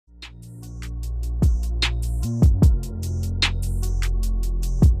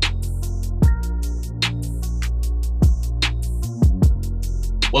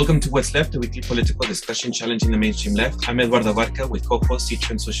Welcome to What's Left, a weekly political discussion challenging the mainstream left. I'm Eduardo Barca with co-host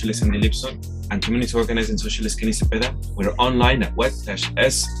teacher and socialist Andy Lipson and community organizing socialist Kenny Cepeda. We're online at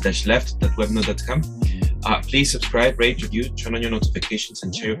what-s-left.webnode.com. Please subscribe, rate, review, turn on your notifications,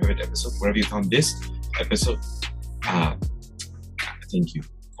 and share your favorite episode wherever you found this episode. Thank you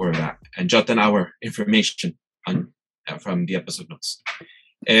for that. And jot down our information from the episode notes.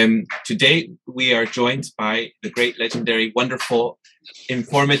 Today we are joined by the great, legendary, wonderful,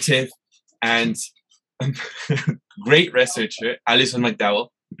 informative, and great researcher, Alison McDowell.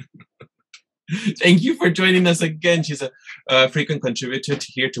 Thank you for joining us again. She's a frequent contributor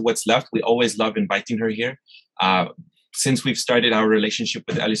to What's Left. We always love inviting her here. Since we've started our relationship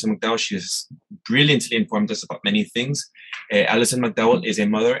with Alison McDowell, she has brilliantly informed us about many things. Alison McDowell is a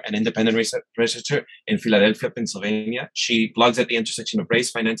mother and independent researcher in Philadelphia, Pennsylvania. She blogs at the intersection of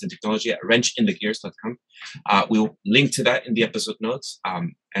race, finance, and technology at wrenchinthegears.com. We'll link to that in the episode notes.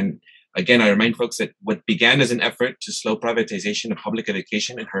 And again, I remind folks that what began as an effort to slow privatization of public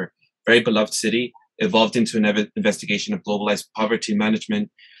education in her very beloved city evolved into an investigation of globalized poverty management,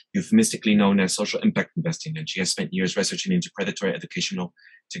 euphemistically known as social impact investing. And she has spent years researching into predatory educational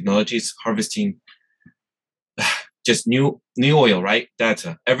technologies, harvesting just new oil, right?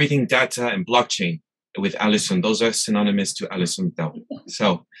 Data, everything data and blockchain with Alison. Those are synonymous to Alison McDowell.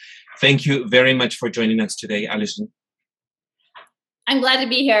 So thank you very much for joining us today, Alison. I'm glad to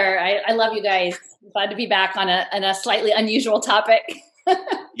be here. I love you guys. Glad to be back on a slightly unusual topic.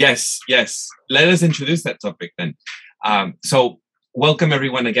 Yes. Let us introduce that topic then. So welcome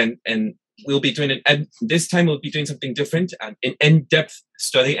everyone again, and we'll be doing it. And this time we'll be doing something different, an in-depth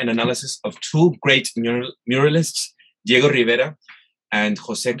study and analysis of two great muralists, Diego Rivera and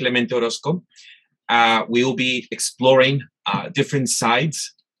Jose Clemente Orozco. We will be exploring different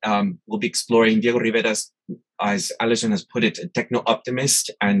sides. We'll be exploring Diego Rivera's, as Alison has put it, a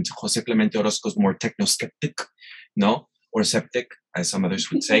techno-optimist, and Jose Clemente Orozco's more techno-skeptic, or septic, as some others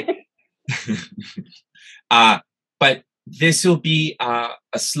would say. But this will be a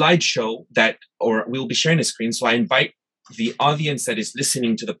slideshow or we'll be sharing a screen. So I invite the audience that is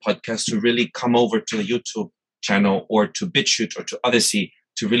listening to the podcast to really come over to the YouTube channel or to BitChute or to Odyssey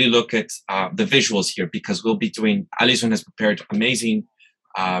to really look at the visuals here, because we'll be doing, Alison has prepared amazing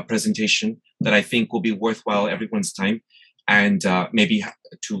presentation that I think will be worthwhile everyone's time, and maybe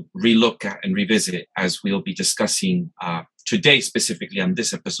to relook at and revisit as we'll be discussing today. Specifically on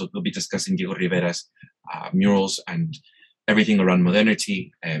this episode, we'll be discussing Diego Rivera's murals and everything around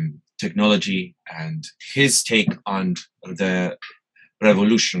modernity and technology and his take on the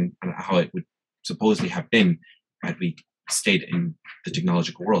revolution and how it would supposedly have been had we stayed in the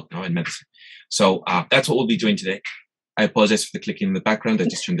technological world, in medicine. So that's what we'll be doing today. I apologize for the clicking in the background. I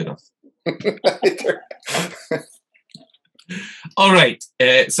just turned it off. All right,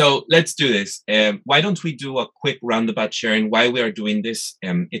 so let's do this. Why don't we do a quick roundabout sharing why we are doing this?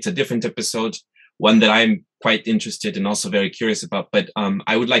 It's a different episode, one that I'm quite interested and also very curious about. But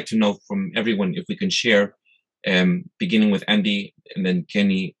I would like to know from everyone if we can share, beginning with Andy and then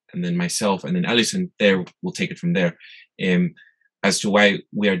Kenny and then myself and then Alison. There, we'll take it from there. As to why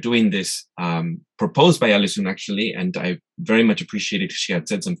we are doing this, proposed by Alison actually, and I very much appreciated if she had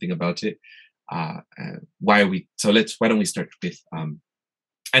said something about it. Why don't we start with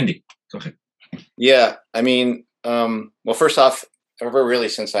Andy? Go ahead. Yeah, I mean, well, first off, ever really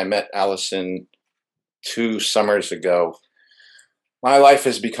since I met Alison 2 summers ago, my life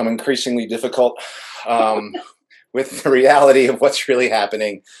has become increasingly difficult with the reality of what's really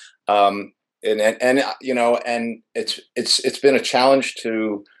happening, and it's been a challenge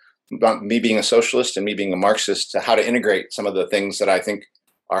to me being a socialist and me being a Marxist to how to integrate some of the things that I think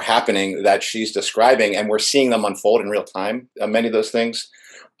are happening that she's describing, and we're seeing them unfold in real time, many of those things.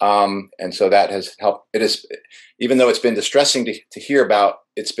 And so that has helped. It is, even though it's been distressing to hear about,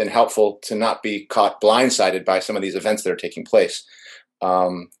 it's been helpful to not be caught blindsided by some of these events that are taking place.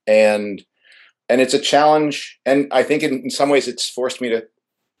 And it's a challenge. And I think in some ways it's forced me to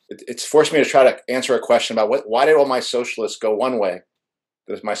try to answer a question about why did all my socialists go one way?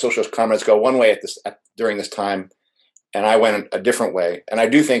 My socialist comrades go one way during this time, and I went a different way. And I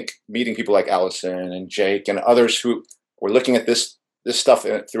do think meeting people like Alison and Jake and others who were looking at this stuff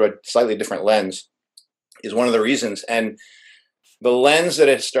through a slightly different lens is one of the reasons. And the lens that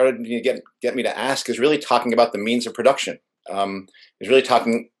has started to get me to ask is really talking about the means of production. Is really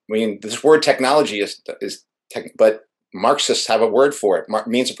talking. I mean, this word technology but Marxists have a word for it: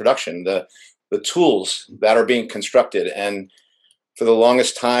 means of production. The tools that are being constructed. And for the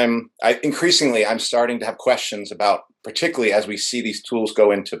longest time, increasingly, I'm starting to have questions about, particularly as we see these tools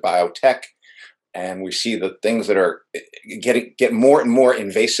go into biotech, and we see the things that are get more and more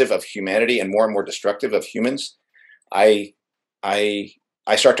invasive of humanity and more destructive of humans, I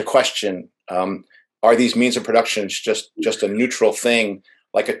start to question: are these means of production just a neutral thing,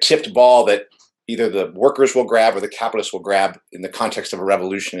 like a tipped ball that either the workers will grab or the capitalists will grab in the context of a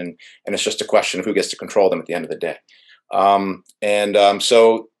revolution, and it's just a question of who gets to control them at the end of the day.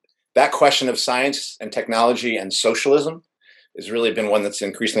 So that question of science and technology and socialism has really been one that's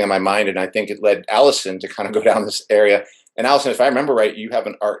increasingly on my mind, and I think it led Allison to kind of go down this area. And Allison, if I remember right, you have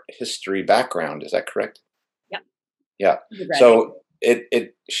an art history background. Is that correct? Yep. Yeah. So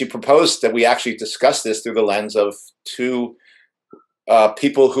she proposed that we actually discuss this through the lens of two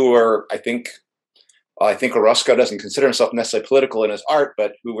people who are, I think Orozco doesn't consider himself necessarily political in his art,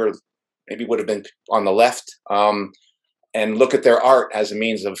 but who were maybe would have been on the left, and look at their art as a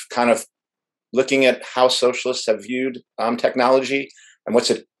means of kind of looking at how socialists have viewed technology, and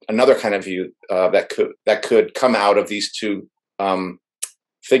what's another kind of view that could come out of these two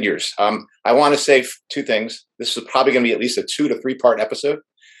figures. I want to say two things. This is probably going to be at least a 2 to 3 part episode.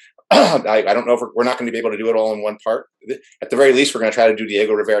 I don't know if we're not going to be able to do it all in one part. At the very least, we're going to try to do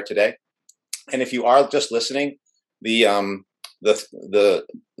Diego Rivera today. And if you are just listening, the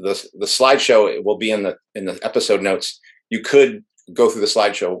slideshow will be in the episode notes. You could go through the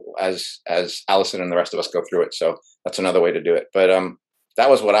slideshow as Allison and the rest of us go through it. So that's another way to do it. But that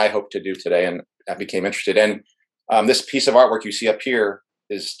was what I hoped to do today, and I became interested. And this piece of artwork you see up here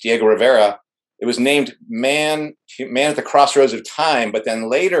is Diego Rivera. It was named Man at the Crossroads of Time, but then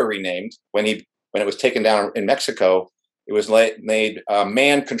later renamed when it was taken down in Mexico. It was made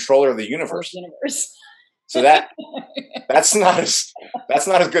Man, Controller of the Universe. So that's not as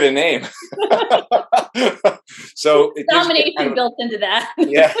good a name. So it domination built into that.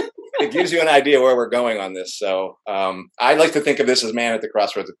 Yeah, it gives you an idea where we're going on this. So I like to think of this as Man at the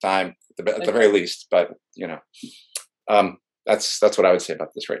Crossroads of Time at the very least. But that's what I would say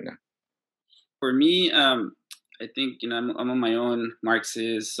about this right now. For me, I think I'm on my own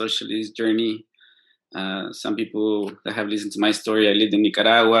Marxist socialist journey. Some people that have listened to my story, I lived in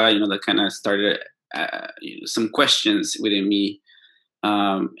Nicaragua, that kind of started some questions within me.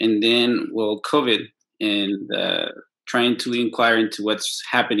 And then, COVID and trying to inquire into what's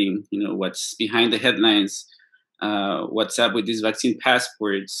happening, what's behind the headlines, what's up with these vaccine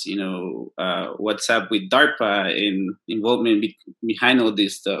passports, what's up with DARPA and involvement behind all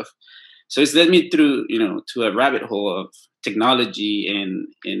this stuff. So it's led me through, to a rabbit hole of technology and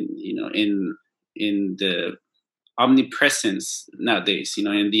in the omnipresence nowadays,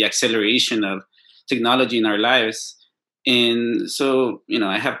 and the acceleration of technology in our lives. And so,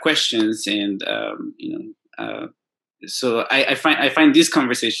 I have questions, and so I find this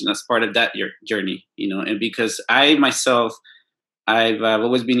conversation as part of that journey, and because I myself, I've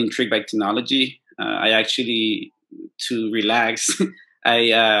always been intrigued by technology. I actually, to relax,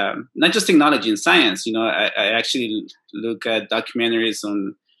 I not just technology and science, I actually look at documentaries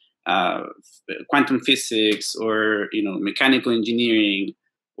on quantum physics, or mechanical engineering,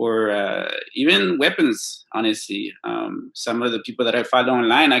 or even weapons. Honestly, some of the people that I follow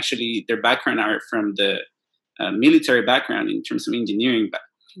online, actually their background are from the military background in terms of engineering.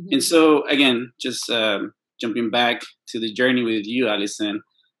 Mm-hmm. And so again, just jumping back to the journey with you, Allison,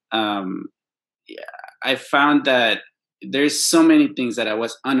 I found that there's so many things that I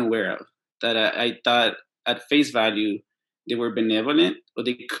was unaware of, that I thought at face value they were benevolent, or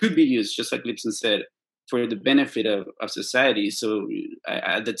they could be used, just like Lipson said, for the benefit of society. So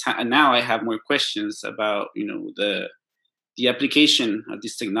at the time now, I have more questions about the application of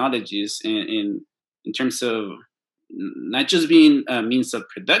these technologies in terms of not just being a means of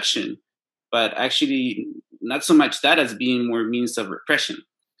production, but actually not so much that as being more means of repression.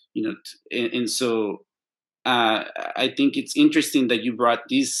 And so I think it's interesting that you brought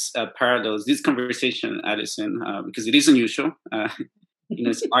these parallels, this conversation, Allison, because it is unusual.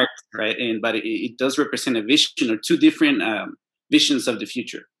 It's art, right? But it does represent a vision, or two different visions of the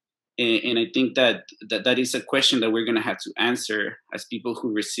future. And I think that is a question that we're going to have to answer as people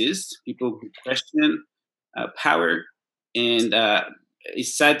who resist, people who question power. And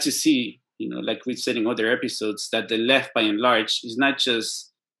it's sad to see, like we've said in other episodes, that the left, by and large, is not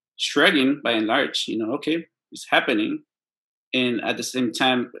just shrugging by and large, okay, it's happening. And at the same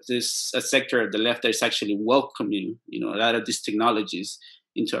time, there's a sector of the left that is actually welcoming, a lot of these technologies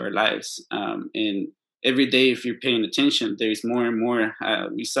into our lives. And every day, if you're paying attention, there is more and more.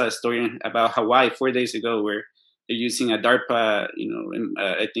 We saw a story about Hawaii 4 days ago where they're using a DARPA,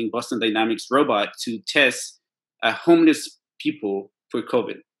 I think Boston Dynamics robot to test homeless people for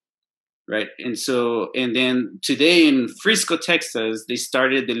COVID, right? And then today in Frisco, Texas, they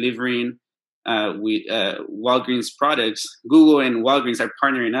started delivering with Walgreens products. Google and Walgreens are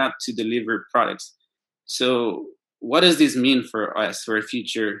partnering up to deliver products. So what does this mean for us, for our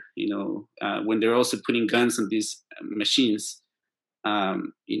future, when they're also putting guns on these machines?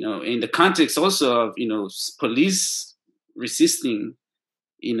 In the context also of, police resisting,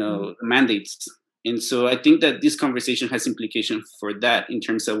 mandates. And so I think that this conversation has implication for that in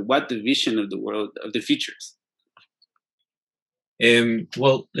terms of what the vision of the world of the future is.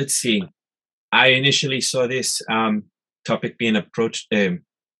 Well, let's see. I initially saw this topic being approached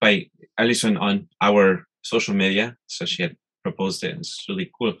by Alison on our social media, so she had proposed it. It's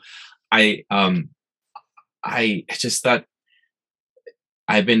really cool. I just thought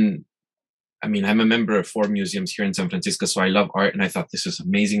I'm a member of 4 museums here in San Francisco, so I love art, and I thought this was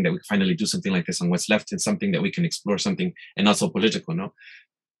amazing that we could finally do something like this on what's left, and something that we can explore, something and not so political, no?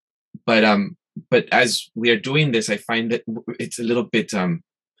 But as we are doing this, I find that it's a little bit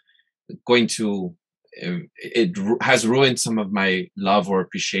going to it has ruined some of my love or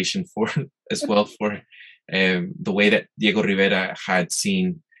appreciation for as well for the way that Diego Rivera had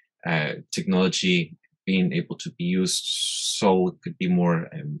seen technology being able to be used so it could be more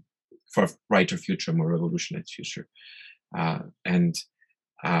for a brighter future, more revolutionary future. And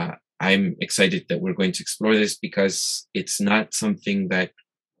I'm excited that we're going to explore this, because it's not something that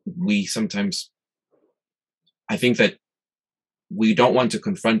we sometimes, I think that we don't want to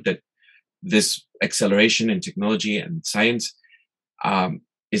confront that this acceleration in technology and science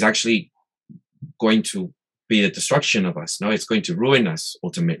is actually going to be the destruction of us. No, it's going to ruin us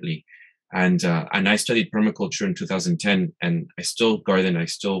ultimately. And I studied permaculture in 2010, and I still garden. I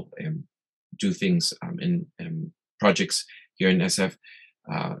still do things in projects here in SF,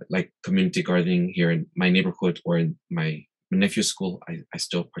 like community gardening here in my neighborhood or in my nephew's school. I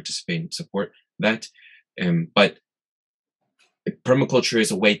still participate and support that. But permaculture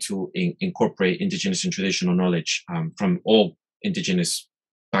is a way to incorporate indigenous and traditional knowledge from all indigenous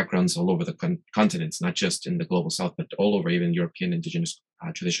backgrounds all over the continents, not just in the global south, but all over, even European indigenous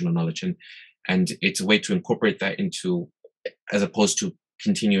traditional knowledge. And it's a way to incorporate that into, as opposed to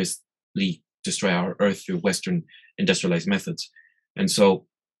continuously destroy our earth through Western industrialized methods. And so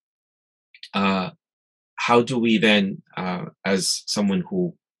how do we then, as someone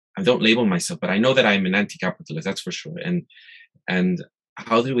who, I don't label myself, but I know that I'm an anti-capitalist, that's for sure. And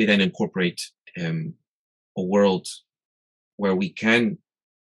how do we then incorporate a world where we can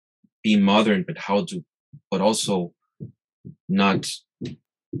be modern, but also not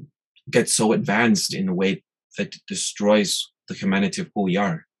get so advanced in a way that destroys the humanity of who we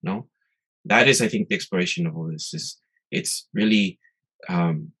are? No, that is, I think, the exploration of all this. It's really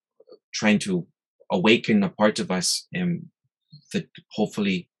trying to awaken a part of us that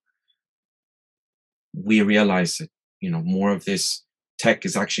hopefully we realize that, more of this tech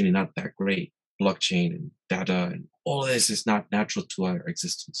is actually not that great. Blockchain and data and all of this is not natural to our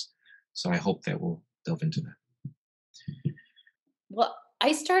existence. So I hope that we'll delve into that. Well,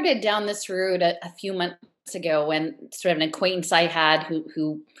 I started down this route a few months ago when sort of an acquaintance I had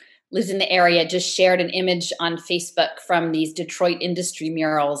who lives in the area just shared an image on Facebook from these Detroit industry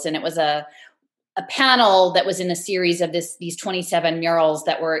murals. And it was a panel that was in a series of these 27 murals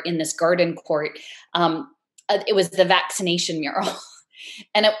that were in this garden court. It was the vaccination mural.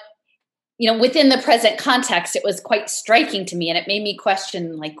 And within the present context, it was quite striking to me. And it made me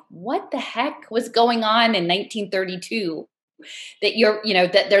question, like, what the heck was going on in 1932?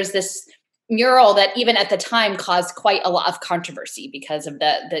 That there's this mural that even at the time caused quite a lot of controversy because of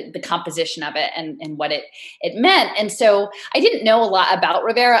the composition of it and what it meant. And so I didn't know a lot about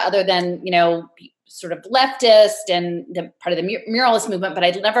Rivera other than, sort of leftist and the part of the muralist movement, but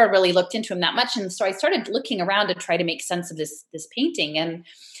I'd never really looked into him that much. And so I started looking around to try to make sense of this painting, and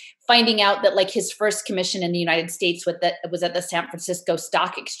finding out that, like, his first commission in the United States was at the San Francisco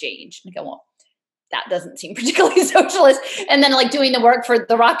Stock Exchange. And I go, well, that doesn't seem particularly socialist. And then, like, doing the work for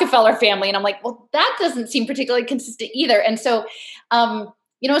the Rockefeller family, and I'm like, well, that doesn't seem particularly consistent either. And so,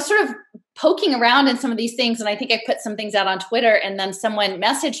 sort of poking around in some of these things. And I think I put some things out on Twitter, and then someone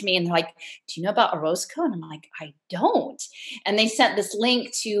messaged me and they're like, do you know about Orozco? And I'm like, I don't. And they sent this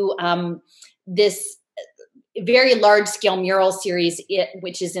link to this very large scale mural series,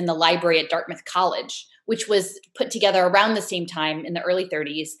 which is in the library at Dartmouth College, which was put together around the same time in the early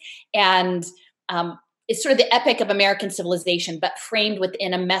 30s. And it's sort of the epic of American civilization, but framed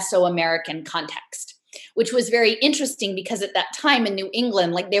within a Mesoamerican context, which was very interesting because at that time in New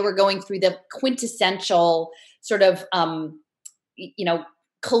England, like, they were going through the quintessential sort of,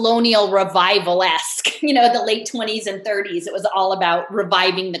 colonial revival-esque, the late 20s and 30s. It was all about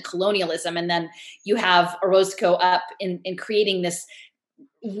reviving the colonialism. And then you have Orozco up in creating this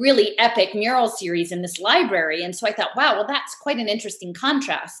really epic mural series in this library. And so I thought, wow, well, that's quite an interesting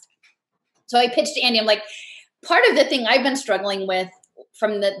contrast. So I pitched to Andy, I'm like, part of the thing I've been struggling with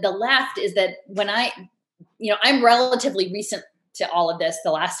from the left is that when I'm relatively recent to all of this.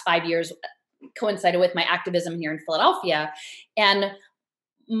 The last 5 years coincided with my activism here in Philadelphia. And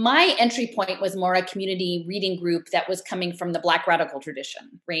my entry point was more a community reading group that was coming from the Black radical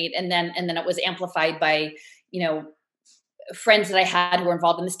tradition, right? And then it was amplified by, friends that I had who were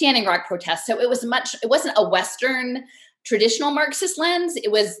involved in the Standing Rock protests. So it wasn't a Western traditional Marxist lens.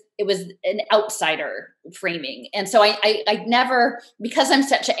 It was an outsider framing. And so I never, because I'm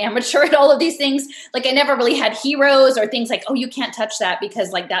such an amateur at all of these things, like I never really had heroes or things like, oh, you can't touch that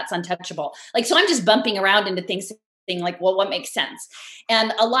because like that's untouchable. Like, so I'm just bumping around into things saying like, well, what makes sense?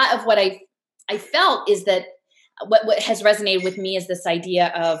 And a lot of what I felt is that what has resonated with me is this idea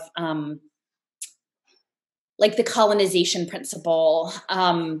of like the colonization principle,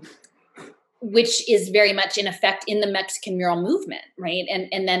 which is very much in effect in the Mexican mural movement, right?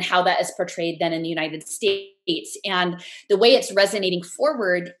 And then how that is portrayed then in the United States. And the way it's resonating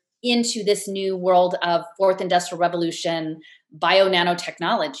forward into this new world of fourth industrial revolution,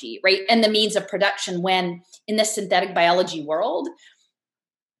 bio-nanotechnology, right? And the means of production when in the synthetic biology world,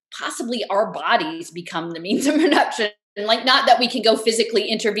 possibly our bodies become the means of production. And like, not that we can go physically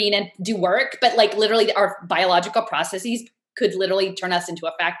intervene and do work, but like literally our biological processes could literally turn us into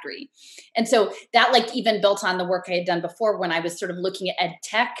a factory. And so that like even built on the work I had done before when I was sort of looking at ed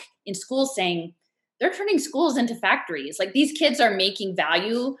tech in schools saying, they're turning schools into factories. Like these kids are making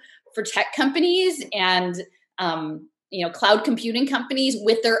value for tech companies and, cloud computing companies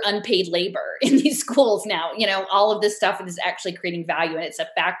with their unpaid labor in these schools now. All of this stuff is actually creating value and it's a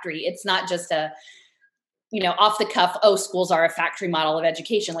factory. It's not just a, off the cuff, oh, schools are a factory model of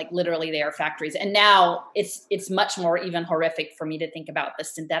education. Like literally they are factories. And now it's much more even horrific for me to think about the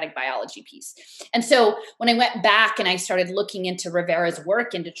synthetic biology piece. And so when I went back and I started looking into Rivera's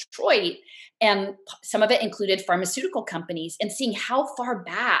work in Detroit, and some of it included pharmaceutical companies, and seeing how far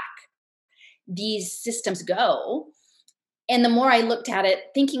back these systems go. And the more I looked at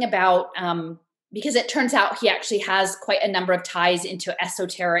it, thinking about, because it turns out he actually has quite a number of ties into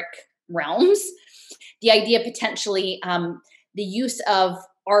esoteric realms. The idea potentially the use of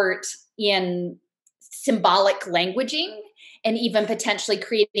art in symbolic languaging and even potentially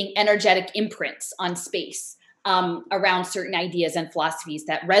creating energetic imprints on space around certain ideas and philosophies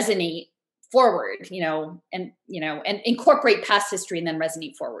that resonate forward, and incorporate past history and then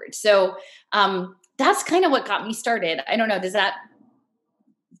resonate forward. So that's kind of what got me started. I don't know. Does that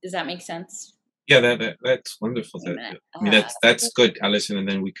make sense? Yeah, that's wonderful. That's good, Alison, and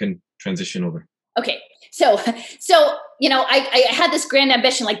then we can transition over. Okay. So, I had this grand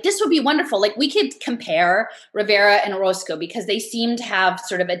ambition, like this would be wonderful. Like we could compare Rivera and Orozco because they seem to have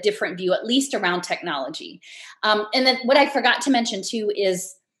sort of a different view, at least around technology. And then what I forgot to mention too,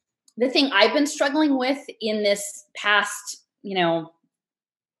 is the thing I've been struggling with in this past,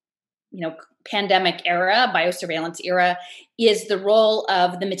 pandemic era, biosurveillance era, is the role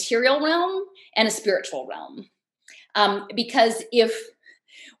of the material realm and a spiritual realm. Because if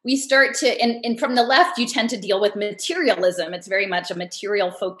we start to, and from the left, you tend to deal with materialism. It's very much a material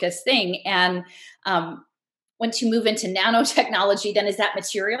focused thing. And once you move into nanotechnology, then is that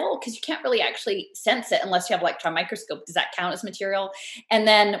material? Because you can't really actually sense it unless you have electron microscope. Does that count as material? And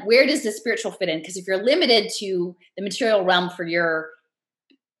then where does the spiritual fit in? Because if you're limited to the material realm for your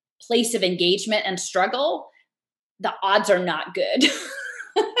place of engagement and struggle, the odds are not good.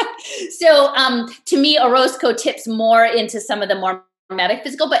 So to me, Orozco tips more into some of the more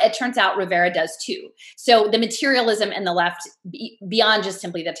metaphysical, but it turns out Rivera does too. So the materialism and the left, beyond just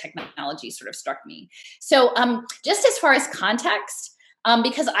simply the technology, sort of struck me. So just as far as context,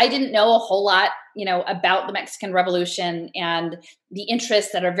 because I didn't know a whole lot, about the Mexican Revolution and the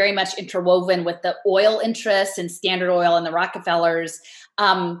interests that are very much interwoven with the oil interests and Standard Oil and the Rockefellers.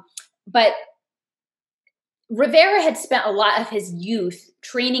 But Rivera had spent a lot of his youth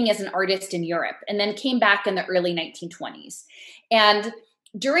training as an artist in Europe and then came back in the early 1920s. And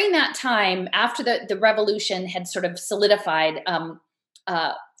during that time, after the revolution had sort of solidified,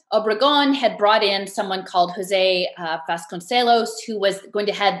 Obregón had brought in someone called Jose Vasconcelos, who was going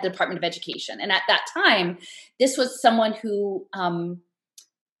to head the Department of Education. And at that time, this was someone who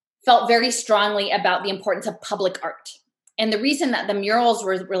felt very strongly about the importance of public art. And the reason that the murals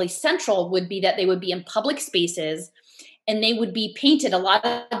were really central would be that they would be in public spaces and they would be painted. A lot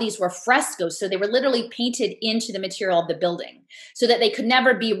of these were frescoes. So they were literally painted into the material of the building so that they could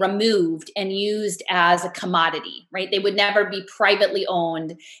never be removed and used as a commodity, right? They would never be privately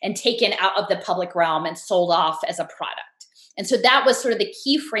owned and taken out of the public realm and sold off as a product. And so that was sort of the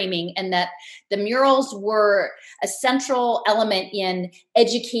key framing, and that the murals were a central element in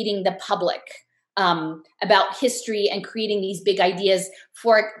educating the public about history and creating these big ideas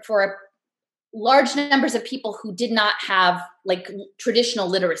for large numbers of people who did not have like traditional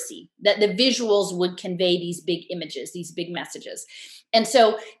literacy, that the visuals would convey these big images, these big messages. And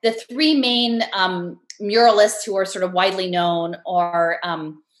so the three main muralists who are sort of widely known are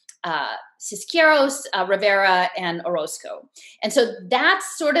Cisqueiros, Rivera, and Orozco. And so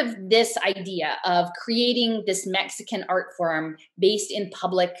that's sort of this idea of creating this Mexican art form based in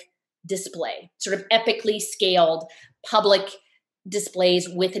public display, sort of epically scaled public displays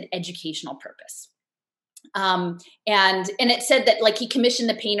with an educational purpose. And it said that like he commissioned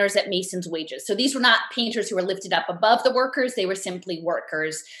the painters at Mason's wages. So these were not painters who were lifted up above the workers. They were simply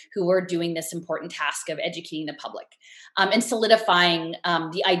workers who were doing this important task of educating the public and solidifying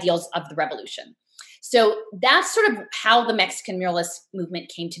the ideals of the revolution. So that's sort of how the Mexican muralist movement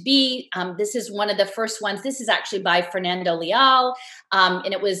came to be. This is one of the first ones. This is actually by Fernando Leal,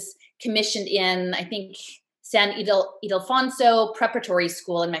 and it was commissioned in, I think, San Ildefonso Preparatory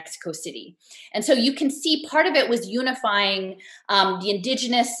School in Mexico City. And so you can see part of it was unifying the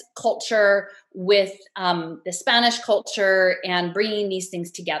indigenous culture with the Spanish culture and bringing these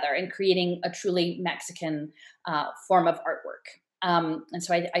things together and creating a truly Mexican form of artwork. And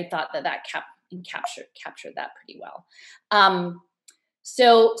so I thought that captured that pretty well.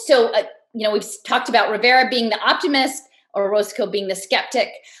 We've talked about Rivera being the optimist, Orozco being the skeptic.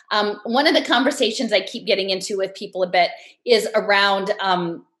 One of the conversations I keep getting into with people a bit is around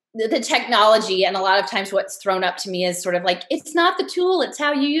the technology. And a lot of times what's thrown up to me is sort of like, it's not the tool, it's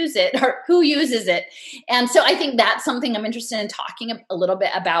how you use it or who uses it. And so I think that's something I'm interested in talking a little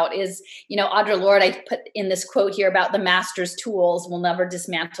bit about is, Audre Lorde, I put in this quote here about the master's tools will never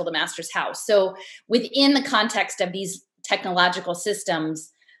dismantle the master's house. So within the context of these technological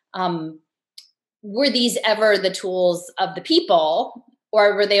systems, were these ever the tools of the people,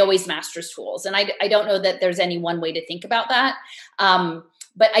 or were they always master's tools? And I don't know that there's any one way to think about that.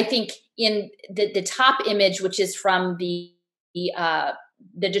 But I think in the top image, which is from the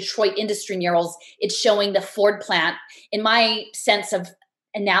Detroit industry murals, it's showing the Ford plant. In my sense of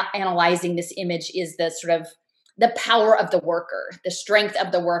analyzing this image is the sort of the power of the worker, the strength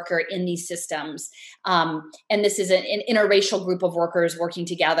of the worker in these systems. And this is an interracial group of workers working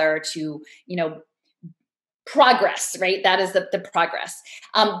together to, progress, right? That is the progress.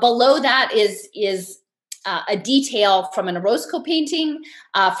 Below that is a detail from an Orozco painting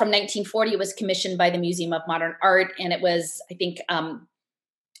from 1940. It was commissioned by the Museum of Modern Art, and it was, I think,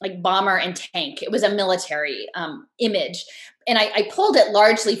 like bomber and tank. It was a military image. And I pulled it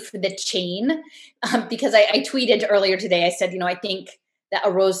largely for the chain because I tweeted earlier today, I said, I think that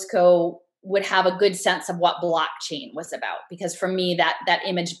Orozco would have a good sense of what blockchain was about. Because for me, that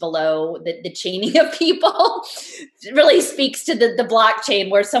image below, the chaining of people really speaks to the blockchain,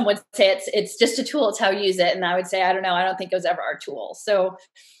 where some would say it's just a tool, it's how you use it. And I would say, I don't know, I don't think it was ever our tool. So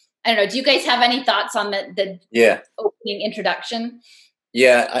I don't know, do you guys have any thoughts on the opening introduction?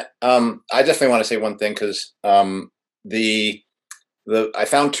 Yeah, I definitely want to say one thing, because I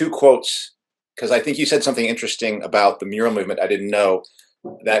found two quotes, because I think you said something interesting about the mural movement I didn't know,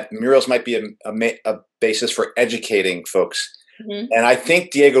 that murals might be a basis for educating folks. Mm-hmm. And I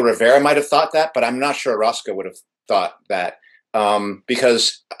think Diego Rivera might have thought that, but I'm not sure Orozco would have thought that,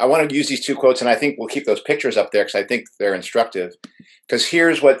 because I want to use these two quotes, and I think we'll keep those pictures up there because I think they're instructive. Because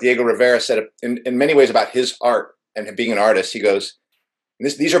here's what Diego Rivera said in many ways about his art and being an artist. He goes,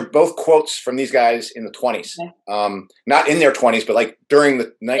 these are both quotes from these guys in the 20s, not in their 20s, but like during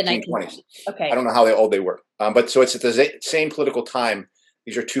the 1920s. Okay. I don't know how old they were. But so it's at the same political time.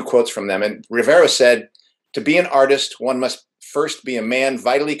 These are two quotes from them. And Rivera said, "To be an artist, one must first be a man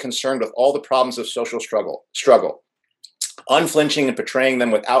vitally concerned with all the problems of social struggle, unflinching and portraying them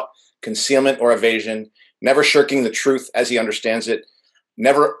without concealment or evasion, never shirking the truth as he understands it,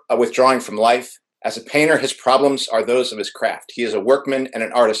 never withdrawing from life. As a painter, his problems are those of his craft. He is a workman and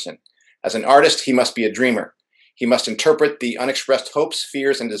an artisan. As an artist, he must be a dreamer. He must interpret the unexpressed hopes,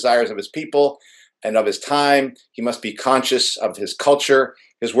 fears, and desires of his people and of his time. He must be conscious of his culture.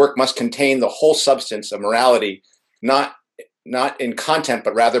 His work must contain the whole substance of morality, not in content,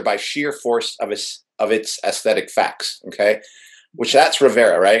 but rather by sheer force of its aesthetic facts." Okay, which that's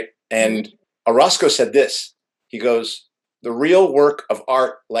Rivera, right? And Orozco said this. He goes, "The real work of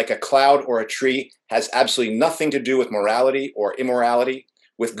art, like a cloud or a tree, has absolutely nothing to do with morality or immorality,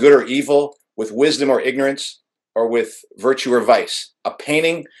 with good or evil, with wisdom or ignorance, or with virtue or vice. A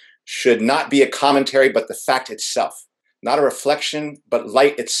painting should not be a commentary, but the fact itself, not a reflection, but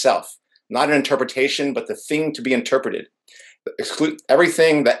light itself, not an interpretation, but the thing to be interpreted. exclude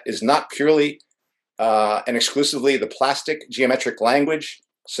everything that is not purely and exclusively the plastic geometric language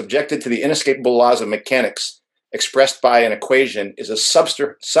subjected to the inescapable laws of mechanics expressed by an equation is a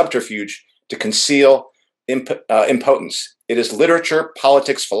subterfuge to conceal impotence. It is literature,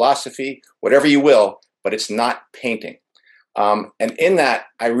 politics, philosophy, whatever you will, but it's not painting. And in that,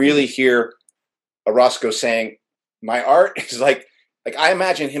 I really hear Orozco saying, my art is like I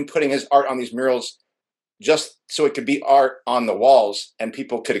imagine him putting his art on these murals just so it could be art on the walls and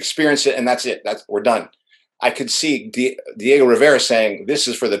people could experience it, and that's it. We're done. I could see Diego Rivera saying, this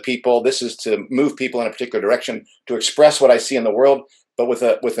is for the people. This is to move people in a particular direction, to express what I see in the world, but with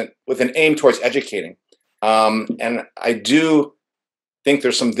an aim towards educating. And I do think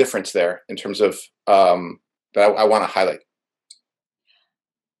there's some difference there in terms of that I want to highlight.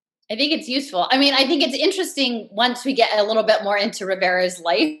 I think it's useful. I mean, I think it's interesting once we get a little bit more into Rivera's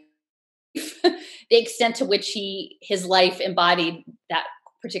life, the extent to which his life embodied that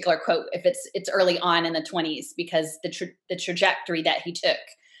particular quote, if it's early on in the 20s, because the trajectory that he took,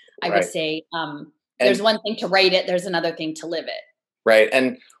 I would say, there's one thing to write it, there's another thing to live it. Right.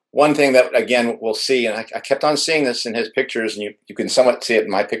 And one thing that, again, we'll see, and I kept on seeing this in his pictures, and you can somewhat see it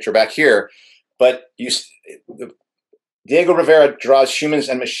in my picture back here, but Diego Rivera draws humans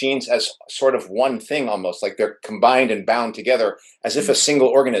and machines as sort of one thing, almost like they're combined and bound together as if a single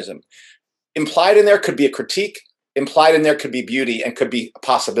organism. Implied in there could be a critique, implied in there could be beauty, and could be a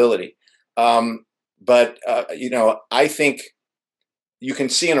possibility. But I think you can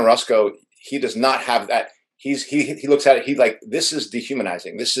see in Orozco, he does not have that. He looks at it, this is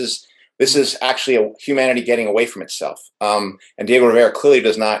dehumanizing. This is actually a humanity getting away from itself. And Diego Rivera clearly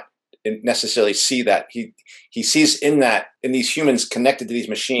does not necessarily see that. He sees in these humans connected to these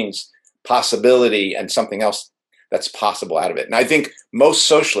machines, possibility and something else that's possible out of it. And I think most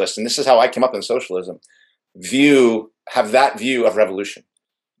socialists, and this is how I came up in socialism, have that view of revolution,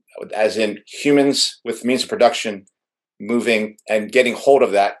 as in humans with means of production moving and getting hold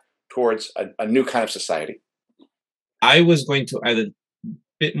of that towards a new kind of society. I was going to add a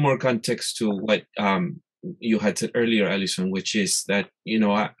bit more context to what you had said earlier, Alison, which is that,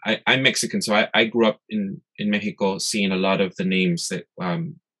 I'm Mexican, so I grew up in Mexico, seeing a lot of the names that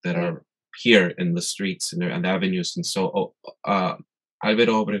are here in the streets and the avenues. And so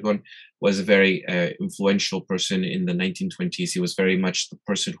Alvaro Obregón was a very influential person in the 1920s. He was very much the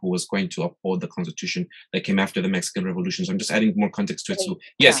person who was going to uphold the constitution that came after the Mexican Revolution. So I'm just adding more context to it. So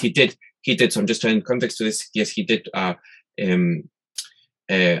yes, he did. So I'm just adding context to this. Yes, he did.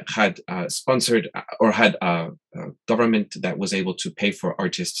 Had sponsored or had a government that was able to pay for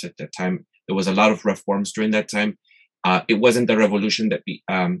artists at that time. There was a lot of reforms during that time. It wasn't the revolution that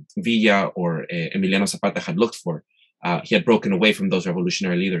Villa or Emiliano Zapata had looked for. He had broken away from those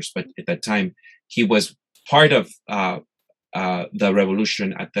revolutionary leaders, but at that time he was part of the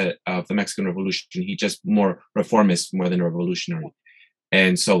revolution of the Mexican Revolution. He just more reformist more than a revolutionary.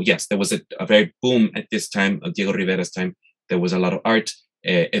 And so yes, there was a very boom at this time of Diego Rivera's time. There was a lot of art,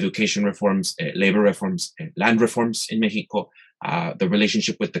 education reforms, labor reforms, land reforms in Mexico. The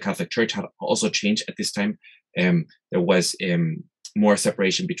relationship with the Catholic Church had also changed at this time. There was more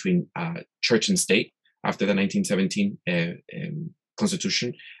separation between church and state after the 1917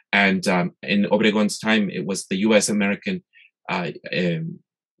 Constitution. And in Obregón's time, it was the U.S.-American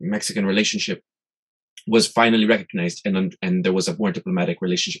Mexican relationship was finally recognized, and there was a more diplomatic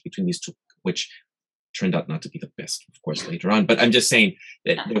relationship between these two, which turned out not to be the best, of course, later on. But I'm just saying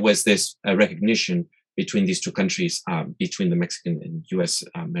that there was this recognition between these two countries, between the Mexican and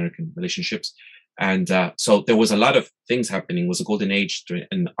U.S.-American relationships. And so there was a lot of things happening. It was a golden age,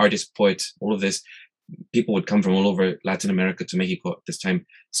 and artists, poets, all of this. People would come from all over Latin America to Mexico at this time.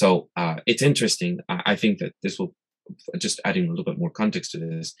 So it's interesting. I think that this will, just adding a little bit more context to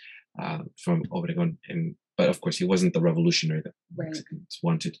this from Obregón. But of course, he wasn't the revolutionary that Mexicans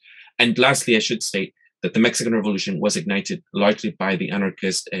wanted. And lastly, I should state that the Mexican Revolution was ignited largely by the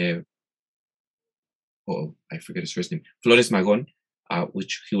anarchist, I forget his first name, Flores Magón,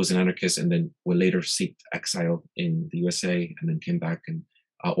 which he was an anarchist and then will later seek exile in the USA and then came back and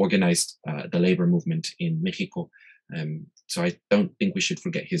organized the labor movement in Mexico. So I don't think we should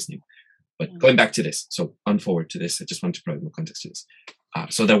forget his name. But going back to this, so on forward to this, I just want to provide more context to this.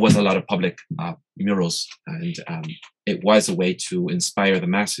 So there was a lot of public murals, and it was a way to inspire the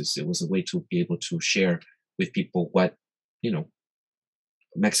masses. It was a way to be able to share with people what,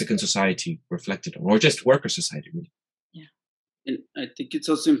 Mexican society reflected on, or just worker society, really. Yeah. And I think it's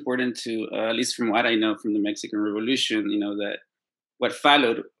also important to, at least from what I know from the Mexican Revolution, that what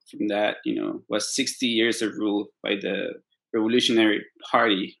followed from that, was 60 years of rule by the Revolutionary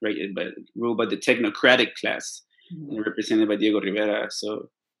Party, right? But ruled by the technocratic class. and represented by Diego Rivera. So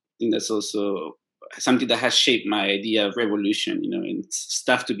I think that's also something that has shaped my idea of revolution, and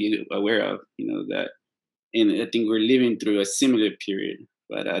stuff to be aware of, that, and I think we're living through a similar period,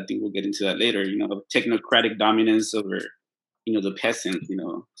 but I think we'll get into that later, of technocratic dominance over, the peasant,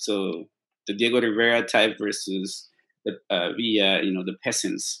 so the Diego Rivera type versus the Villa, the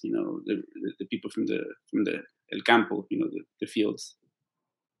peasants, the people from the El Campo, the fields.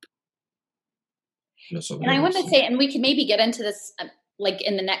 And I want to say, and we can maybe get into this like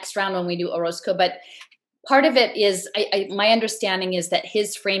in the next round when we do Orozco, but part of it is, my understanding is that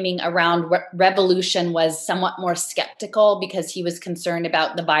his framing around revolution was somewhat more skeptical because he was concerned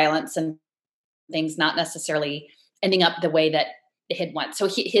about the violence and things not necessarily ending up the way that it had went. So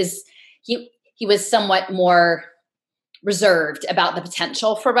he was somewhat more reserved about the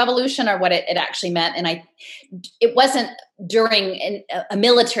potential for revolution or what it actually meant. And it wasn't during a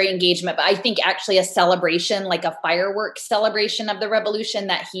military engagement, but I think actually a celebration, like a fireworks celebration of the revolution,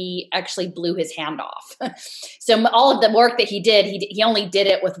 that he actually blew his hand off. So all of the work that he did, he only did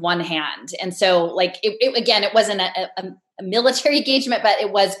it with one hand. And so like, it wasn't a military engagement, but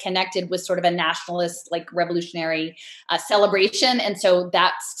it was connected with sort of a nationalist, like revolutionary celebration. And so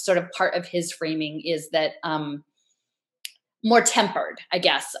that's sort of part of his framing, is that, more tempered, I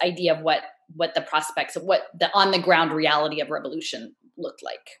guess, idea of what the prospects of what the on the ground reality of revolution looked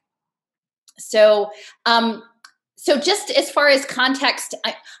like. So, so just as far as context,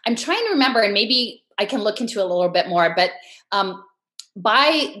 I'm trying to remember, and maybe I can look into it a little bit more, but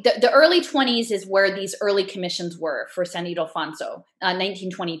by the early 20s is where these early commissions were for San Ildefonso,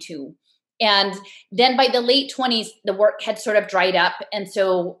 1922. And then by the late 20s, the work had sort of dried up. And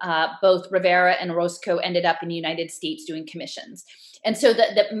so both Rivera and Orozco ended up in the United States doing commissions. And so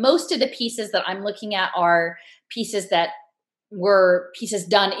the most of the pieces that I'm looking at are pieces that were pieces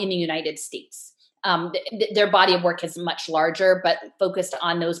done in the United States. Their body of work is much larger, but focused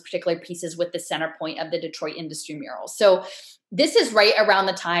on those particular pieces with the center point of the Detroit industry murals. So this is right around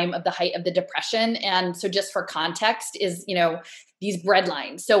the time of the height of the Depression. And so just for context is, these bread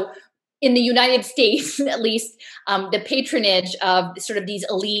lines. So in the United States, at least, the patronage of sort of these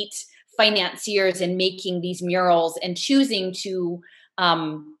elite financiers in making these murals and choosing to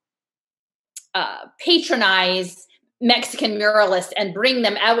patronize Mexican muralists and bring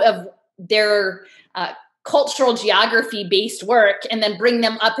them out of their cultural geography-based work and then bring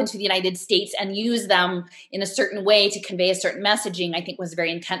them up into the United States and use them in a certain way to convey a certain messaging, I think was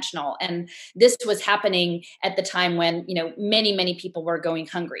very intentional. And this was happening at the time when, many, many people were going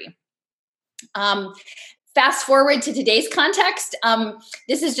hungry. Fast forward to today's context.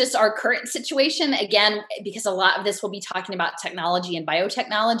 This is just our current situation. Again, because a lot of this will be talking about technology and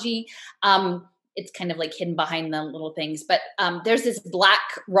biotechnology. It's kind of like hidden behind the little things, but there's this black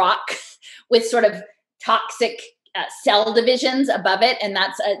rock with sort of toxic cell divisions above it. And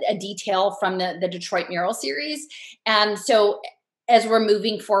that's a detail from the Detroit mural series. And so as we're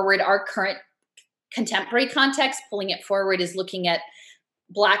moving forward, our current contemporary context, pulling it forward, is looking at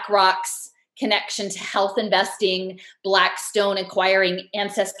BlackRock's connection to health investing, Blackstone acquiring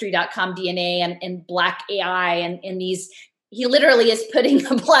Ancestry.com DNA and Black AI, and these, he literally is putting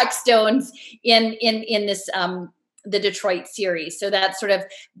the Blackstones in this the Detroit series. So that's sort of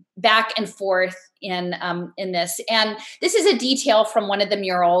back and forth in this. And this is a detail from one of the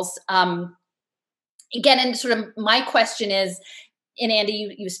murals. Again, and sort of my question is, and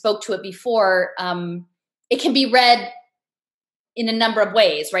Andy, you spoke to it before, it can be read in a number of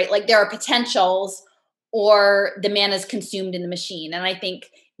ways, right? Like there are potentials, or the man is consumed in the machine. And I think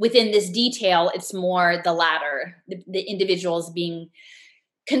within this detail, it's more the latter, the individuals being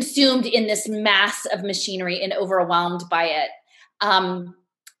consumed in this mass of machinery and overwhelmed by it.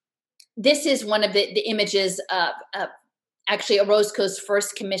 This is one of the images of actually Orozco's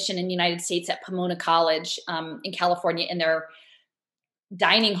first commission in the United States at Pomona College in California, in their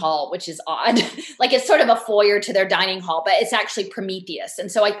dining hall, which is odd. Like it's sort of a foyer to their dining hall, but it's actually Prometheus.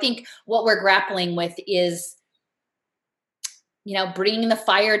 And so I think what we're grappling with is, bringing the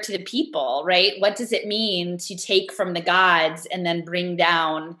fire to the people, right? What does it mean to take from the gods and then bring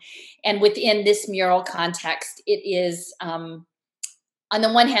down? And within this mural context, it is, on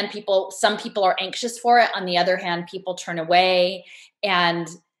the one hand, some people are anxious for it. On the other hand, people turn away, and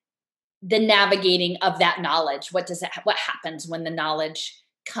the navigating of that knowledge. What happens when the knowledge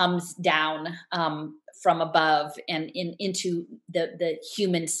comes down from above and into the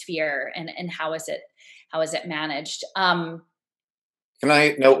human sphere, and how is it managed? Can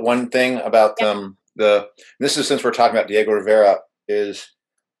I note one thing about this is, since we're talking about Diego Rivera, is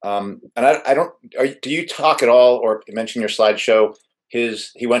and I don't, do you talk at all or mention your slideshow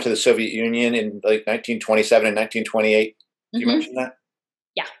he went to the Soviet Union in like 1927 and 1928. Did you mention that?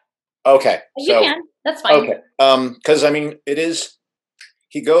 Yeah. Okay. You can. That's fine. Okay. Because I mean,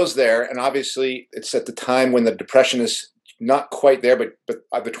 he goes there, and obviously it's at the time when the Depression is not quite there, but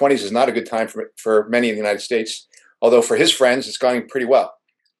the 20s is not a good time for many in the United States. Although for his friends, it's going pretty well.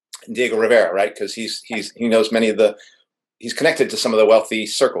 Diego Rivera, right? Because he knows he's connected to some of the wealthy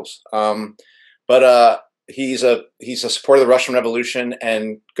circles. But he's a supporter of the Russian Revolution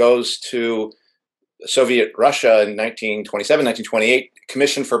and goes to Soviet Russia in 1927, 1928,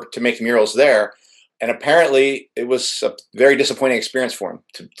 commissioned to make murals there. And apparently it was a very disappointing experience for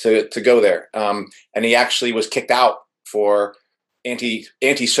him to go there. And he actually was kicked out for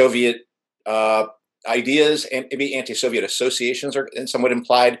anti-Soviet ideas and maybe anti-Soviet associations, or and somewhat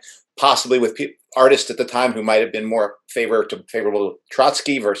implied, possibly with artists at the time who might have been more favorable to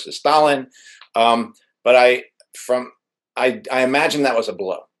Trotsky versus Stalin. But I imagine that was a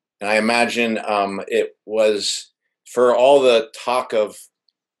blow, and I imagine it was, for all the talk of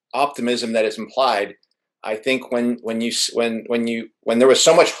optimism that is implied. I think when there was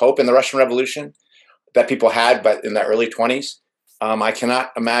so much hope in the Russian Revolution that people had, but in the early 20s, I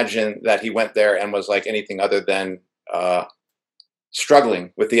cannot imagine that he went there and was like anything other than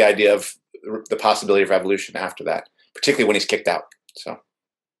struggling with the idea of the possibility of revolution after that, particularly when he's kicked out. So.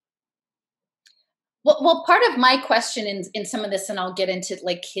 Well, part of my question in some of this, and I'll get into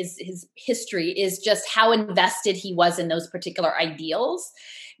like his history, is just how invested he was in those particular ideals,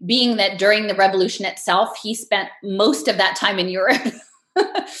 being that during the revolution itself, he spent most of that time in Europe.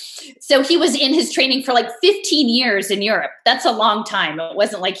 So he was in his training for like 15 years in Europe. That's a long time. It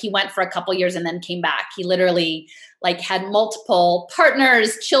wasn't like he went for a couple years and then came back. He literally like had multiple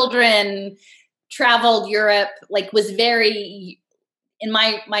partners, children, traveled Europe, like was very, in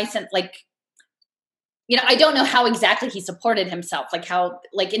my sense, like, you know, I don't know how exactly he supported himself, like how,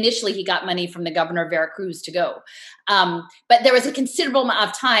 like initially he got money from the governor of Veracruz to go. But there was a considerable amount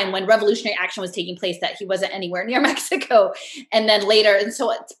of time when revolutionary action was taking place that he wasn't anywhere near Mexico. And then later, and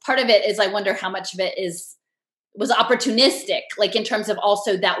so part of it is, I wonder how much of it was opportunistic, like in terms of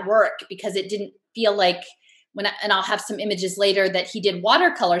also that work, because it didn't feel like and I'll have some images later that he did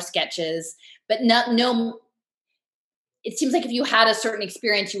watercolor sketches, but no, it seems like if you had a certain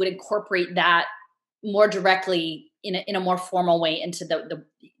experience, you would incorporate that more directly in a more formal way into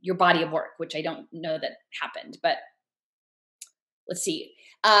your body of work, which I don't know that happened, but let's see.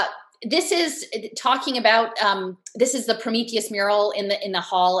 This is talking about, this is the Prometheus mural in the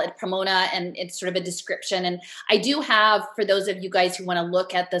hall at Pomona, and it's sort of a description. And I do have, for those of you guys who want to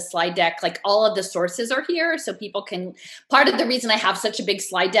look at the slide deck, like all of the sources are here, so people can, part of the reason I have such a big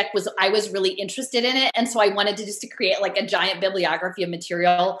slide deck was I was really interested in it. And so I wanted to create like a giant bibliography of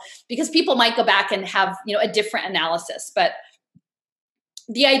material, because people might go back and have, you know, a different analysis. But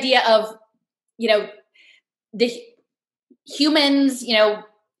the idea of, you know, the humans, you know,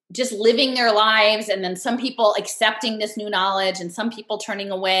 just living their lives, and then some people accepting this new knowledge and some people turning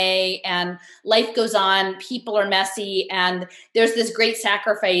away, and life goes on, people are messy, and there's this great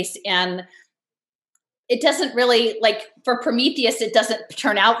sacrifice, and it doesn't really, like for Prometheus, it doesn't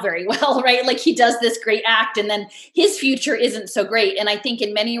turn out very well, right? Like he does this great act and then his future isn't so great. And I think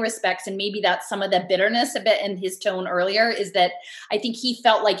in many respects, and maybe that's some of the bitterness a bit in his tone earlier, is that I think he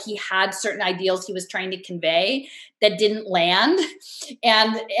felt like he had certain ideals he was trying to convey that didn't land.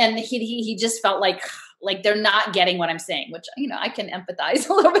 And he just felt like they're not getting what I'm saying, which, you know, I can empathize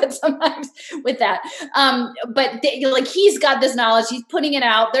a little bit sometimes with that. But like, he's got this knowledge, he's putting it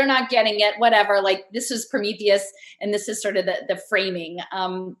out, they're not getting it, whatever. Like this is Prometheus, and this is sort of the framing.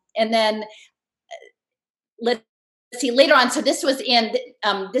 And then let's see later on. So this was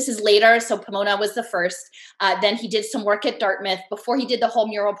this is later. So Pomona was the first. Then he did some work at Dartmouth before he did the whole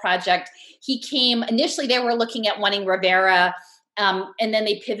mural project. He came, initially they were looking at wanting Rivera, and then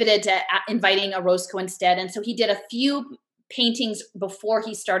they pivoted to inviting Orozco instead. And so he did a few paintings before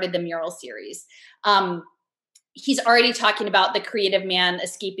he started the mural series. He's already talking about the creative man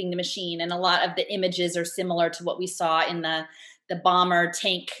escaping the machine, and a lot of the images are similar to what we saw in the bomber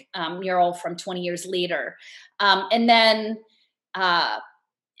tank mural from 20 years later. And then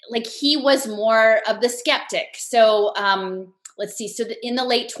like he was more of the skeptic. So let's see. So in the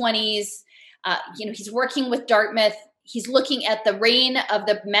late 20s, you know, he's working with Dartmouth. He's looking at the reign of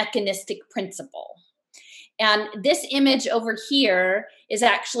the mechanistic principle. And this image over here is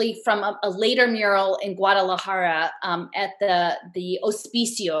actually from a later mural in Guadalajara at the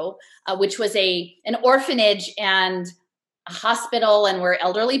Hospicio, which was an orphanage and a hospital, and where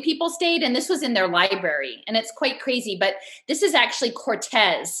elderly people stayed. And this was in their library. And it's quite crazy, but this is actually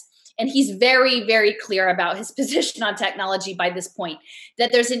Cortez. And he's very, very clear about his position on technology by this point,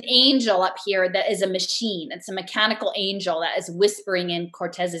 that there's an angel up here that is a machine. It's a mechanical angel that is whispering in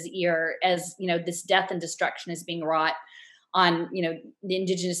Cortez's ear as, this death and destruction is being wrought on, the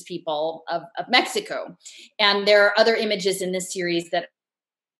indigenous people of Mexico. And there are other images in this series that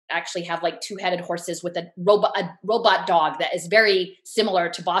actually have like two-headed horses with a robot dog that is very similar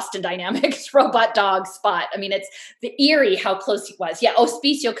to Boston Dynamics robot dog Spot. I mean, it's the eerie how close he was. Yeah,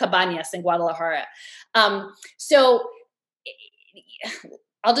 Hospicio Cabañas in Guadalajara. So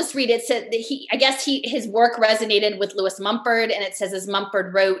I'll just read it. It said that his work resonated with Lewis Mumford, and it says, as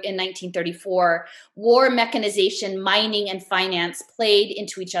Mumford wrote in 1934, war, mechanization, mining, and finance played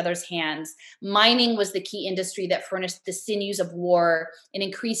into each other's hands. Mining was the key industry that furnished the sinews of war and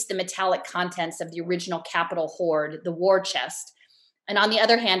increased the metallic contents of the original capital hoard, the war chest. And on the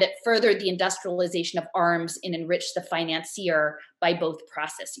other hand, it furthered the industrialization of arms and enriched the financier by both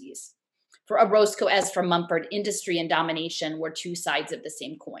processes. For Orozco, as for Mumford, industry and domination were two sides of the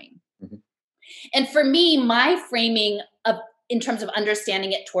same coin. Mm-hmm. And for me, my framing in terms of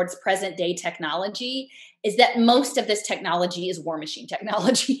understanding it towards present day technology is that most of this technology is war machine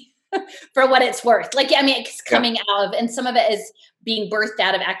technology for what it's worth. It's coming out of, and some of it is being birthed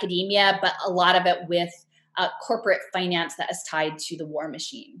out of academia, but a lot of it with corporate finance that is tied to the war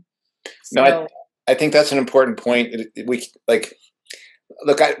machine. So, no, I think that's an important point.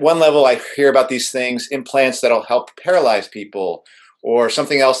 Look, at one level, I hear about these things, implants that'll help paralyze people, or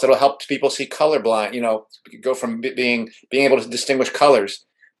something else that'll help people see colorblind. Go from being able to distinguish colors.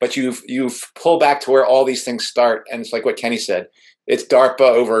 But you've pulled back to where all these things start, and it's like what Kenny said. It's DARPA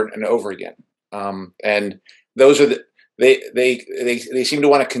over and over again, and those are they seem to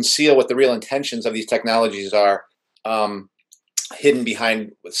want to conceal what the real intentions of these technologies are, hidden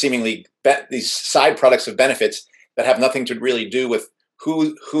behind seemingly these side products of benefits that have nothing to really do with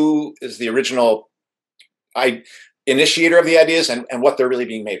who is the original initiator of the ideas and what they're really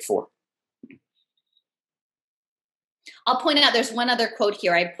being made for. I'll point out there's one other quote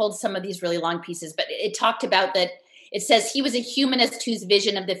here. I pulled some of these really long pieces, but it talked about that. It says he was a humanist whose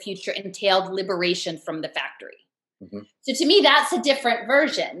vision of the future entailed liberation from the factory. Mm-hmm. So to me, that's a different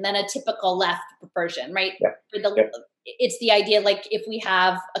version than a typical left version, right? Yeah. It's the idea, like, if we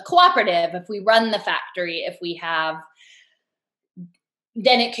have a cooperative, if we run the factory, if we have,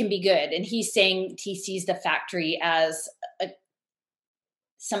 then it can be good. And he's saying he sees the factory as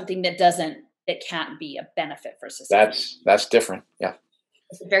something that can't be a benefit for society. That's different. Yeah.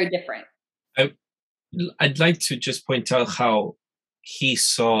 It's very different. I'd like to just point out how he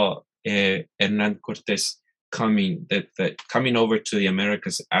saw Hernan Cortés coming over to the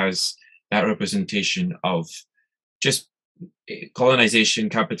Americas as that representation of just colonization,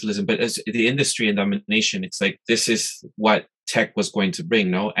 capitalism, but as the industry and domination. It's like, this is what tech was going to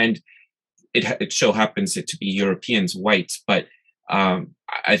bring, no? And it so happens to be Europeans, white, but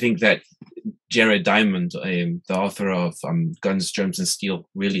I think that Jared Diamond, the author of Guns, Germs, and Steel,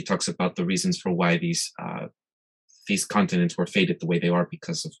 really talks about the reasons for why these continents were fated the way they are,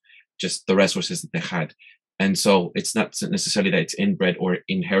 because of just the resources that they had. And so it's not necessarily that it's inbred or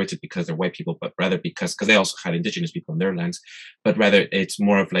inherited because they're white people, but rather because they also had indigenous people in their lands, but rather it's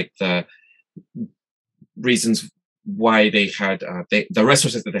more of like the reasons why they had the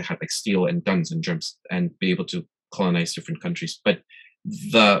resources that they had, like steel and guns and germs, and be able to colonize different countries. But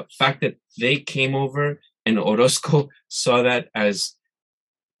the fact that they came over and Orozco saw that as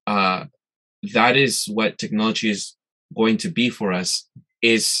that is what technology is going to be for us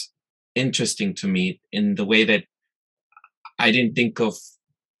is interesting to me, in the way that I didn't think of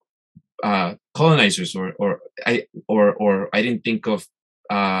colonizers or I didn't think of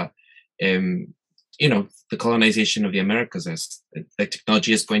the colonization of the Americas as the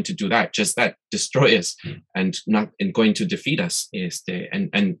technology is going to do that, just that, destroy us, and going to defeat us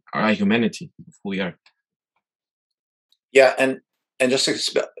and our humanity of who we are. Yeah, and just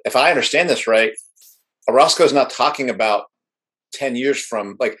if I understand this right, Orozco is not talking about 10 years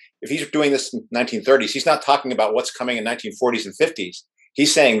from, like, if he's doing this in 1930s, he's not talking about what's coming in 1940s and 50s.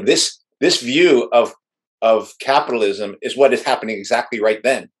 He's saying this view of capitalism is what is happening exactly right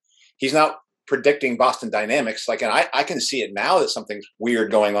then. He's not predicting Boston Dynamics. And I can see it now that something's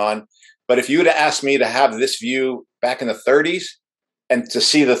weird going on. But if you would have asked me to have this view back in the 30s, and to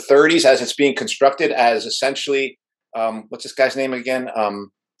see the 30s as it's being constructed as essentially, what's this guy's name again?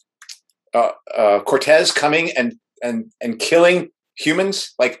 Cortez coming and killing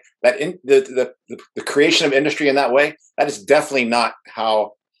humans, like that, in the creation of industry in that way, that is definitely not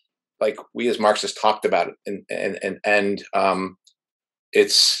how, like, we as Marxists talked about it. And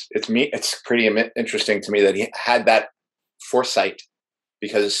it's pretty interesting to me that he had that foresight,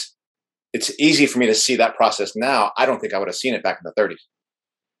 because it's easy for me to see that process now. I don't think I would have seen it back in the 30s.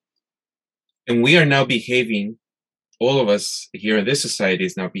 And we are now behaving, all of us here in this society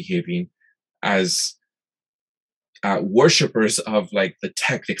is now behaving as worshippers of like the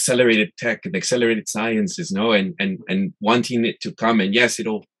tech, the accelerated tech and accelerated sciences, no, and wanting it to come, and yes,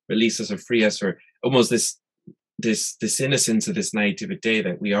 it'll release us or free us, or almost this innocence of this naivete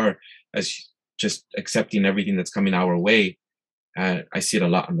that we are as just accepting everything that's coming our way. I see it a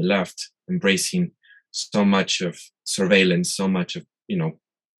lot on the left, embracing so much of surveillance, so much of, you know,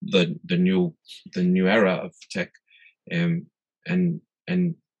 the new era of tech, and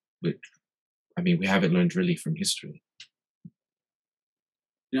we haven't learned really from history.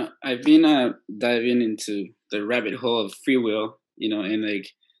 You know, I've been diving into the rabbit hole of free will, you know, and like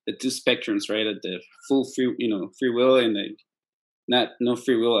the two spectrums, right? At the full free will, and like no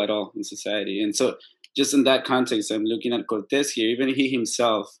free will at all in society. And so just in that context, I'm looking at Cortés here. Even he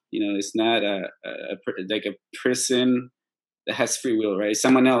himself, you know, is not like a person that has free will, right?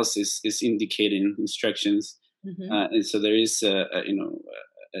 Someone else is indicating instructions, and so there is a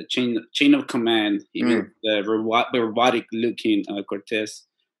chain of command, even the robotic looking Cortés,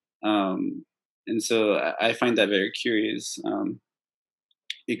 and so I find that very curious,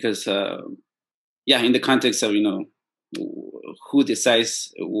 because in the context of, you know, who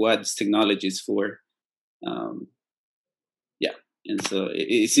decides what technology is for, and so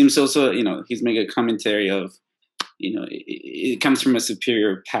it seems also, you know, he's making a commentary of, you know, it comes from a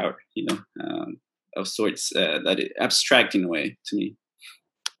superior power, you know, of sorts, that is abstract in a way to me.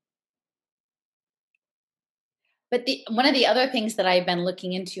 But one of the other things that I've been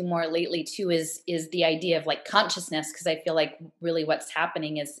looking into more lately too is the idea of like consciousness, because I feel like really what's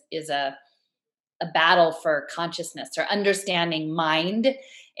happening is a battle for consciousness, or understanding mind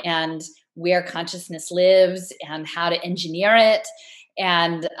and where consciousnness lives and how to engineer it.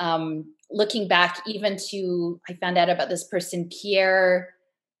 And looking back even to, I found out about this person, Pierre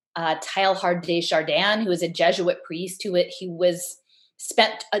Teilhard de Chardin, who was a Jesuit priest who was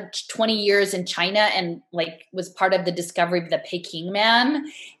spent 20 years in China and like was part of the discovery of the Peking man.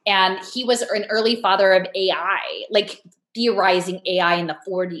 And he was an early father of AI, like theorizing AI in the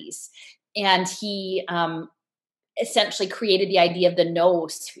 40s. And he essentially created the idea of the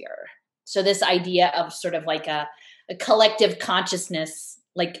noosphere. So this idea of sort of like a collective consciousness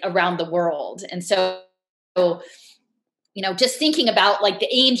like around the world. And so, you know, just thinking about like the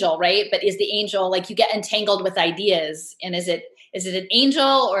angel, right? But is the angel, like, you get entangled with ideas, and is it an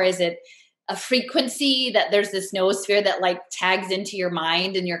angel, or is it a frequency that there's this noosphere that like tags into your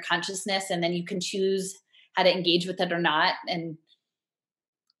mind and your consciousness, and then you can choose how to engage with it or not? And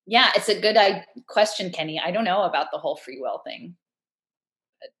yeah, it's a good question, Kenny. I don't know about the whole free will thing.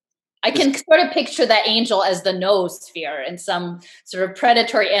 I can sort of picture that angel as the noosphere and some sort of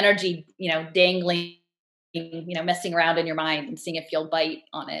predatory energy, you know, dangling, you know, messing around in your mind and seeing if you'll bite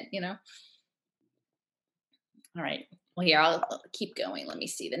on it, you know? All right. Well, here, I'll keep going. Let me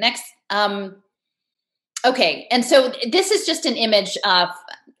see the next. Okay. And so this is just an image of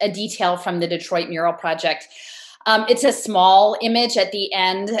a detail from the Detroit Mural Project. It's a small image at the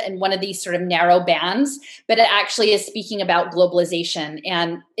end in one of these sort of narrow bands, but it actually is speaking about globalization.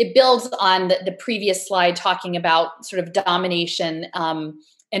 And it builds on the previous slide talking about sort of domination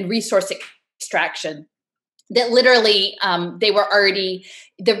and resource extraction. That literally, they were already,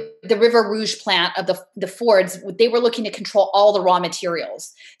 the River Rouge plant of the Fords, they were looking to control all the raw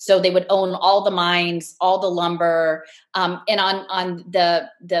materials. So they would own all the mines, all the lumber, and on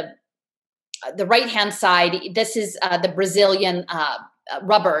the right-hand side, this is the Brazilian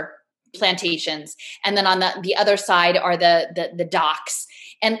rubber plantations. And then on the other side are the docks.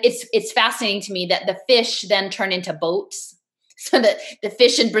 And it's fascinating to me that the fish then turn into boats. So that the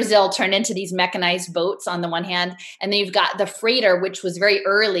fish in Brazil turn into these mechanized boats on the one hand. And then you've got the freighter, which was very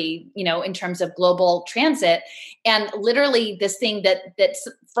early, you know, in terms of global transit. And literally this thing that's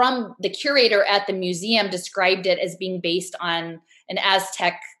from the curator at the museum described it as being based on an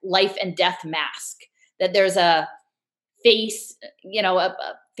Aztec life and death mask, that there's a face, you know, a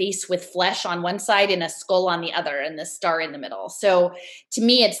face with flesh on one side and a skull on the other, and the star in the middle. So to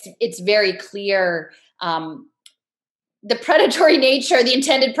me, it's very clear, the predatory nature, the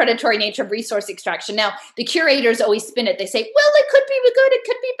intended predatory nature of resource extraction. Now, the curators always spin it. They say, well, it could be good, it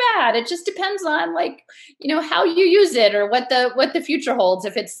could be bad. It just depends on, like, you know, how you use it, or what the future holds.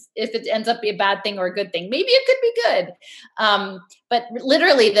 If it ends up being a bad thing or a good thing, maybe it could be good. But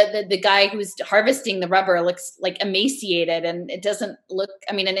literally, the guy who's harvesting the rubber looks like emaciated, and it doesn't look.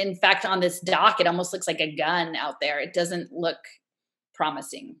 I mean, and in fact, on this dock, it almost looks like a gun out there. It doesn't look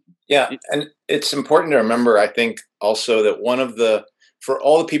promising. Yeah, and it's important to remember, I think, also that for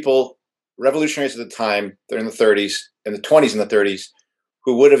all the people revolutionaries at the time, they're in the 30s, in the 20s and the 30s,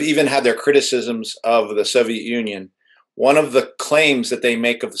 who would have even had their criticisms of the Soviet Union. One of the claims that they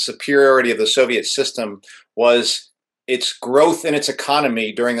make of the superiority of the Soviet system was its growth in its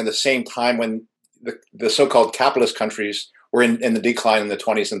economy during the same time when the so-called capitalist countries were in the decline in the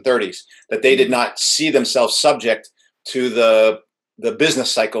 20s and 30s, that they did not see themselves subject to the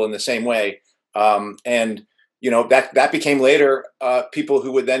business cycle in the same way. And that became later people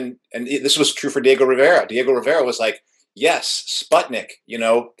who would then, and this was true for Diego Rivera. Diego Rivera was like, yes, Sputnik,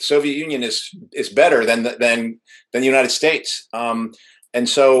 Soviet Union is better than the United States. And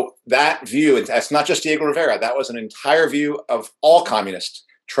so that view, and that's not just Diego Rivera, that was an entire view of all communists,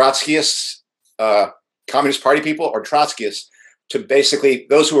 Trotskyists, Communist Party people, or Trotskyists, to basically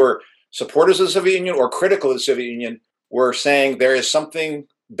those who were supporters of the Soviet Union or critical of the Soviet Union were saying there is something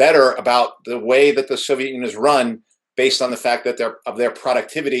better about the way that the Soviet Union is run based on the fact that their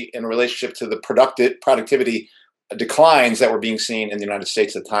productivity in relationship to the productivity declines that were being seen in the United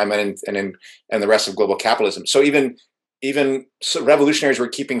States at the time and the rest of global capitalism. So even revolutionaries were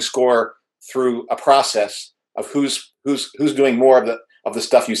keeping score through a process of who's doing more of the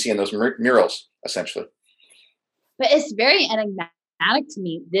stuff you see in those murals, essentially. But it's very enigmatic to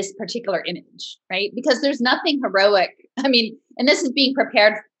me, this particular image, right? Because there's nothing heroic. I mean, and this is being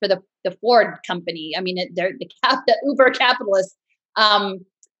prepared for the Ford company. I mean, they're the uber capitalists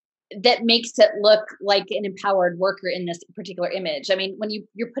that makes it look like an empowered worker in this particular image. I mean, when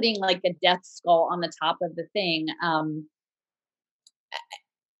you're putting like a death skull on the top of the thing,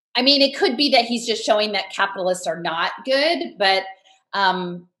 I mean, it could be that he's just showing that capitalists are not good, but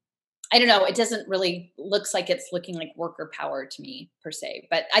I don't know. It doesn't really looks like it's looking like worker power to me per se.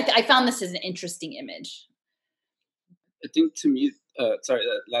 But I found this as an interesting image. I think to me, that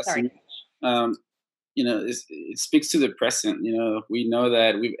last image, it speaks to the present. We know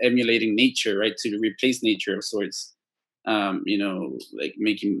that we're emulating nature, right, to replace nature of sorts. Like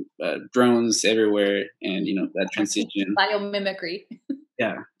making drones everywhere, and that transition. Biomimicry.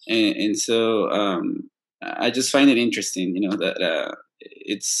 Yeah, and so I just find it interesting, that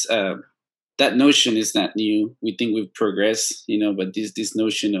it's that notion is not new. We think we've progressed, but this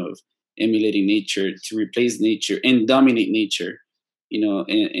notion of emulating nature to replace nature and dominate nature,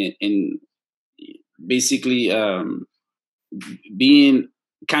 and basically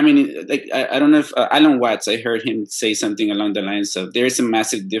coming in, like I don't know if Alan Watts, I heard him say something along the lines of there's a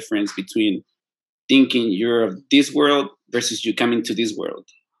massive difference between thinking you're of this world versus you come into this world.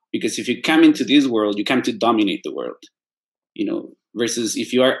 Because if you come into this world, you come to dominate the world, versus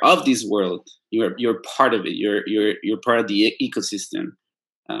if you are of this world, you're part of it. You're part of the ecosystem.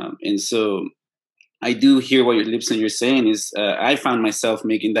 And so I do hear what you're saying is I found myself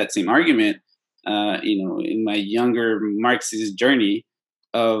making that same argument, in my younger Marxist journey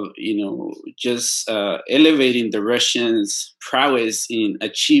of, just elevating the Russians' prowess in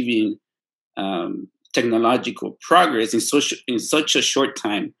achieving technological progress in such a short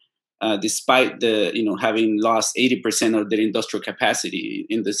time, despite the having lost 80% of their industrial capacity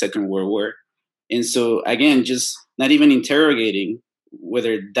in the Second World War. And so again, just not even interrogating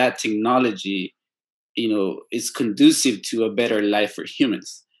whether that technology is conducive to a better life for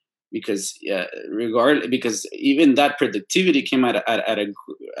humans, because because even that productivity came at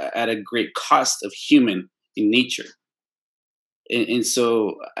a great cost of human in nature. And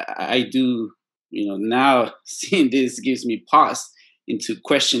so I do, now seeing this gives me pause into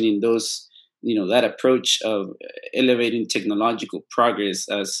questioning those, that approach of elevating technological progress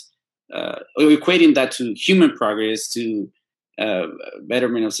as or equating that to human progress, to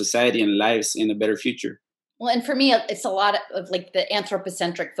betterment of society and lives in a better future. Well, and for me, it's a lot of like the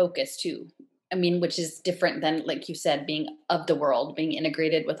anthropocentric focus too. I mean, which is different than, like you said, being of the world, being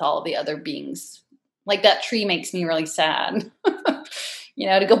integrated with all of the other beings. Like that tree makes me really sad.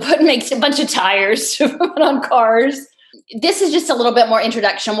 To go make a bunch of tires to put on cars. This is just a little bit more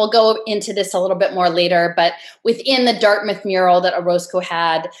introduction. We'll go into this a little bit more later, but within the Dartmouth mural that Orozco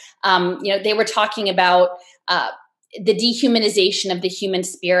had, they were talking about the dehumanization of the human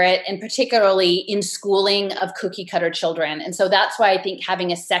spirit, and particularly in schooling of cookie cutter children. And so that's why I think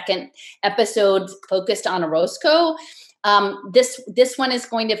having a second episode focused on Orozco, this one is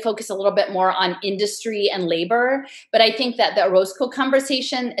going to focus a little bit more on industry and labor. But I think that the Orozco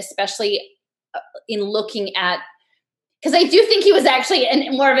conversation, especially in looking at, because I do think he was actually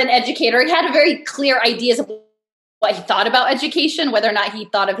more of an educator. He had very clear ideas of what he thought about education, whether or not he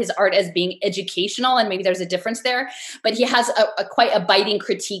thought of his art as being educational, and maybe there's a difference there. But he has a quite a biting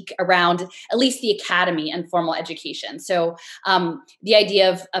critique around at least the academy and formal education. So the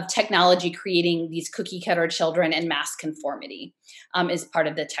idea of technology creating these cookie cutter children and mass conformity is part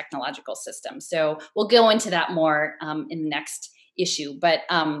of the technological system. So we'll go into that more in the next issue. But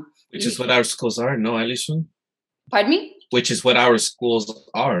which is what our schools are, no, Alison? Pardon me? Which is what our schools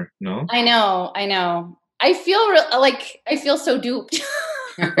are, no? I know. I feel I feel so duped.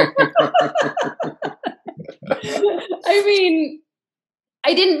 I mean,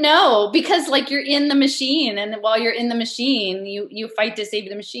 I didn't know, because like you're in the machine, and while you're in the machine, you fight to save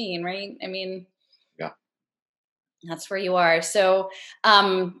the machine, right? I mean, yeah, that's where you are. So,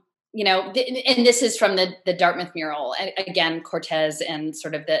 you know, and this is from the Dartmouth mural, again, Cortez and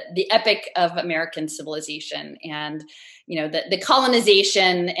sort of the epic of American civilization, and you know, the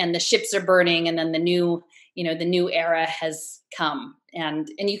colonization, and the ships are burning, and then the new era has come, and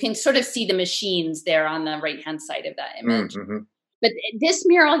you can sort of see the machines there on the right hand side of that image. Mm-hmm. But this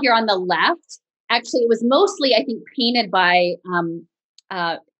mural here on the left, actually, it was mostly, I think, painted by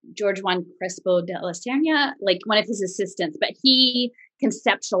George Juan Crespo de la Serna, like one of his assistants, but he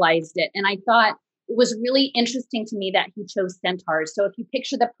conceptualized it. And I thought it was really interesting to me that he chose centaurs. So if you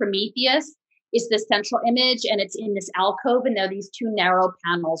picture the Prometheus is the central image, and it's in this alcove, and there are these two narrow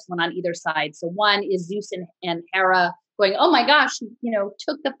panels, one on either side. So one is Zeus and Hera going, oh my gosh, you know,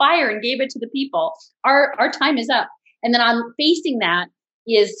 took the fire and gave it to the people. Our time is up. And then on facing that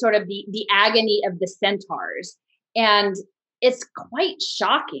is sort of the agony of the centaurs. And it's quite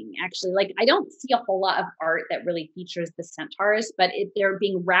shocking, actually. Like, I don't see a whole lot of art that really features the centaurs, but they're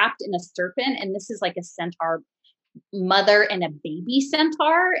being wrapped in a serpent. And this is like a centaur mother and a baby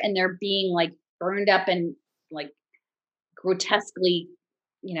centaur. And they're being like burned up and like grotesquely,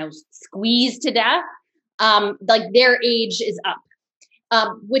 you know, squeezed to death. Like their age is up.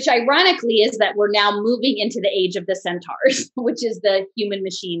 Which ironically is that we're now moving into the age of the centaurs, which is the human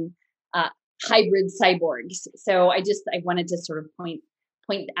machine hybrid cyborgs. So I wanted to sort of point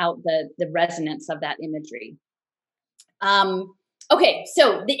out the resonance of that imagery. Okay,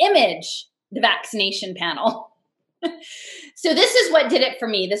 so the image, the vaccination panel. So this is what did it for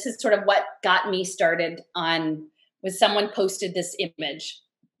me. This is sort of what got me started was someone posted this image.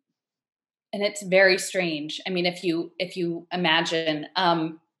 And it's very strange. I mean, if you imagine,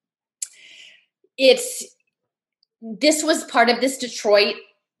 this was part of this Detroit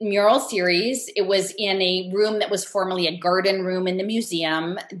mural series. It was in a room that was formerly a garden room in the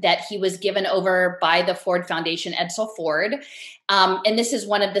museum that he was given over by the Ford Foundation, Edsel Ford. And this is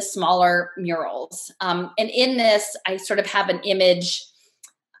one of the smaller murals. And in this, I sort of have an image.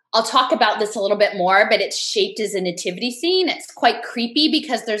 I'll talk about this a little bit more, but it's shaped as a nativity scene. It's quite creepy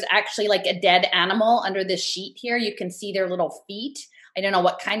because there's actually like a dead animal under this sheet here. You can see their little feet. I don't know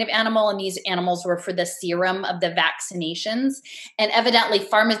what kind of animal, and these animals were for the serum of the vaccinations. And evidently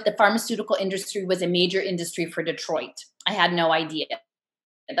the pharmaceutical industry was a major industry for Detroit. I had no idea.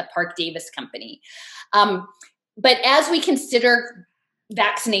 The Parke-Davis Company. But as we consider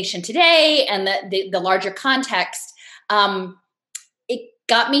vaccination today and the larger context, it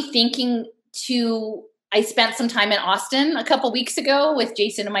got me thinking I spent some time in Austin a couple weeks ago with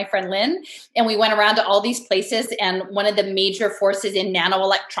Jason and my friend Lynn, and we went around to all these places. And one of the major forces in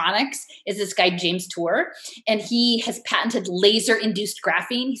nanoelectronics is this guy, James Tour, and he has patented laser-induced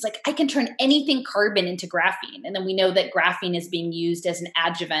graphene. He's like, I can turn anything carbon into graphene. And then we know that graphene is being used as an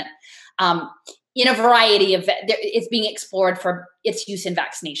adjuvant in a variety of, it's being explored for its use in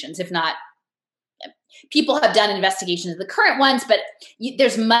vaccinations, if not. People have done investigations of the current ones, but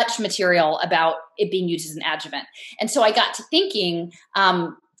there's much material about it being used as an adjuvant. And so I got to thinking,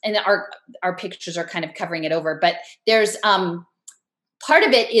 and our pictures are kind of covering it over, but there's part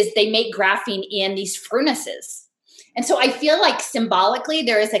of it is they make graphene in these furnaces. And so I feel like symbolically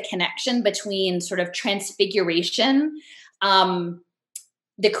there is a connection between sort of transfiguration,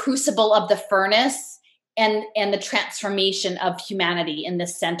 the crucible of the furnace, and the transformation of humanity in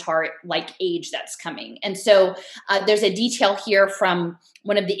this centaur-like age that's coming. And so there's a detail here from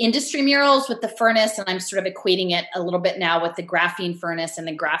one of the industry murals with the furnace, and I'm sort of equating it a little bit now with the graphene furnace and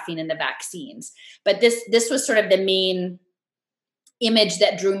the graphene in the vaccines. But this was sort of the main image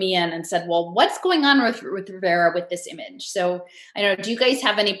that drew me in and said, well, what's going on with Rivera with this image? So I don't know, do you guys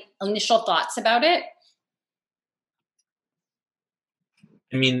have any initial thoughts about it?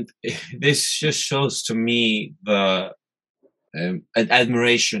 I mean, this just shows to me the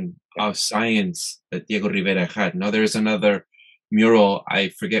admiration of science that Diego Rivera had. Now, there's another mural, I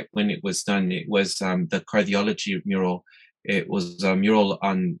forget when it was done. It was the cardiology mural. It was a mural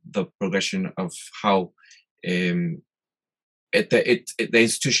on the progression of how The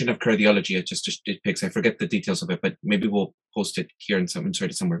institution of cardiology, it picks, I forget the details of it, but maybe we'll post it here and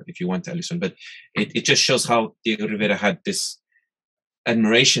insert it somewhere if you want, Alison. But it just shows how Diego Rivera had this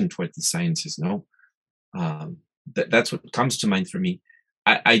admiration toward the sciences. No, that's what comes to mind for me.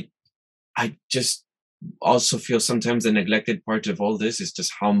 I just also feel sometimes the neglected part of all this is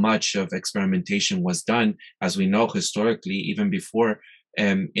just how much of experimentation was done, as we know historically, even before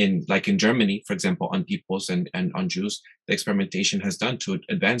in Germany, for example, on peoples and on Jews, the experimentation has done to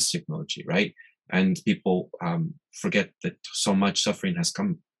advance technology, right? And people forget that so much suffering has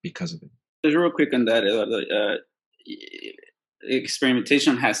come because of it. Just real quick on that,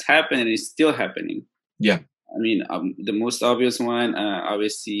 experimentation has happened and is still happening. Yeah. I mean, the most obvious one,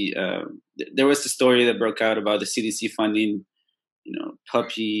 obviously, there was the story that broke out about the CDC funding,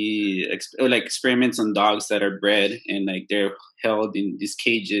 puppy experiments on dogs that are bred and they're held in these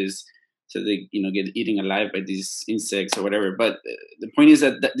cages, so they get eaten alive by these insects or whatever. But the point is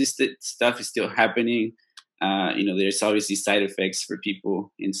that this stuff is still happening. There's obviously side effects for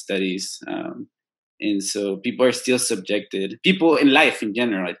people in studies, and so people are still subjected. People in life in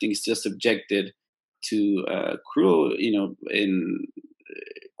general, I think, is still subjected to cruel, and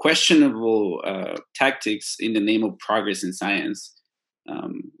questionable tactics in the name of progress in science.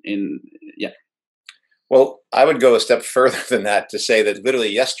 Well, I would go a step further than that to say that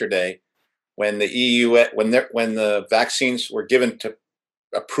literally yesterday, when the EU, when the vaccines were given to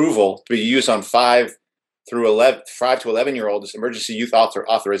approval to be used on 5 to 11-year-olds, emergency use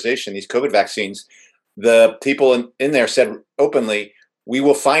authorization, these COVID vaccines, the people in there said openly, we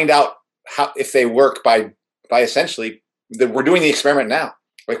will find out if they work by essentially we're doing the experiment now.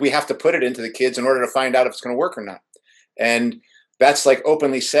 We have to put it into the kids in order to find out if it's going to work or not. And that's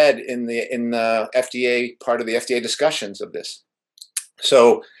openly said in the FDA part of the FDA discussions of this.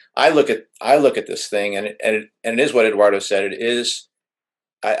 So I look at this thing, and it is what Eduardo said. It is,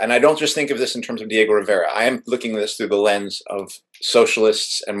 and I don't just think of this in terms of Diego Rivera. I am looking at this through the lens of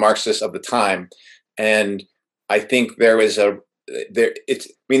socialists and Marxists of the time, and I think this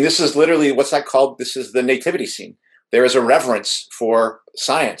is literally, what's that called? This is the nativity scene. There is a reverence for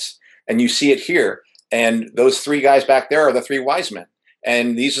science, and you see it here. And those 3 guys back there are the 3 wise men,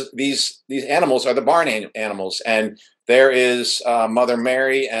 and these animals are the barn animals. And there is Mother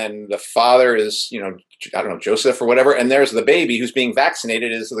Mary, and the father is I don't know, Joseph or whatever. And there's the baby who's being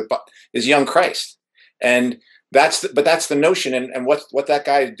vaccinated is young Christ. And that's the notion. And what that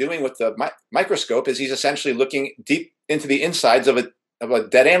guy is doing with the microscope is he's essentially looking deep into the insides of a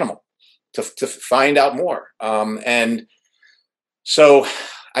dead animal to find out more. And so,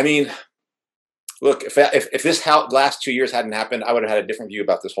 I mean, look, if this last 2 years hadn't happened, I would have had a different view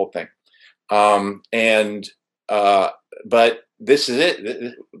about this whole thing. But this is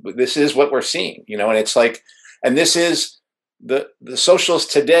it. This is what we're seeing, and it's and this is the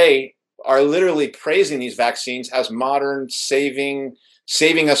socialists today are literally praising these vaccines as modern saving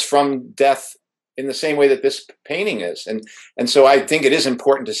us from death in the same way that this painting is. And so I think it is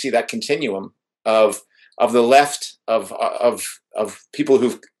important to see that continuum of the left, of people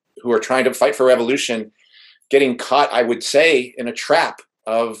who are trying to fight for revolution, getting caught, I would say, in a trap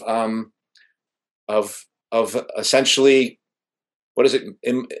of essentially, what is it?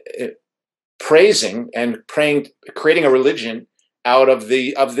 Praising and praying, creating a religion out of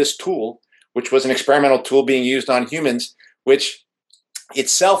this tool, which was an experimental tool being used on humans, which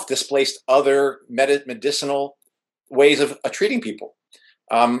itself displaced other medicinal ways of treating people.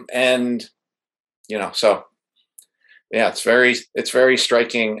 So yeah, it's very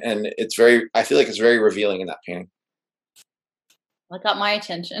striking, and I feel like it's very revealing in that painting. That got my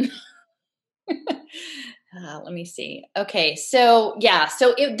attention. Let me see. Okay, so yeah,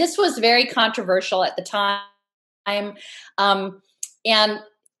 this was very controversial at the time, and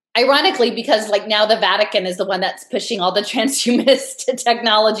ironically, because now the Vatican is the one that's pushing all the transhumanist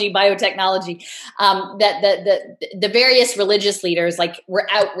technology, biotechnology, that the various religious leaders were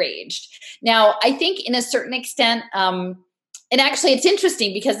outraged. Now, I think in a certain extent, and actually it's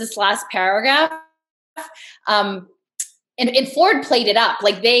interesting because this last paragraph, and Ford played it up.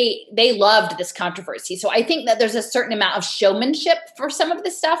 They loved this controversy. So I think that there's a certain amount of showmanship for some of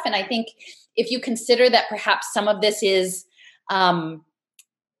this stuff. And I think if you consider that perhaps some of this is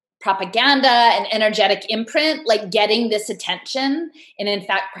propaganda and energetic imprint, getting this attention, and in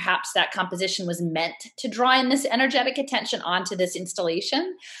fact, perhaps that composition was meant to draw in this energetic attention onto this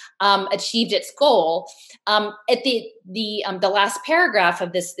installation, achieved its goal. At the last paragraph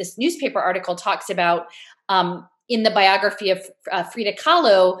of this newspaper article talks about in the biography of Frida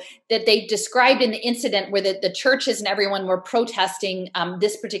Kahlo that they described in the incident where the churches and everyone were protesting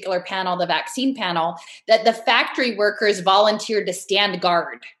this particular panel, the vaccine panel, that the factory workers volunteered to stand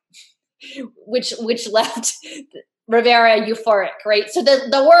guard, which left Rivera euphoric, right? So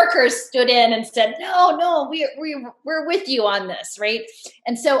the workers stood in and said, no, we're with you on this, right?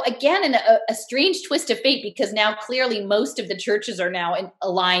 And so again, in a strange twist of fate, because now clearly most of the churches are now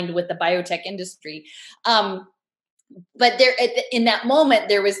aligned with the biotech industry. But there, in that moment,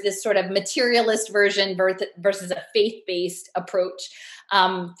 there was this sort of materialist version versus a faith-based approach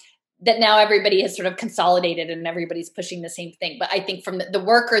that now everybody has sort of consolidated and everybody's pushing the same thing. But I think from the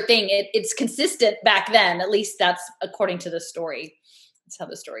worker thing, it's consistent back then. At least that's according to the story. That's how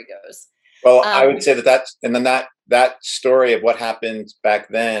the story goes. Well, I would say that story of what happened back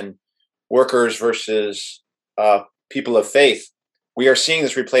then, workers versus people of faith, we are seeing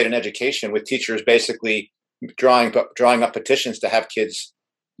this replayed in education with teachers basically drawing up petitions to have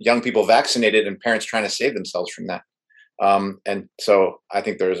young people vaccinated, and parents trying to save themselves from that. And so I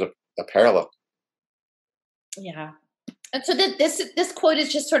think there's a parallel. Yeah. And so this quote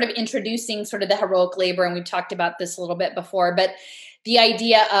is just sort of introducing sort of the heroic labor. And we talked about this a little bit before, but the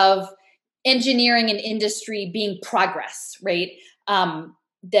idea of engineering and industry being progress, right?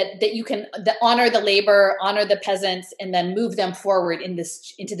 That you can honor the labor, honor the peasants, and then move them forward into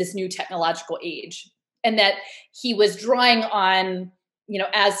this new technological age. And that he was drawing on,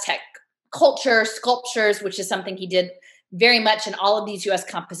 Aztec culture, sculptures, which is something he did very much in all of these U.S.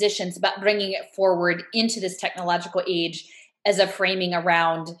 compositions, about bringing it forward into this technological age as a framing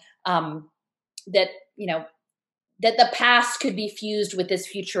around that the past could be fused with this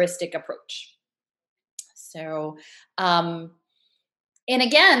futuristic approach. So, and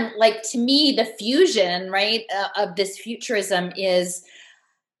again, like, to me, the fusion, right, of this futurism is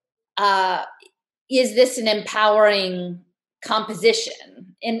this an empowering composition?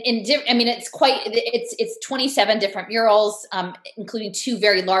 It's 27 different murals, including 2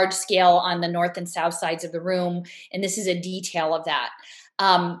 very large scale on the north and south sides of the room. And this is a detail of that.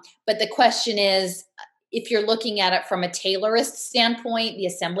 But the question is, if you're looking at it from a Taylorist standpoint, the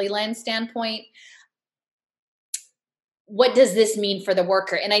assembly line standpoint, what does this mean for the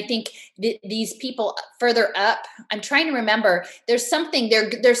worker? And I think these people further up, I'm trying to remember, there's something,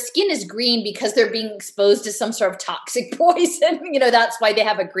 their skin is green because they're being exposed to some sort of toxic poison. That's why they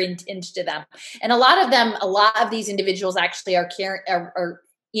have a green tinge to them. And a lot of these individuals actually are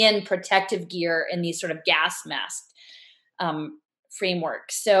in protective gear in these sort of gas mask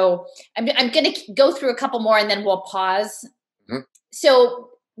frameworks. So I'm going to go through a couple more and then we'll pause. Mm-hmm. So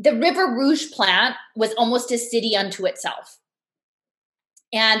the River Rouge plant was almost a city unto itself.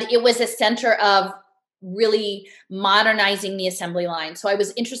 And it was a center of really modernizing the assembly line. So I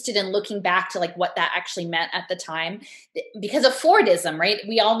was interested in looking back to like what that actually meant at the time, because of Fordism, right?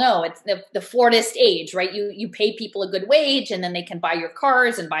 We all know it's the Fordist age, right? You pay people a good wage and then they can buy your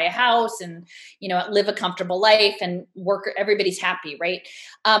cars and buy a house and, live a comfortable life and work. Everybody's happy, right?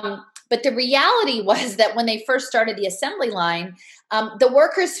 But the reality was that when they first started the assembly line, the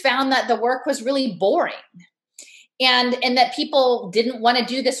workers found that the work was really boring. And that people didn't want to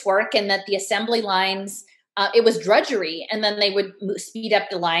do this work, and that the assembly lines, it was drudgery. And then they would speed up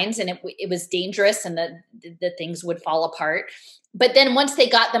the lines, and it was dangerous, and the things would fall apart. But then once they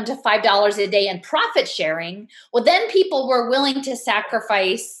got them to $5 a day in profit sharing, well, then people were willing to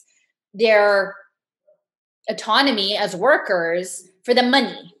sacrifice their autonomy as workers for the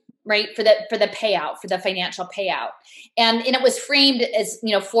money, right? For the payout, for the financial payout. And it was framed as,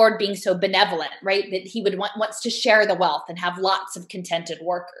 Ford being so benevolent, right? That he would wants to share the wealth and have lots of contented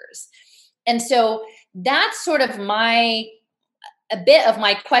workers. And so that's sort of a bit of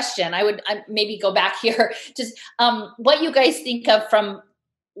my question. I maybe go back here, just what you guys think of from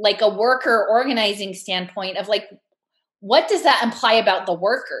like a worker organizing standpoint of like, what does that imply about the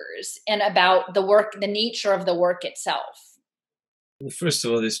workers and about the work, the nature of the work itself? Well, first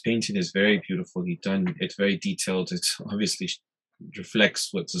of all, this painting is very beautifully done. It's very detailed. It obviously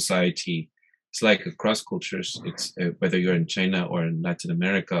reflects what society is like across cultures. It's whether you're in China or in Latin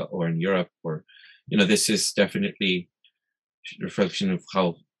America or in Europe, or this is definitely a reflection of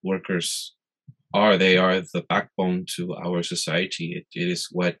how workers are. They are the backbone to our society. It is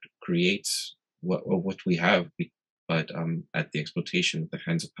what creates what we have, but at the exploitation of the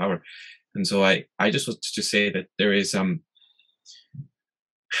hands of power. And so I just wanted to say that there is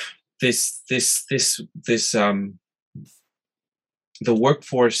the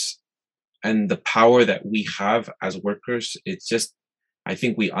workforce and the power that we have as workers. It's just, I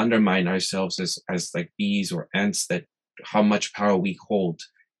think we undermine ourselves as like bees or ants, that how much power we hold.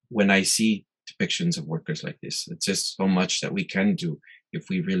 When I see depictions of workers like this. It's just so much that we can do if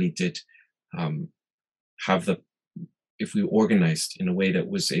we really did if we organized in a way that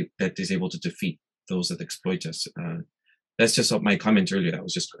that is able to defeat those that exploit us. That's just my comment earlier. I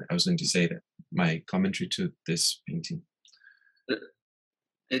was going to say that my commentary to this painting.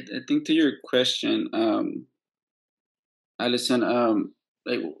 I think to your question, Alison,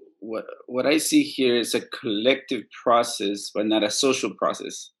 like what I see here is a collective process, but not a social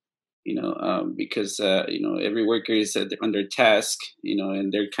process. Because every worker is under task,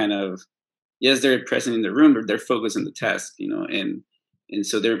 and they're kind of, yes, they're present in the room, but they're focused on the task, and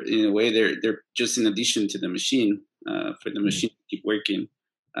so they're, in a way, they're just in addition to the machine, for the machine to keep working.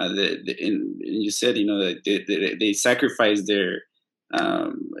 And you said, that they sacrifice their,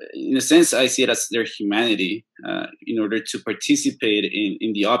 in a sense, I see it as their humanity, in order to participate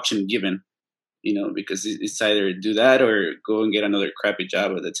in the option given, because it's either do that or go and get another crappy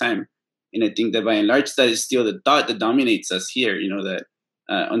job at the time. And I think that by and large, that is still the thought that dominates us here, that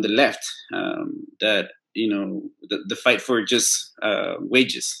on the left, that, the fight for just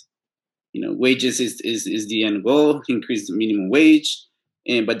wages. Wages is the end goal, increase the minimum wage.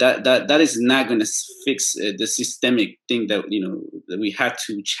 But that is not going to fix the systemic thing that, that we have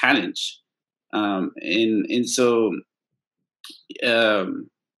to challenge. And so, yeah,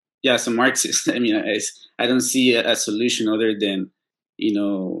 as a Marxist, I mean, I don't see a solution other than,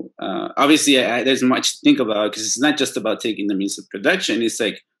 obviously there's much to think about, because it's not just about taking the means of production. It's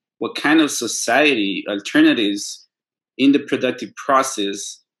like, what kind of society alternatives in the productive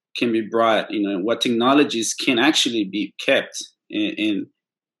process can be brought, what technologies can actually be kept, and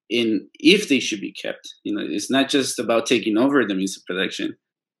if they should be kept. It's not just about taking over the means of production.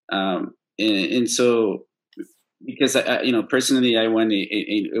 And so, because personally, I want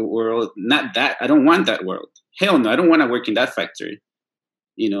a world, not that, I don't want that world. Hell no, I don't want to work in that factory.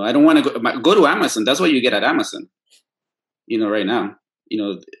 I don't want to go to Amazon. That's what you get at Amazon, right now,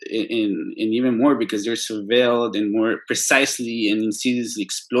 and even more because they're surveilled and more precisely and insidiously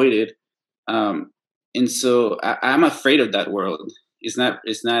exploited. And so I'm afraid of that world.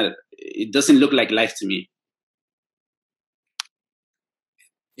 It doesn't look like life to me.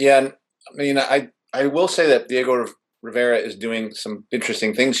 Yeah. I mean, I will say that Diego Rivera is doing some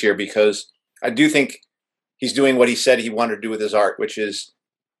interesting things here, because I do think he's doing what he said he wanted to do with his art, which is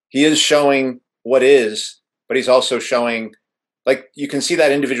he is showing what is, but he's also showing, like, you can see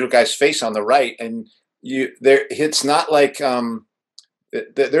that individual guy's face on the right, and it's not like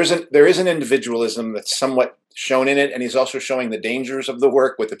there is an individualism that's somewhat shown in it, and he's also showing the dangers of the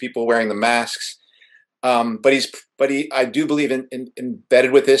work with the people wearing the masks. But I do believe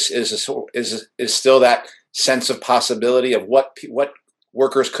embedded with this is still that sense of possibility of what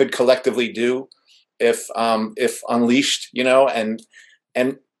workers could collectively do if unleashed,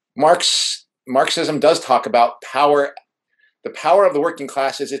 and Marxism does talk about power. The power of the working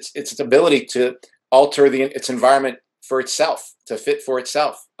class is its ability to alter its environment for itself, to fit for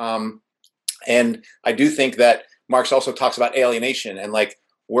itself. And I do think that Marx also talks about alienation and, like,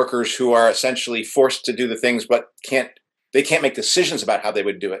 workers who are essentially forced to do the things, but can't make decisions about how they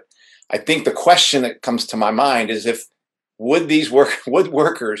would do it. I think the question that comes to my mind is would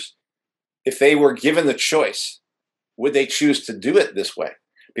workers, if they were given the choice, would they choose to do it this way?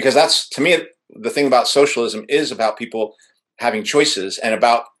 Because that's, to me, the thing about socialism is about people having choices and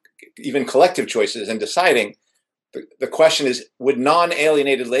about even collective choices and deciding. The question is, would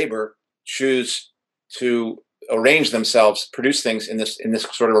non-alienated labor choose to arrange themselves, produce things in this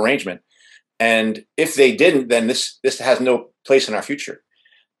sort of arrangement? And if they didn't, then this has no place in our future.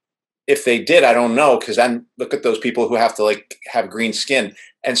 If they did, I don't know, because then look at those people who have to, like, have green skin.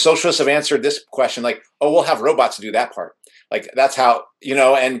 And socialists have answered this question like, oh, we'll have robots do that part. Like, that's how,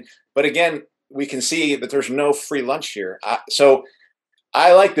 but again, we can see that there's no free lunch here. So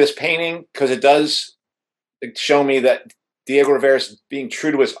I like this painting because it does show me that Diego Rivera is being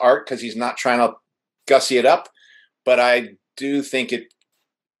true to his art, because he's not trying to gussy it up. But I do think it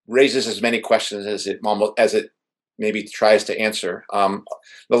raises as many questions as it maybe tries to answer.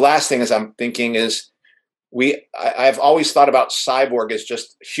 The last thing is I'm thinking is I've always thought about cyborg as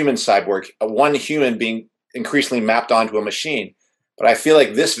just human cyborg, one human being increasingly mapped onto a machine. But I feel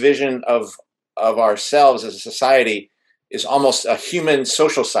like this vision of ourselves as a society is almost a human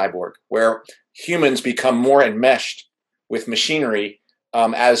social cyborg, where humans become more enmeshed with machinery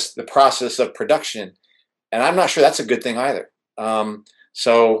as the process of production. And I'm not sure that's a good thing either.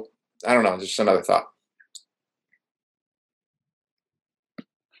 So I don't know, just another thought.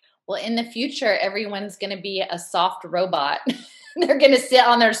 Well, in the future, everyone's going to be a soft robot. They're going to sit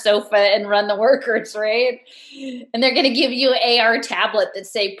on their sofa and run the workers, right? And they're going to give you an AR tablet that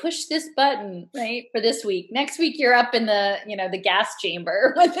say, push this button, right, for this week. Next week, you're up in the, the gas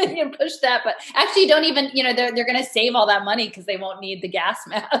chamber. You push that, but actually, you don't even, they're going to save all that money because they won't need the gas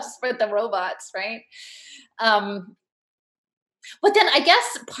mask for the robots, right? But then I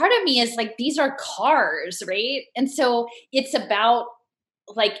guess part of me is like, these are cars, right? And so it's about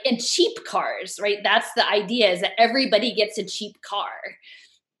like in cheap cars, right? That's the idea, is that everybody gets a cheap car.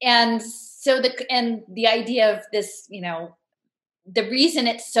 And so the idea of this, the reason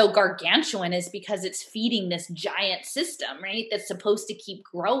it's so gargantuan is because it's feeding this giant system, right? That's supposed to keep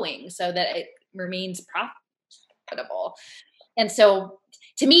growing so that it remains profitable. And so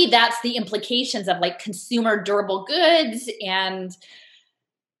to me, that's the implications of like consumer durable goods and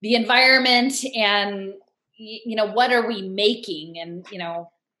the environment and, what are we making? And,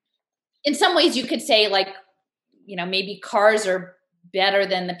 in some ways you could say like, maybe cars are better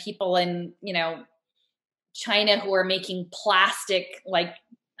than the people in, China who are making plastic, like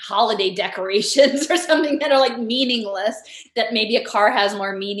holiday decorations or something that are like meaningless, that maybe a car has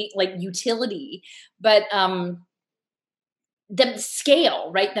more meaning, like utility, but, the scale,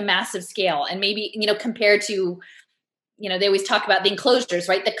 right? The massive scale. And maybe, compared to, they always talk about the enclosures,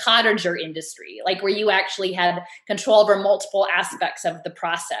 right? The cottager industry, like where you actually had control over multiple aspects of the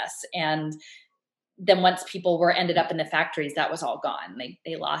process. And then once people ended up in the factories, that was all gone.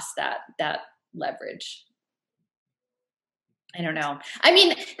 They lost that leverage. I don't know. I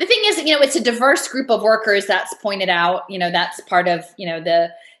mean, the thing is, it's a diverse group of workers that's pointed out, that's part of,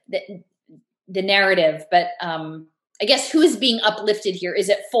 the narrative, but, I guess who's being uplifted here? Is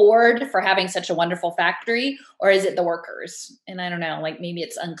it Ford for having such a wonderful factory, or is it the workers? And I don't know, like maybe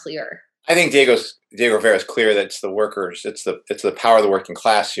it's unclear. I think Diego Rivera is clear that it's the workers, it's the power of the working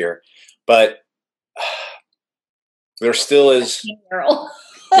class here, but there still is,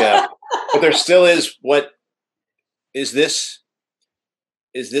 yeah, but there still is. What is this?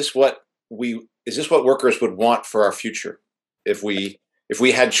 Is this what workers would want for our future? If we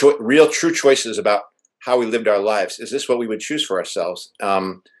had real true choices about how we lived our lives, is this what we would choose for ourselves?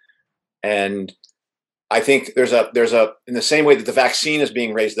 And I think there's a in the same way that the vaccine is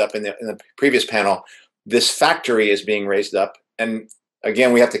being raised up in the previous panel, this factory is being raised up, and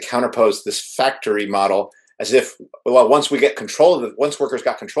again we have to counterpose this factory model as if, well, once workers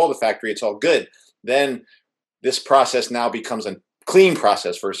got control of the factory, it's all good. Then this process now becomes a clean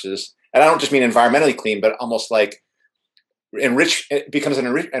process versus, and I don't just mean environmentally clean, but almost like it becomes an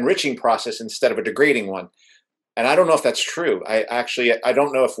enriching process instead of a degrading one. And I don't know if that's true. I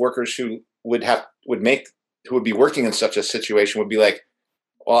don't know if workers who would be working in such a situation would be like,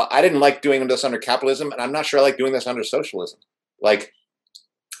 well, I didn't like doing this under capitalism, and I'm not sure I like doing this under socialism. Like,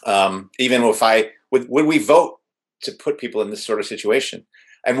 even if would we vote to put people in this sort of situation?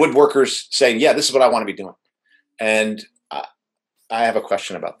 And would workers say, yeah, this is what I want to be doing? And I have a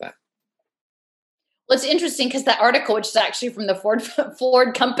question about that. Well, it's interesting because that article, which is actually from the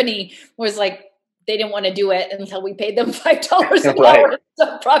Ford company, was like, they didn't want to do it until we paid them $5 an hour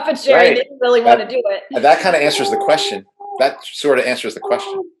so profit sharing. Right. They didn't really want to do it. That kind of answers the question. That sort of answers the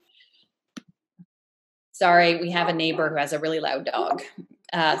question. Sorry, we have a neighbor who has a really loud dog.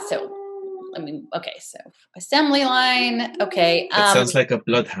 So assembly line. Okay. It sounds like a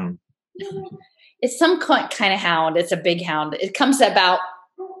bloodhound. It's some kind of hound. It's a big hound. It comes about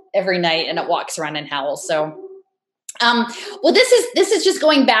every night and it walks around and howls. So, well, this is just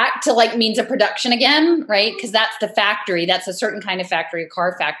going back to like means of production again, right? Because that's the factory. That's a certain kind of factory, a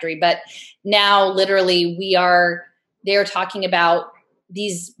car factory. But now literally they're talking about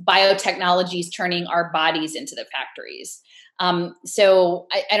these biotechnologies turning our bodies into the factories. So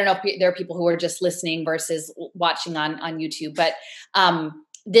I don't know if there are people who are just listening versus watching on YouTube, but,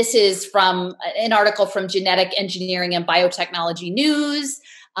 this is from an article from Genetic Engineering and Biotechnology News.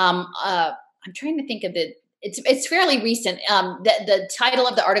 I'm trying to think of it's fairly recent. The title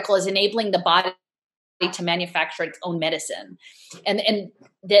of the article is Enabling the Body to Manufacture Its Own Medicine. And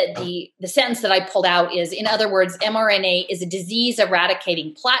the sentence that I pulled out is, in other words, mRNA is a disease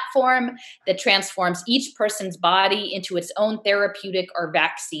eradicating platform that transforms each person's body into its own therapeutic or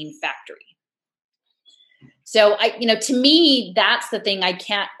vaccine factory. So to me, that's the thing I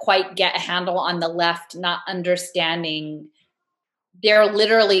can't quite get a handle on, the left not understanding. They're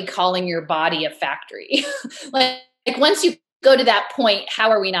literally calling your body a factory. like once you go to that point, how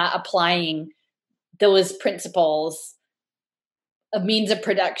are we not applying those principles of means of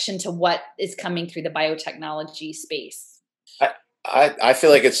production to what is coming through the biotechnology space? I feel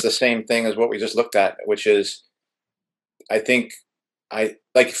like it's the same thing as what we just looked at, which is, I think I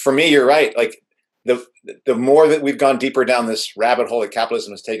like, for me, you're right. Like the more that we've gone deeper down this rabbit hole that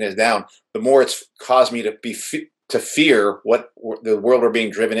capitalism has taken us down, the more it's caused me to fear what the world we're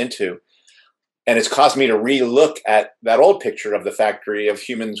being driven into. And it's caused me to relook at that old picture of the factory of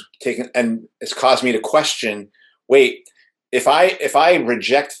humans taking, and it's caused me to question, wait, if I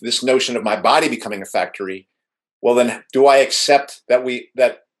reject this notion of my body becoming a factory, well, then do I accept that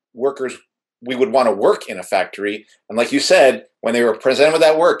workers, we would want to work in a factory? And like you said, when they were presented with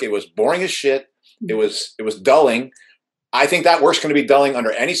that work, it was boring as shit. It was dulling. I think that work's going to be dulling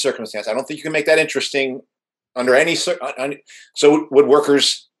under any circumstance. I don't think you can make that interesting under any. So would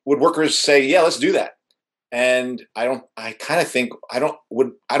workers say, yeah, let's do that? And I don't think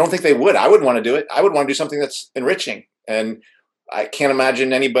they would. I wouldn't want to do it. I would want to do something that's enriching. And I can't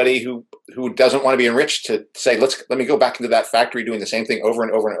imagine anybody who doesn't want to be enriched to say, let me go back into that factory doing the same thing over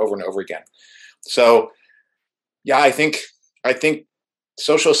and over and over and over again. So yeah, I think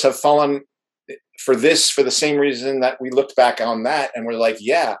socialists have fallen for the same reason that we looked back on that and we're like,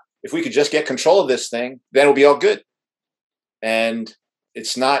 yeah, if we could just get control of this thing, then it'll be all good. And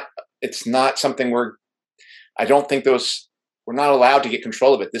it's not something I don't think we're not allowed to get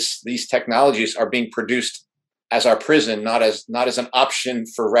control of it. These technologies are being produced as our prison, not as an option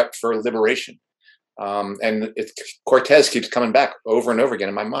for liberation. And Cortez keeps coming back over and over again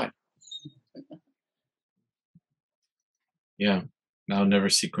in my mind. Yeah, I'll never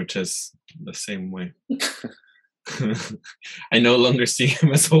see Cortez the same way. I no longer see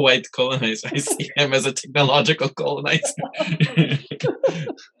him as a white colonizer. I see him as a technological colonizer.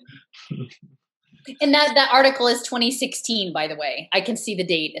 And that article is 2016, by the way. I can see the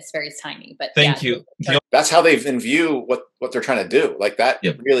date. It's very tiny, but thank you. That's how they view what they're trying to do. Like that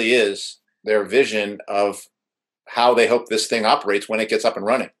really is their vision of how they hope this thing operates when it gets up and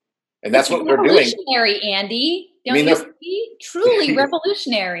running. And that's what they're doing. Revolutionary, Andy. Don't you see? Truly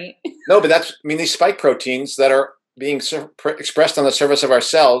revolutionary. No, but these spike proteins that are being expressed on the surface of our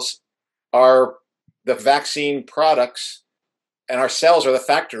cells are the vaccine products, and our cells are the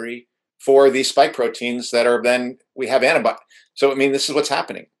factory for these spike proteins that are then we have antibodies. So this is what's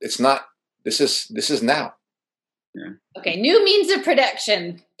happening. It's not. This is now. Yeah. Okay, new means of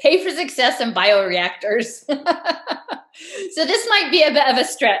production, pay for success in bioreactors. So this might be a bit of a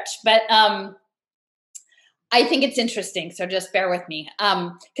stretch, but I think it's interesting. So just bear with me,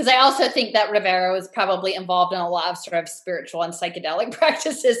 because I also think that Rivera was probably involved in a lot of sort of spiritual and psychedelic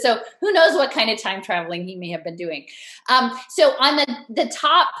practices. So who knows what kind of time traveling he may have been doing. So on the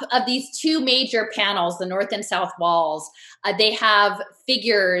top of these two major panels, the north and south walls, they have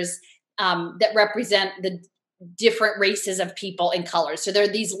figures that represent the different races of people and colors. So there are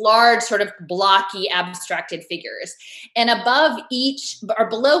these large sort of blocky abstracted figures, and above each or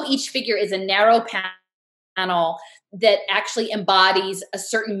below each figure is a narrow panel that actually embodies a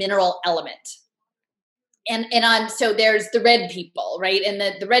certain mineral element. So there's the red people, right? And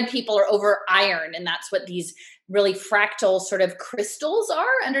the red people are over iron, and that's what these really fractal sort of crystals are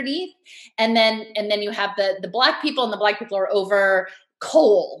underneath. And then you have the black people, and the black people are over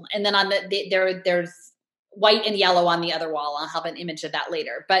coal. And then on there's white and yellow on the other wall. I'll have an image of that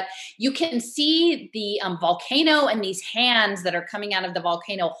later. But you can see the volcano and these hands that are coming out of the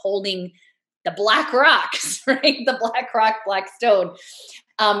volcano holding the black rocks, right? The black rock, black stone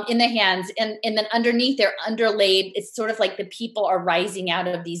in the hands. And then underneath they're underlaid. It's sort of like the people are rising out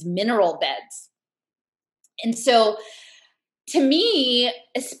of these mineral beds. And so to me,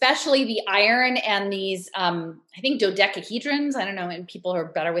 especially the iron and these, I think dodecahedrons, I don't know, and people who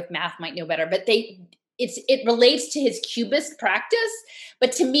are better with math might know better, but it relates to his cubist practice.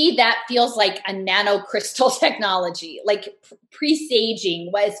 But to me, that feels like a nanocrystal technology, like presaging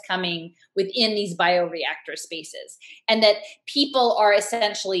what is coming within these bioreactor spaces. And that people are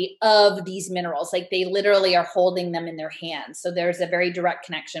essentially of these minerals, like they literally are holding them in their hands. So there's a very direct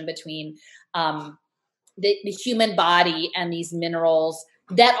connection between the human body and these minerals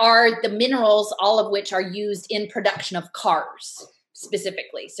that are the minerals, all of which are used in production of cars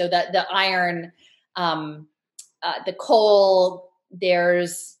specifically. So that the iron, the coal,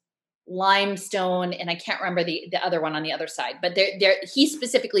 there's limestone, and I can't remember the other one on the other side, but he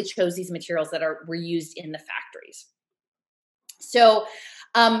specifically chose these materials that were used in the factories. So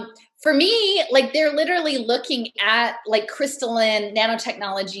for me, like they're literally looking at like crystalline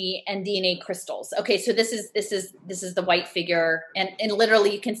nanotechnology and DNA crystals. Okay, so this is the white figure, and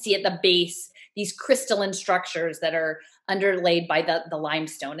literally you can see at the base these crystalline structures that are underlaid by the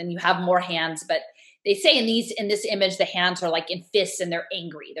limestone, and you have more hands, but they say in this image the hands are like in fists and they're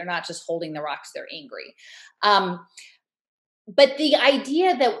angry. They're not just holding the rocks, they're angry. But the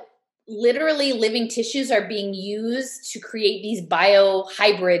idea that literally living tissues are being used to create these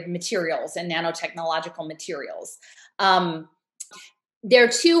biohybrid materials and nanotechnological materials. There are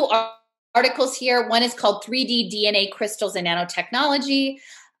two articles here. One is called 3D DNA Crystals and Nanotechnology.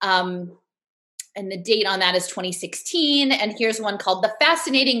 And the date on that is 2016. And here's one called The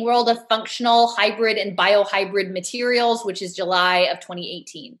Fascinating World of Functional, Hybrid, and Biohybrid Materials, which is July of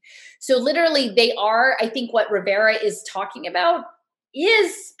 2018. So literally they are, I think what Rivera is talking about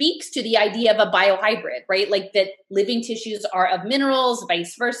speaks to the idea of a biohybrid, right? Like that living tissues are of minerals,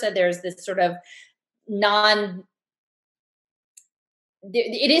 vice versa. There's this sort of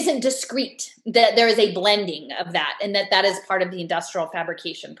it isn't discrete, that there is a blending of that, and that is part of the industrial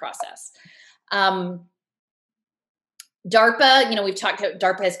fabrication process. DARPA, we've talked about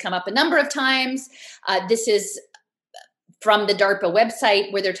DARPA has come up a number of times. This is from the DARPA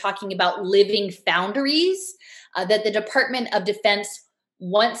website where they're talking about living foundries, that the Department of Defense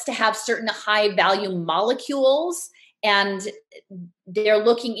wants to have certain high value molecules, and they're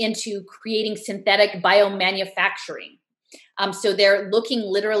looking into creating synthetic biomanufacturing. So they're looking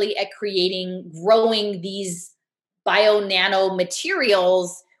literally at growing these bio-nano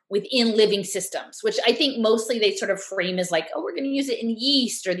materials within living systems, which I think mostly they sort of frame as like, oh, we're going to use it in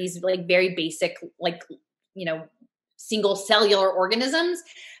yeast or these like very basic, like, single cellular organisms.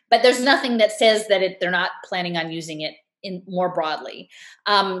 But there's nothing that says that they're not planning on using it in more broadly.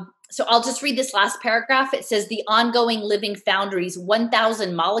 So I'll just read this last paragraph. It says the ongoing Living Foundries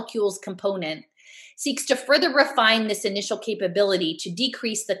 1,000 molecules component seeks to further refine this initial capability to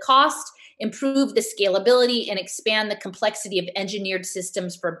decrease the cost, improve the scalability, and expand the complexity of engineered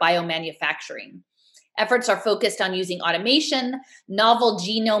systems for biomanufacturing. Efforts are focused on using automation, novel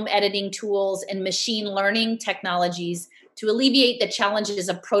genome editing tools, and machine learning technologies to alleviate the challenges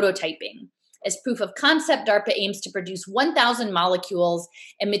of prototyping. As proof of concept, DARPA aims to produce 1,000 molecules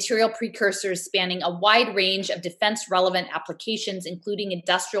and material precursors spanning a wide range of defense-relevant applications, including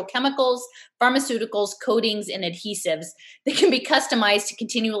industrial chemicals, pharmaceuticals, coatings, and adhesives that can be customized to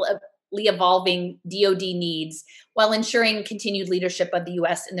continually evolving DoD needs while ensuring continued leadership of the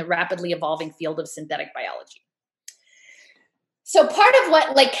U.S. in the rapidly evolving field of synthetic biology. So part of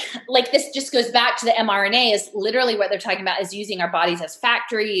what, like this just goes back to the mRNA, is literally what they're talking about is using our bodies as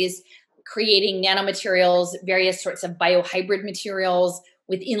factories, creating nanomaterials, various sorts of biohybrid materials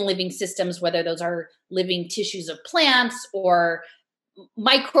within living systems, whether those are living tissues of plants or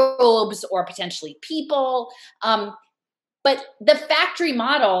microbes or potentially people. But the factory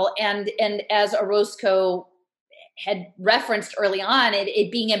model, and as Orozco had referenced early on,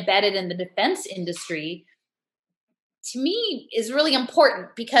 it being embedded in the defense industry, to me is really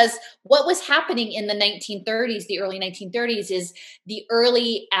important, because what was happening in the 1930s, the early 1930s, is the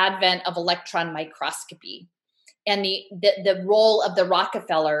early advent of electron microscopy and the role of the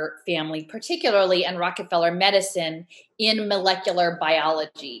Rockefeller family, particularly in Rockefeller medicine, in molecular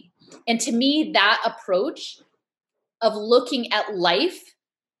biology. And to me, that approach of looking at life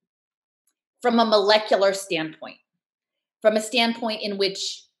from a molecular standpoint, from a standpoint in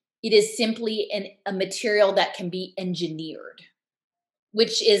which it is simply a material that can be engineered,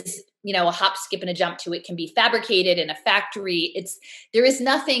 which is, a hop, skip, and a jump to it can be fabricated in a factory. There is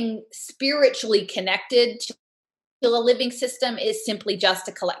nothing spiritually connected to a living system. Is simply just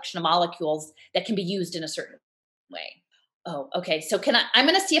a collection of molecules that can be used in a certain way. Oh, okay. So I'm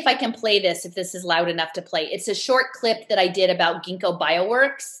going to see if I can play this, if this is loud enough to play. It's a short clip that I did about Ginkgo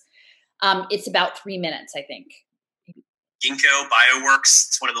Bioworks. It's about 3 minutes, I think. Ginkgo Bioworks,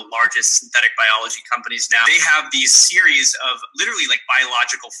 it's one of the largest synthetic biology companies now. They have these series of literally like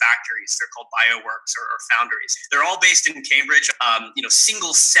biological factories. They're called bioworks or foundries. They're all based in Cambridge,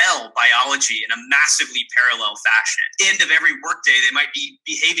 single cell biology in a massively parallel fashion. End of every workday, they might be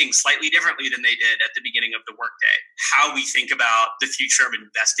behaving slightly differently than they did at the beginning of the workday. How we think about the future of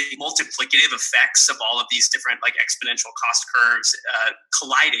investing, multiplicative effects of all of these different like exponential cost curves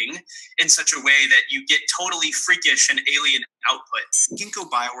colliding in such a way that you get totally freakish and alien output. Ginkgo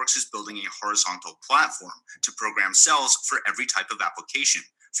Bioworks is building a horizontal platform to program cells for every type of application,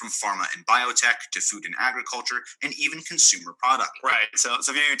 from pharma and biotech to food and agriculture and even consumer product. Right. So if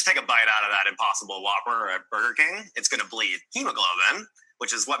you take a bite out of that Impossible Whopper at Burger King, it's going to bleed hemoglobin,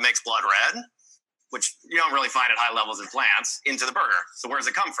 which is what makes blood red, which you don't really find at high levels in plants, into the burger. So where does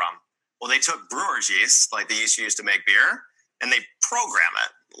it come from? Well, they took brewer's yeast, like the yeast used to make beer, and they program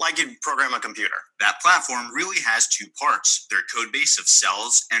it like you'd program a computer. That platform really has two parts: their code base of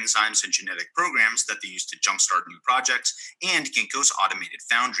cells, enzymes, and genetic programs that they use to jumpstart new projects, and Ginkgo's automated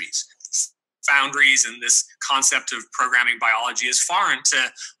foundries. Foundries and this concept of programming biology is foreign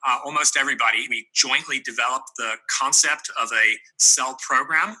to almost everybody. We jointly developed the concept of a cell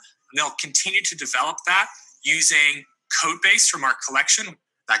program And they'll continue to develop that using code base from our collection.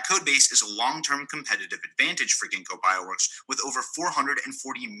 That code base is a long-term competitive advantage for Ginkgo Bioworks, with over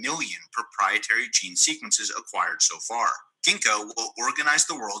 440 million proprietary gene sequences acquired so far. Ginkgo will organize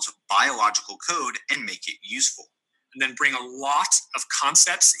the world's biological code and make it useful. And then bring a lot of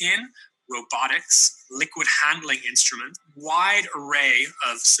concepts in: robotics, liquid handling instruments, wide array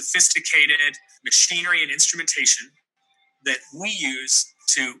of sophisticated machinery and instrumentation that we use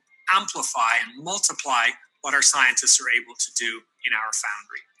to amplify and multiply what our scientists are able to do in our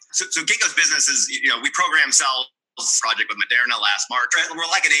foundry. So Ginkgo's business is, we program cells project with Moderna last March. We're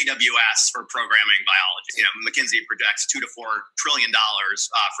like an AWS for programming biology. McKinsey projects $2 to $4 trillion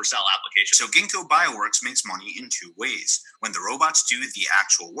for cell applications. So Ginkgo Bioworks makes money in two ways: when the robots do the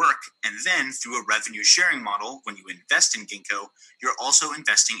actual work, and then through a revenue sharing model. When you invest in Ginkgo, you're also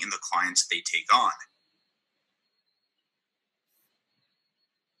investing in the clients they take on.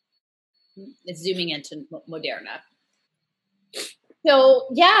 It's zooming into Moderna. So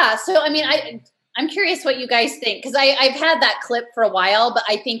I mean, I'm curious what you guys think, because I've had that clip for a while, but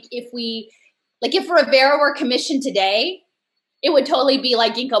I think if Revera were commissioned today, it would totally be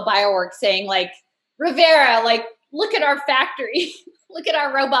like Ginkgo Bioworks saying, like, Revera, like, look at our factory, look at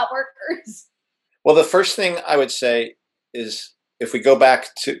our robot workers. Well, the first thing I would say is, if we go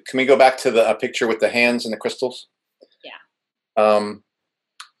back to, can we go back to the picture with the hands and the crystals? Yeah.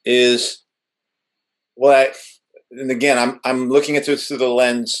 And again, I'm looking at this through the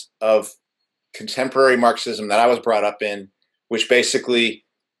lens of contemporary Marxism that I was brought up in, which basically,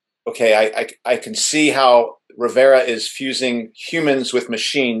 I can see how Rivera is fusing humans with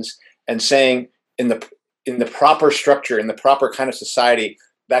machines and saying in the proper structure, in the proper kind of society,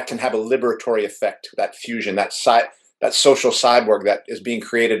 that can have a liberatory effect, that fusion, that social cyborg that is being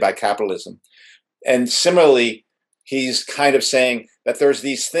created by capitalism. And similarly, he's kind of saying that there's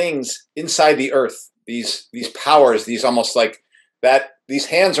these things inside the earth, these powers, these almost like that. These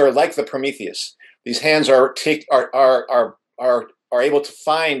hands are like the Prometheus. These hands are able to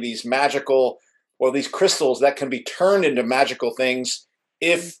find these magical, or these crystals that can be turned into magical things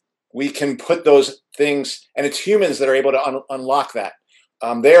if we can put those things. And it's humans that are able to unlock that.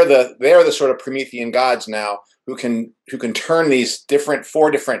 They're the sort of Promethean gods now who can turn these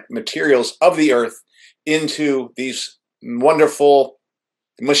four different materials of the earth into these wonderful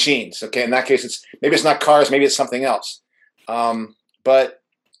machines. Okay, in that case, maybe it's not cars, maybe it's something else. But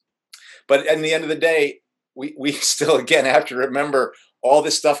in the end of the day, we still again have to remember all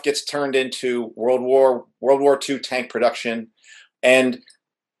this stuff gets turned into World War II tank production. And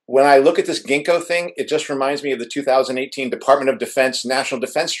when I look at this Ginkgo thing, it just reminds me of the 2018 Department of Defense National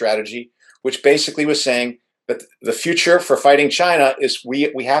Defense Strategy, which basically was saying that the future for fighting China is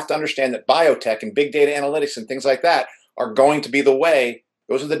we have to understand that biotech and big data analytics and things like that are going to be the way.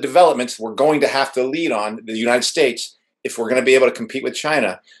 Those are the developments we're going to have to lead on, the United States, if we're going to be able to compete with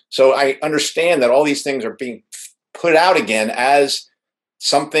China. So I understand that all these things are being put out again as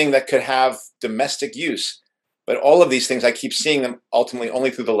something that could have domestic use. But all of these things, I keep seeing them ultimately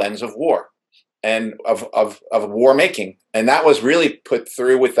only through the lens of war and of war making. And that was really put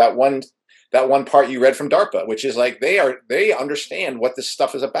through with that one part you read from DARPA, which is like they understand what this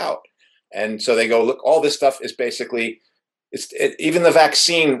stuff is about. And so they go, look, all this stuff is basically, even the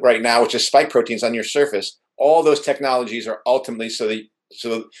vaccine right now, which is spike proteins on your surface, all those technologies are ultimately so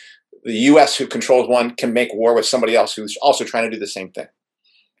the U.S. who controls one can make war with somebody else who's also trying to do the same thing.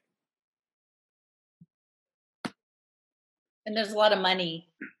 And there's a lot of money.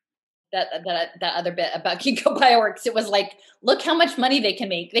 That other bit about Ginkgo Bioworks, it was like, look how much money they can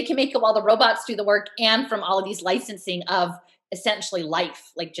make. They can make it while the robots do the work, and from all of these licensing of essentially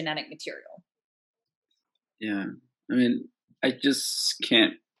life, like genetic material. Yeah, I mean, I just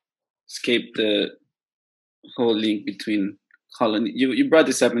can't escape the whole link between colony. You brought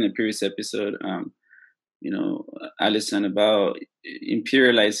this up in a previous episode, Alison, about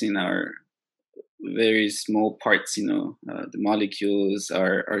imperializing our very small parts, the molecules,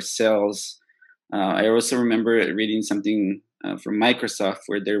 our cells. I also remember reading something from Microsoft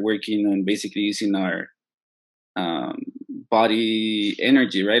where they're working on basically using our body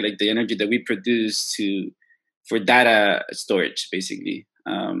energy, right? Like the energy that we produce for data storage, basically.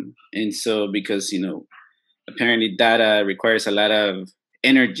 And so because, apparently data requires a lot of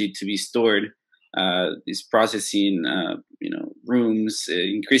energy to be stored, this processing, rooms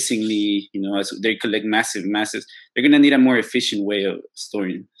increasingly, as they collect massive masses, they're going to need a more efficient way of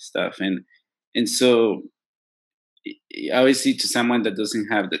storing stuff. And so obviously to someone that doesn't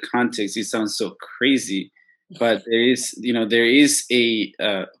have the context, it sounds so crazy, but there is a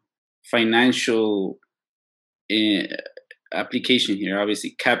financial application here.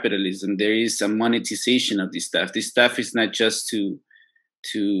 Obviously, capitalism. There is a monetization of this stuff. This stuff is not just to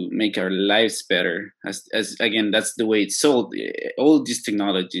make our lives better. As again, that's the way it's sold. All these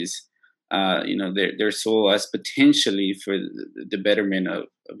technologies, they're sold as potentially for the betterment of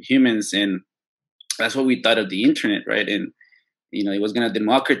humans, and that's what we thought of the internet, right? And it was going to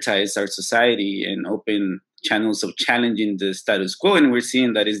democratize our society and open channels of challenging the status quo. And we're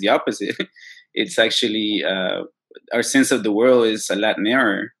seeing that is the opposite. It's actually our sense of the world is a lot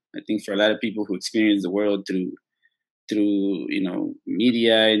narrower. I think for a lot of people who experience the world through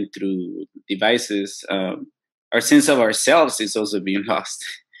media and through devices, our sense of ourselves is also being lost.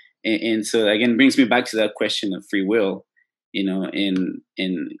 And so again, brings me back to that question of free will, and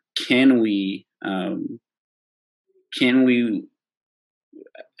can we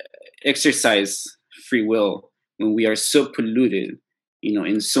exercise free will when we are so polluted,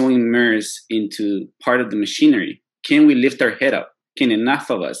 and so immersed into part of the machinery? Can we lift our head up? Can enough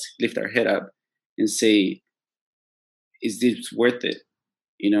of us lift our head up and say, is this worth it?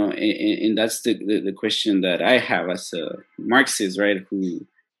 And that's the question that I have as a Marxist, right? Who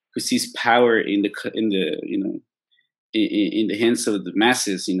sees power in the hands of the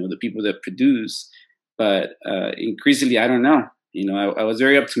masses, the people that produce. But increasingly, I don't know. I was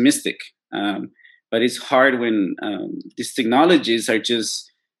very optimistic, but it's hard when these technologies are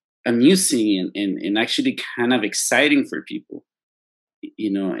just amusing and actually kind of exciting for people,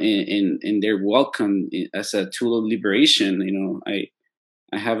 and they're welcome as a tool of liberation.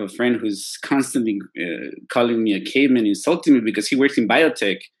 I have a friend who's constantly calling me a caveman, insulting me because he works in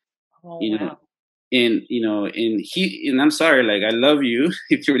biotech. Oh, wow. And I'm sorry, like, I love you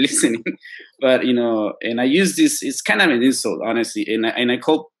if you're listening, but and I use this, it's kind of an insult, honestly, and I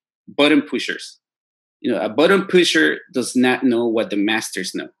call button pushers. A button pusher does not know what the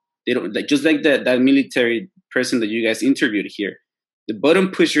masters know. They don't, just like that military person that you guys interviewed here. The button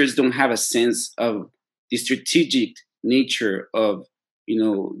pushers don't have a sense of the strategic nature of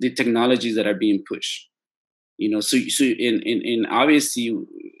the technologies that are being pushed. So in obviously,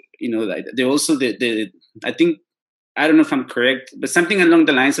 they also I think, I don't know if I'm correct, but something along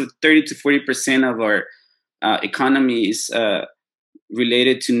the lines of 30 to 40% of our economy is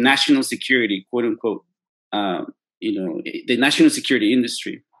related to national security, quote unquote. The national security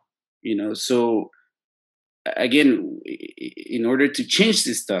industry. So again, in order to change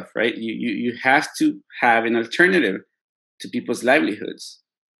this stuff, right, you have to have an alternative to people's livelihoods.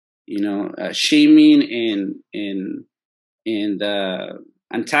 Shaming and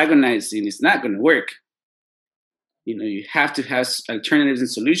antagonizing is not going to work. You have to have alternatives and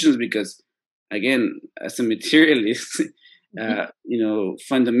solutions because, again, as a materialist,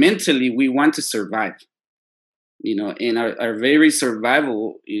 fundamentally we want to survive. And our very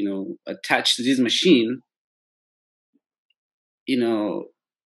survival, attached to this machine, I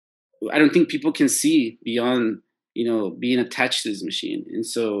don't think people can see beyond, being attached to this machine. And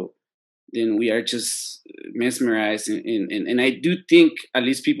so then we are just mesmerized. And I do think, at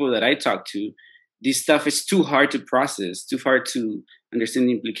least people that I talk to, this stuff is too hard to process, too hard to understand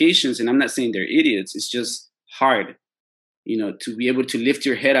the implications. And I'm not saying they're idiots. It's just hard, to be able to lift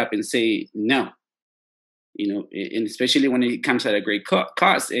your head up and say no. And especially when it comes at a great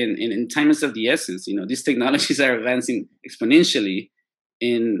cost, and time is of the essence. These technologies are advancing exponentially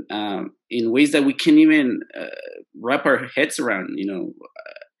in ways that we can't even wrap our heads around.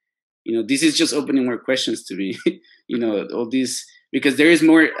 This is just opening more questions to me. All these, because there is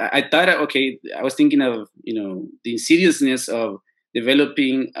more. I thought, okay, I was thinking of the insidiousness of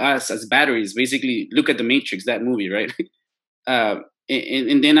developing us as batteries. Basically, look at The Matrix, that movie, right?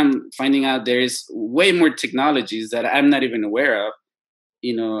 And then I'm finding out there is way more technologies that I'm not even aware of,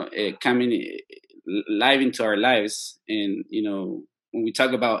 coming live into our lives. And, when we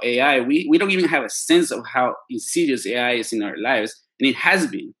talk about AI, we don't even have a sense of how insidious AI is in our lives. And it has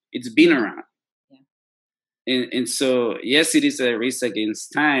been. It's been around. Yeah. And so, yes, it is a race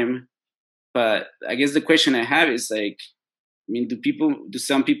against time. But I guess the question I have is, like, do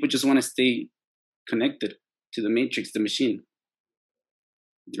some people just want to stay connected to the matrix, the machine,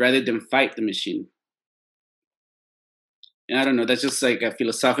 rather than fight the machine? And I don't know, that's just like a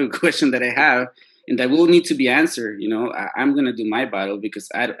philosophical question that I have, and that will need to be answered. I'm going to do my battle because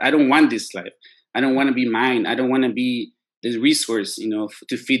I don't want this life. I don't want to be mine. I don't want to be the resource,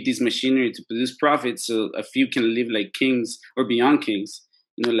 to feed this machinery, to produce profits so a few can live like kings or beyond kings,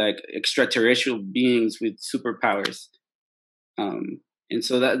 like extraterrestrial beings with superpowers. And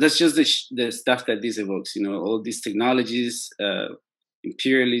so that's just the stuff that this evokes, all these technologies,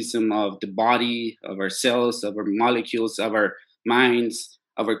 imperialism of the body, of our cells, of our molecules, of our minds,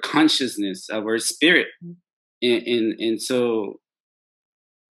 of our consciousness, of our spirit. and so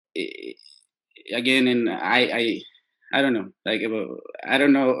again, and I don't know, like, I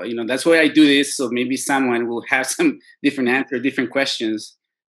don't know, that's why I do this. So maybe someone will have some different answer, different questions,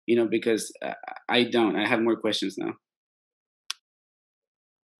 because I have more questions now.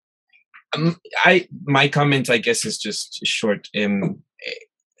 My comment, I guess, is just short. To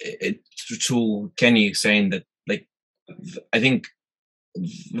Kenny saying that, like, I think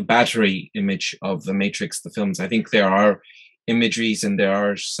the battery image of the Matrix, the films, I think there are imageries and there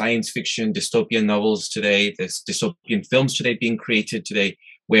are science fiction, dystopian novels today, there's dystopian films today being created today,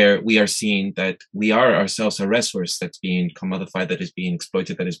 where we are seeing that we are ourselves a resource that's being commodified, that is being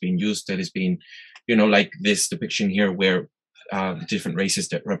exploited, that is being used, that is being, like this depiction here where different races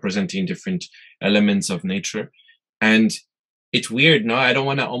that representing different elements of nature. And it's weird, no, I don't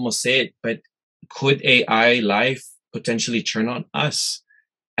want to almost say it, but could AI life potentially turn on us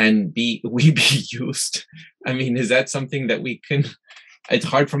and we be used? I mean, is that something that we can? It's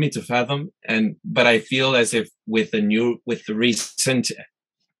hard for me to fathom, but I feel as if with the recent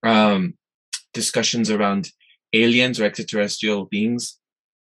discussions around aliens or extraterrestrial beings,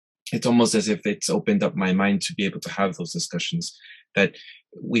 it's almost as if it's opened up my mind to be able to have those discussions, that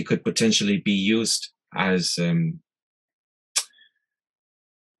we could potentially be used as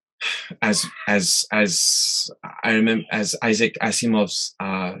I remember, as Isaac Asimov's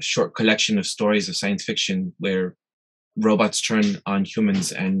short collection of stories of science fiction, where robots turn on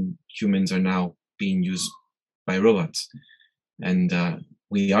humans and humans are now being used by robots. And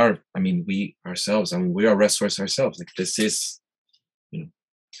we are a resource ourselves. Like, this is,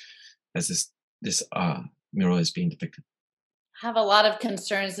 as this mural is being depicted. I have a lot of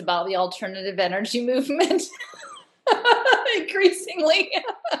concerns about the alternative energy movement. Increasingly.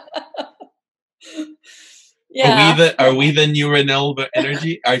 Yeah. Are we the new renewable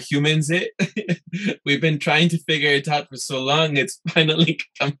energy? Are humans it? We've been trying to figure it out for so long. It's finally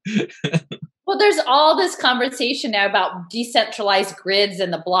come. Well, there's all this conversation now about decentralized grids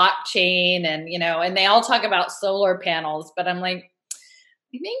and the blockchain, and and they all talk about solar panels, but I'm like,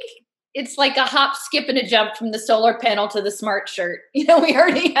 I think it's like a hop, skip, and a jump from the solar panel to the smart shirt. We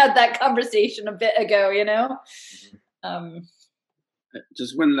already had that conversation a bit ago,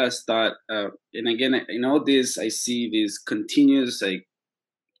 Just one last thought. And again, in all this, I see this continuous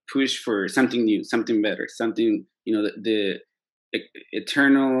push for something new, something better, something, the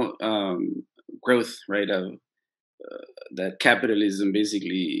eternal growth, right, of that capitalism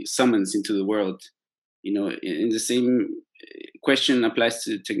basically summons into the world. In the same question applies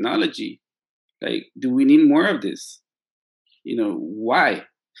to technology. Like, do we need more of this? Why?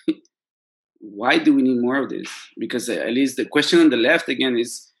 Why do we need more of this? Because at least the question on the left, again,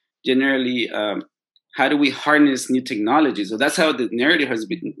 is generally, how do we harness new technologies? So that's how the narrative has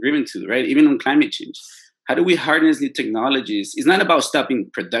been driven to, right? Even on climate change. How do we harness new technologies? It's not about stopping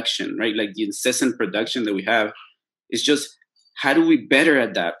production, right? Like the incessant production that we have. It's just, how do we better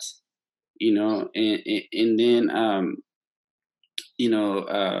adapt? And then,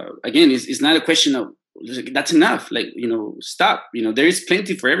 again, it's not a question of, that's enough. Like, stop. There is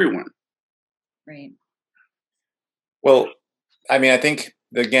plenty for everyone. Right. Well, I mean, I think,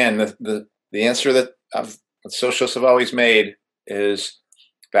 again, the answer that socialists have always made is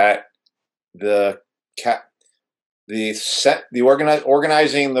that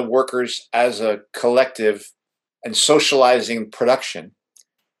organizing the workers as a collective and socializing production,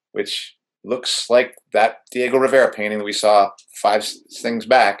 which looks like that Diego Rivera painting that we saw 5 things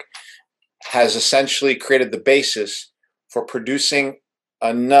back, has essentially created the basis for producing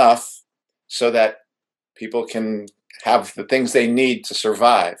enough so that people can have the things they need to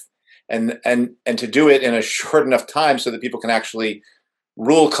survive, and to do it in a short enough time so that people can actually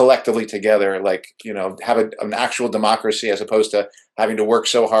rule collectively together, like, have an actual democracy, as opposed to having to work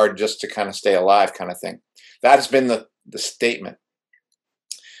so hard just to kind of stay alive, kind of thing. That has been the statement.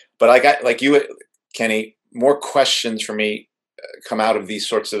 But I got, like you, Kenny, more questions for me come out of these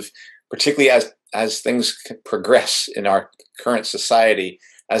sorts of, particularly as things progress in our current society,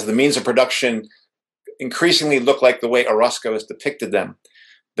 as the means of production increasingly look like the way Orozco has depicted them,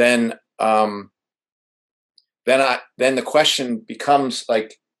 then the question becomes,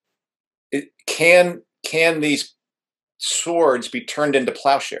 like, can these swords be turned into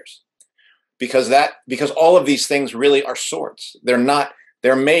plowshares? Because all of these things really are swords.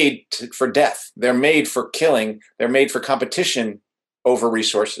 They're made for death. They're made for killing. They're made for competition over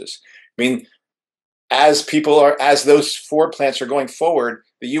resources. I mean, as those Ford plants are going forward,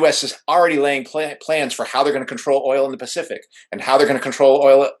 the U.S. is already laying plans for how they're going to control oil in the Pacific and how they're going to control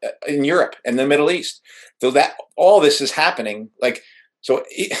oil in Europe and the Middle East. So that all this is happening,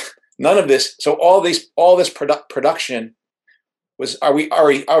 none of this. So all this production was. Are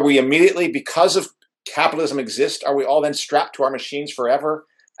we immediately, because of capitalism exists, are we all then strapped to our machines forever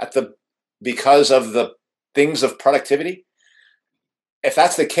because of the things of productivity? If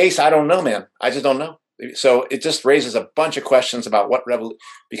that's the case, I don't know, man. I just don't know. So it just raises a bunch of questions about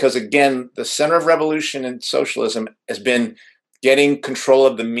because again, the center of revolution in socialism has been getting control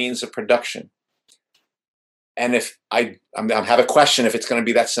of the means of production. And if I have a question, if it's going to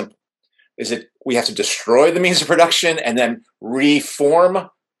be that simple, is it we have to destroy the means of production and then reform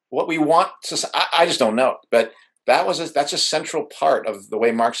what we want? I just don't know. But that's a central part of the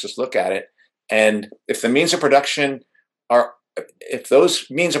way Marxists look at it. And if the means of production if those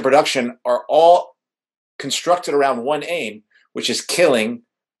means of production are all constructed around one aim, which is killing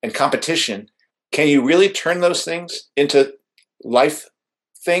and competition, can you really turn those things into life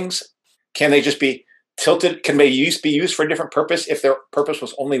things? Can they just be tilted? Can they be used for a different purpose if their purpose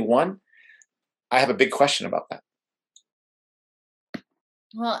was only one? I have a big question about that.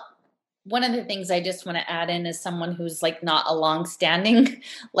 Well, one of the things I just want to add in as someone who's like not a long-standing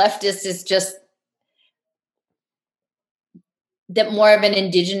leftist is just that more of an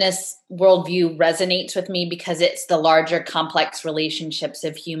indigenous worldview resonates with me because it's the larger complex relationships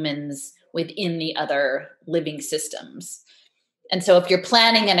of humans within the other living systems. And so if you're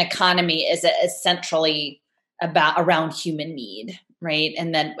planning an economy, is it essentially around human need, right?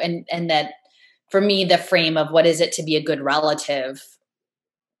 And that for me, the frame of what is it to be a good relative,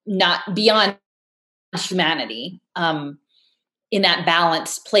 not beyond humanity, in that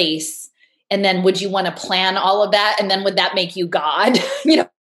balanced place. And then would you want to plan all of that? And then would that make you God,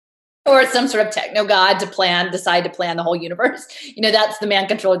 or some sort of techno God decide to plan the whole universe? That's the man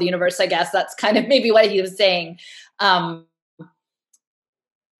control of the universe, I guess. That's kind of maybe what he was saying.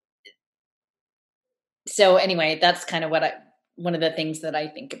 So anyway, that's kind of one of the things that I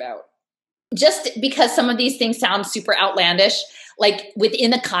think about. Just because some of these things sound super outlandish, like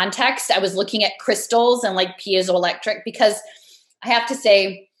within the context, I was looking at crystals and like piezoelectric, because I have to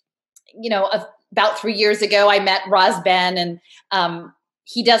say, about 3 years ago, I met Roz Ben, and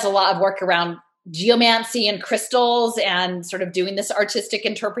he does a lot of work around geomancy and crystals and sort of doing this artistic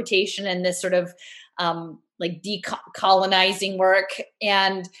interpretation and this sort of like decolonizing work.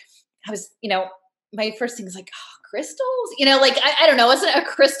 And I was, my first thing was like, crystals, I don't know. I wasn't a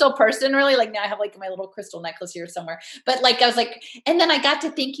crystal person really. Like now I have like my little crystal necklace here somewhere, but like, I was like, and then I got to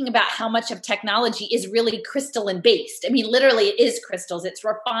thinking about how much of technology is really crystalline based. I mean, literally it is crystals. It's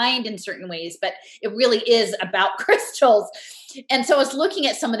refined in certain ways, but it really is about crystals. And so I was looking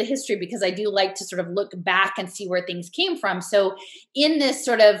at some of the history because I do like to sort of look back and see where things came from. So in this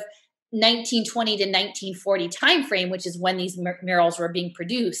sort of 1920 to 1940 timeframe, which is when these murals were being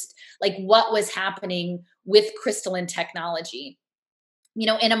produced, like what was happening with crystalline technology,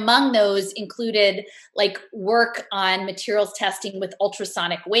 and among those included like work on materials testing with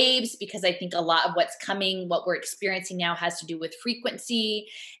ultrasonic waves, because I think a lot of what we're experiencing now has to do with frequency,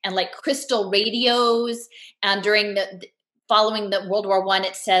 and like crystal radios. And following the World War I,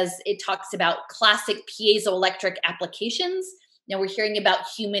 it talks about classic piezoelectric applications. Now we're hearing about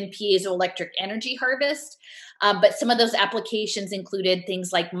human piezoelectric energy harvest, but some of those applications included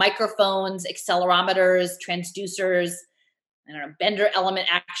things like microphones, accelerometers, transducers, bender element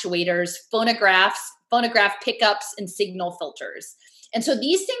actuators, phonograph pickups, and signal filters. And so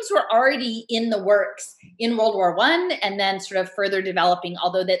these things were already in the works in World War I, and then sort of further developing,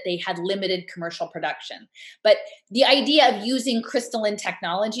 although that they had limited commercial production. But the idea of using crystalline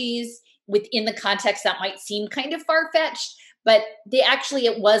technologies within the context that might seem kind of far-fetched, but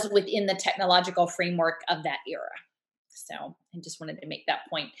it was within the technological framework of that era. So I just wanted to make that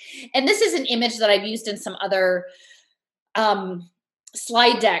point. And this is an image that I've used in some other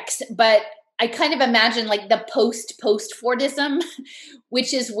slide decks, but I kind of imagine like the post-Fordism,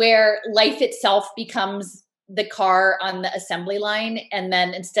 which is where life itself becomes the car on the assembly line. And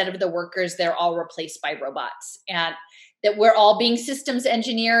then instead of the workers, they're all replaced by robots. And that we're all being systems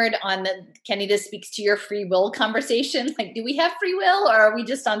engineered on Kenny, this speaks to your free will conversation. Like, do we have free will, or are we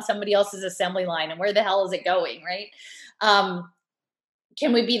just on somebody else's assembly line? And where the hell is it going, right?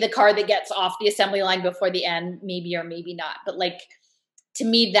 Can we be the car that gets off the assembly line before the end? Maybe or maybe not. But like, to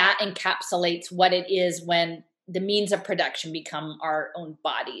me, that encapsulates what it is when the means of production become our own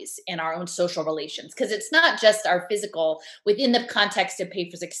bodies and our own social relations. Because it's not just our physical, within the context of Pay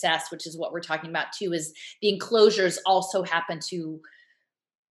for Success, which is what we're talking about too, is the enclosures also happen to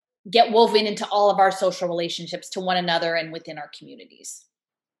get woven into all of our social relationships to one another and within our communities.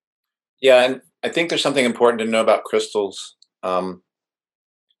 Yeah, and I think there's something important to know about crystals.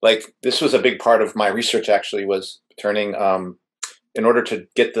 Like this was a big part of my research actually, was turning, in order to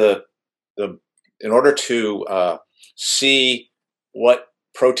get the in order to see what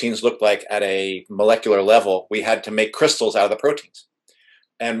proteins look like at a molecular level, we had to make crystals out of the proteins.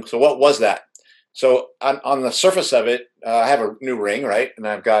 And so what was that? So on the surface of it, I have a new ring, right? And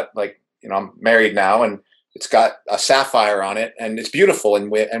I've got I'm married now, and it's got a sapphire on it, and it's beautiful.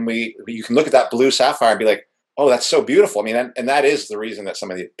 And you can look at that blue sapphire and be like, oh, that's so beautiful. I mean, and that is the reason that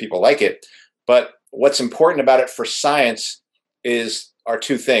some of the people like it. But what's important about it for science are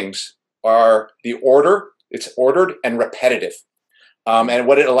two things: are the order. It's ordered and repetitive. And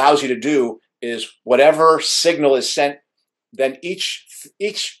what it allows you to do is whatever signal is sent, then each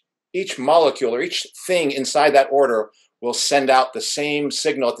molecule or each thing inside that order will send out the same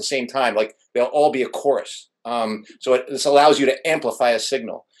signal at the same time. Like they'll all be a chorus. So this allows you to amplify a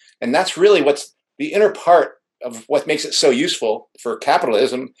signal. And that's really what's the inner part of what makes it so useful for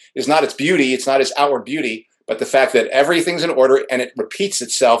capitalism is not its beauty, it's not its outward beauty, but the fact that everything's in order and it repeats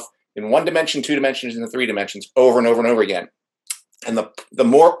itself in 1 dimension, 2 dimensions, and 3 dimensions over and over and over again. And the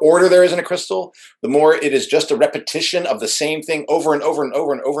more order there is in a crystal, the more it is just a repetition of the same thing over and over and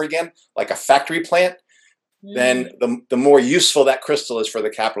over and over again, like a factory plant, then the more useful that crystal is for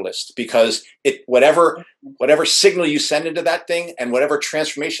the capitalist, because whatever signal you send into that thing and whatever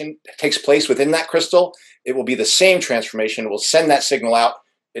transformation takes place within that crystal, it will be the same transformation. It will send that signal out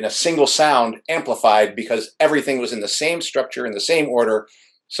in a single sound, amplified, because everything was in the same structure, in the same order.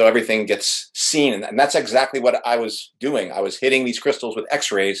 So everything gets seen. And that's exactly what I was doing. I was hitting these crystals with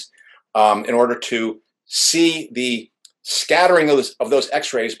X-rays in order to see the scattering of those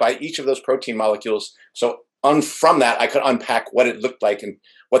X-rays by each of those protein molecules. So from that, I could unpack what it looked like and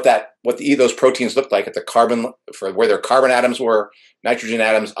what those proteins looked like at the carbon, for where their carbon atoms were, nitrogen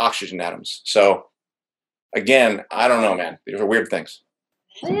atoms, oxygen atoms. So again, I don't know, man. These are weird things.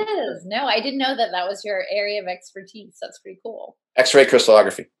 It is. No, I didn't know that was your area of expertise. That's pretty cool. X-ray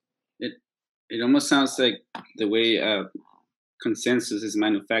crystallography. It almost sounds like the way consensus is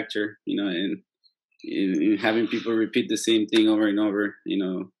manufactured, and in having people repeat the same thing over and over,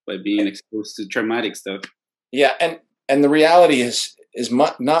 by being exposed to traumatic stuff. Yeah, and the reality is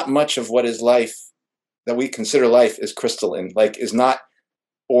not much of what is life that we consider life is crystalline. Like is not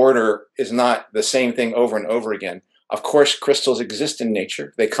order, is not the same thing over and over again. Of course, crystals exist in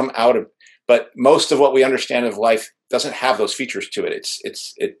nature; they come out of. But most of what we understand of life doesn't have those features to it.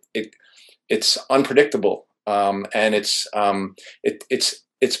 It's unpredictable, and it's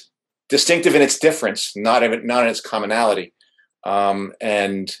distinctive in its difference, not in its commonality,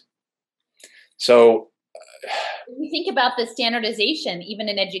 and so. You think about the standardization, even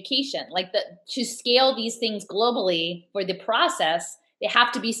in education, like to scale these things globally for the process, they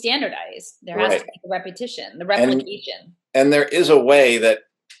have to be standardized. There has to be the repetition, the replication. And there is a way that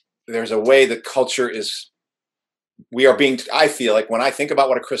culture is. I feel like when I think about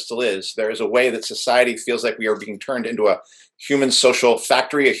what a crystal is, there is a way that society feels like we are being turned into a human social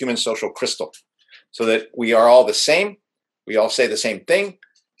factory, a human social crystal, so that we are all the same. We all say the same thing.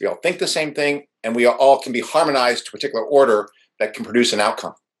 We all think the same thing, and we all can be harmonized to a particular order that can produce an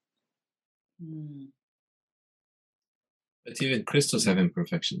outcome. But even crystals have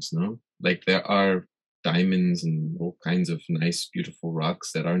imperfections, no? Like there are diamonds and all kinds of nice, beautiful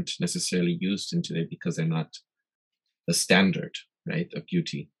rocks that aren't necessarily used in today because they're not the standard, right, of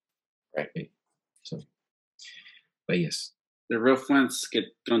beauty. Right. So, but yes. The rough ones get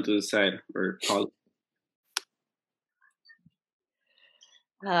thrown to the side or polished.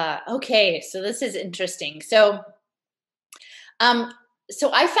 Okay, so this is interesting. So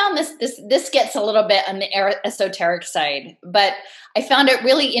I found this gets a little bit on the esoteric side, but I found it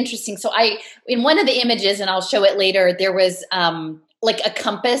really interesting. So in one of the images, and I'll show it later, there was like a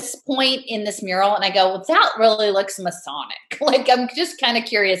compass point in this mural, and I go, well, that really looks Masonic. Like, I'm just kind of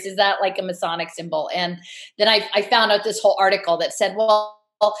curious, is that like a Masonic symbol? And then I found out this whole article that said, well,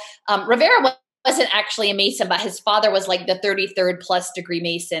 Rivera wasn't actually a Mason, but his father was like the 33rd plus degree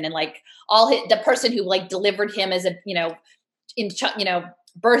Mason, and like the person who like delivered him as a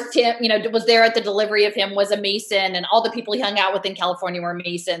birthed him, was there at the delivery of him was a Mason, and all the people he hung out with in California were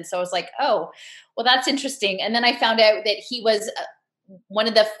Masons. So I was like, oh, well, that's interesting. And then I found out that he was one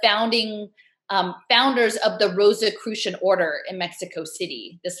of the founding founders of the Rosicrucian Order in Mexico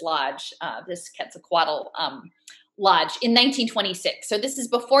City, this lodge, this Quetzalcoatl lodge in 1926. So this is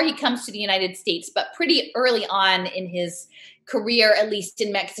before he comes to the United States, but pretty early on in his career, at least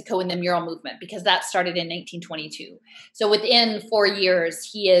in Mexico, in the mural movement, because that started in 1922. So within 4 years,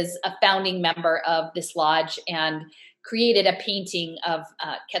 he is a founding member of this lodge and created a painting of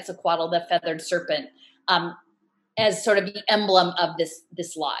Quetzalcoatl, the feathered serpent, as sort of the emblem of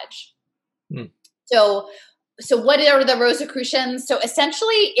this lodge. So what are the Rosicrucians? So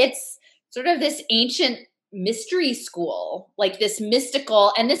essentially, it's sort of this ancient mystery school, like this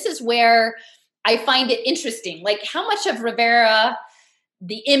mystical, and this is where I find it interesting, like how much of Rivera,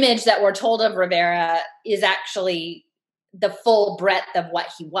 the image that we're told of Rivera, is actually the full breadth of what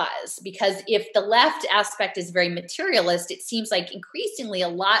he was. Because if the left aspect is very materialist, it seems like increasingly a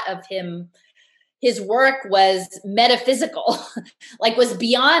lot of his work was metaphysical, like was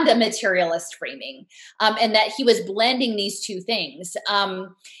beyond a materialist framing, and that he was blending these two things.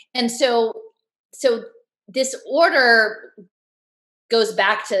 And so this order goes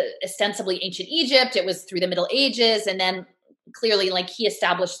back to ostensibly ancient Egypt. It was through the Middle Ages, and then clearly, like, he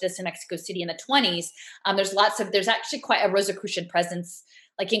established this in Mexico City in the 20s. There's actually quite a Rosicrucian presence,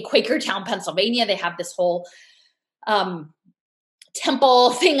 like in Quakertown, Pennsylvania. They have this whole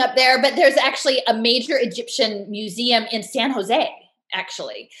temple thing up there, but there's actually a major Egyptian museum in San Jose,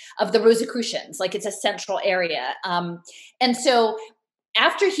 actually, of the Rosicrucians. Like, it's a central area. And so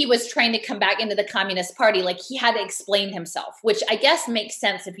after he was trying to come back into the Communist Party, like, he had to explain himself, which I guess makes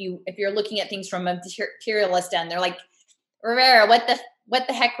sense if you're looking at things from a materialist end. They're like, Rivera, what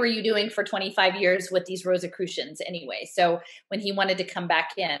the heck were you doing for 25 years with these Rosicrucians anyway? So when he wanted to come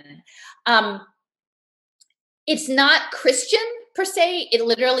back in, it's not Christian per se. It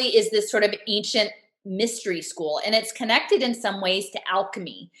literally is this sort of ancient mystery school, and it's connected in some ways to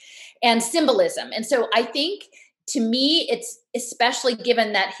alchemy and symbolism. And so I think, to me, it's especially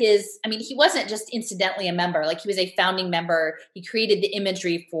given that he wasn't just incidentally a member, like he was a founding member. He created the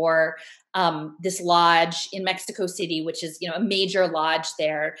imagery for this lodge in Mexico City, which is, a major lodge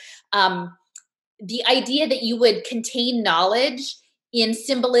there. The idea that you would contain knowledge in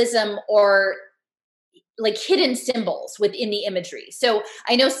symbolism or like hidden symbols within the imagery. So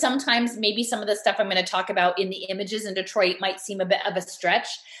I know sometimes maybe some of the stuff I'm going to talk about in the images in Detroit might seem a bit of a stretch,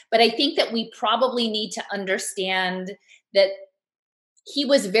 but I think that we probably need to understand that he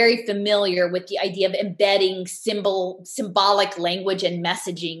was very familiar with the idea of embedding symbolic language and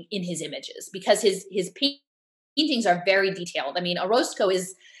messaging in his images, because his paintings are very detailed. I mean, Orozco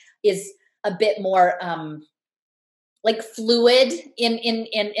is a bit more like fluid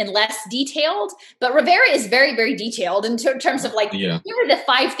in less detailed, but Rivera is very, very detailed in terms of like, here are the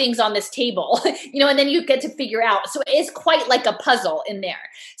 5 things on this table, and then you get to figure out. So it is quite like a puzzle in there.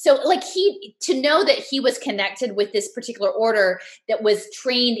 So like to know that he was connected with this particular order that was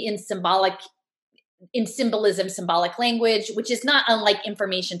trained in symbolism, symbolic language, which is not unlike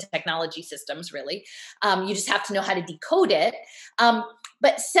information technology systems, really. You just have to know how to decode it.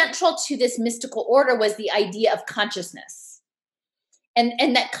 But central to this mystical order was the idea of consciousness.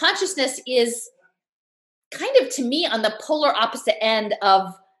 And that consciousness is kind of, to me, on the polar opposite end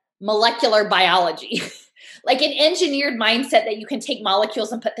of molecular biology. Like an engineered mindset that you can take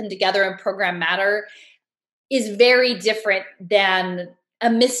molecules and put them together and program matter is very different than a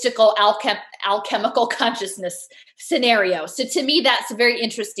mystical alchemical consciousness scenario. So to me, that's very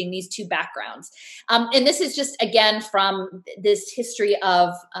interesting, these two backgrounds. And this is just, again, from this history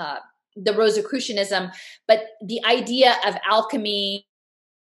of the Rosicrucianism, but the idea of alchemy.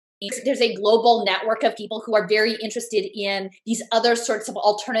 There's a global network of people who are very interested in these other sorts of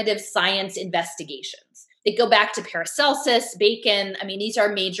alternative science investigations. They go back to Paracelsus, Bacon. I mean, these are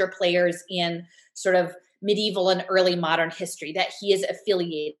major players in sort of medieval and early modern history that he is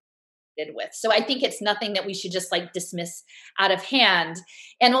affiliated with. So I think it's nothing that we should just like dismiss out of hand.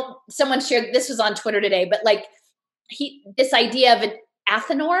 And someone shared, this was on Twitter today, but like this idea of an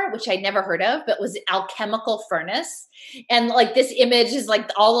Athanor, which I'd never heard of, but was an alchemical furnace. And like this image is like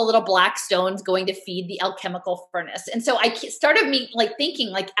all the little black stones going to feed the alchemical furnace. And so I started thinking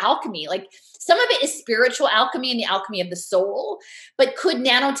like alchemy, like some of it is spiritual alchemy and the alchemy of the soul, but could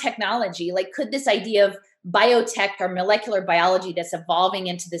nanotechnology, like could this idea of biotech or molecular biology that's evolving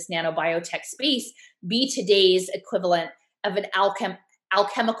into this nanobiotech space be today's equivalent of an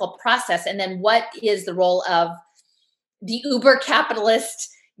alchemical process? And then what is the role of the uber capitalist,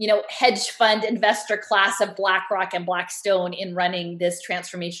 hedge fund investor class of BlackRock and Blackstone in running this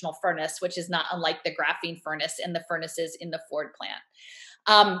transformational furnace, which is not unlike the graphene furnace and the furnaces in the Ford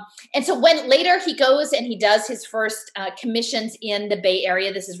plant. And so when later he goes and he does his first commissions in the Bay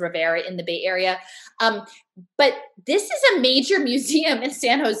Area, this is Rivera in the Bay Area. But this is a major museum in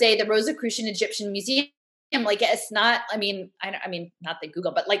San Jose, the Rosicrucian Egyptian Museum. Like it's not, I mean, not the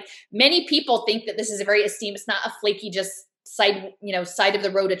Google, but like many people think that this is a very esteemed, it's not a flaky, just side of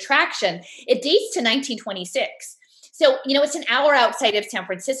the road attraction. It dates to 1926. So, it's an hour outside of San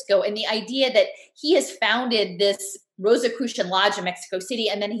Francisco. And the idea that he has founded this Rosicrucian Lodge in Mexico City,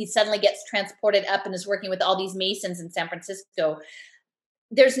 and then he suddenly gets transported up and is working with all these Masons in San Francisco.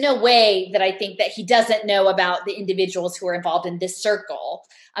 there's no way that I think that he doesn't know about the individuals who are involved in this circle.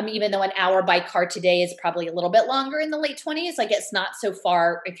 Even though an hour by car today is probably a little bit longer in the late 20s, like it's not so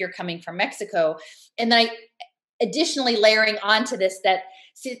far if you're coming from Mexico. And then additionally layering onto this that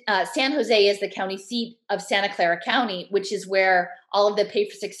San Jose is the county seat of Santa Clara County, which is where all of the Pay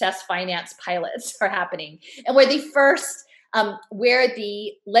for Success finance pilots are happening, and where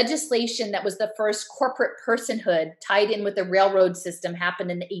the legislation that was the first corporate personhood tied in with the railroad system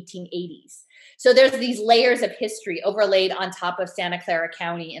happened in the 1880s. So there's these layers of history overlaid on top of Santa Clara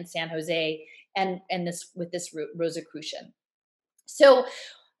County and San Jose and this with this Rosicrucian. So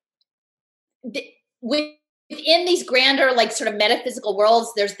within these grander, like sort of metaphysical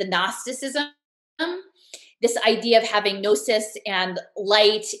worlds, there's the Gnosticism, this idea of having gnosis and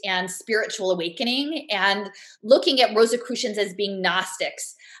light and spiritual awakening, and looking at Rosicrucians as being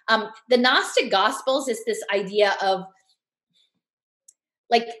Gnostics. The Gnostic Gospels is this idea of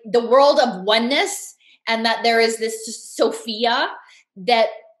like the world of oneness, and that there is this Sophia that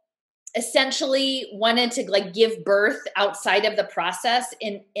essentially wanted to like give birth outside of the process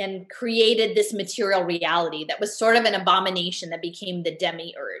and created this material reality that was sort of an abomination that became the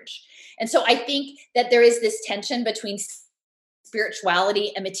demiurge. And so I think that there is this tension between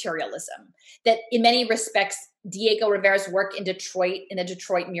spirituality and materialism that in many respects, Diego Rivera's work in Detroit, in the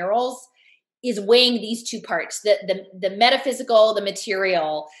Detroit murals, is weighing these two parts, the metaphysical, the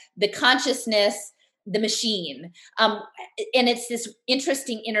material, the consciousness, the machine. And it's this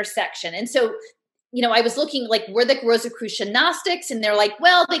interesting intersection. And so, I was looking like, were the Rosicrucian Gnostics? And they're like,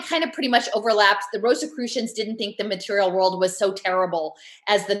 well, they kind of pretty much overlapped. The Rosicrucians didn't think the material world was so terrible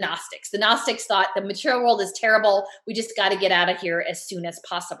as the Gnostics. The Gnostics thought the material world is terrible. We just got to get out of here as soon as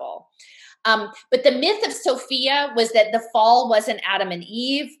possible. But the myth of Sophia was that the fall wasn't Adam and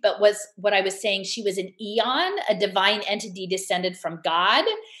Eve, but was what I was saying. She was an eon, a divine entity descended from God,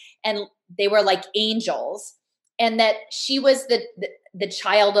 and they were like angels, and that she was the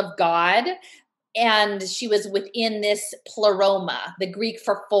child of God, and she was within this pleroma, the Greek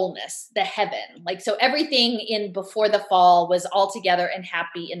for fullness, the heaven. Like, so everything in before the fall was all together and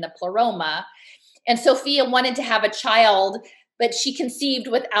happy in the pleroma. And Sophia wanted to have a child, but she conceived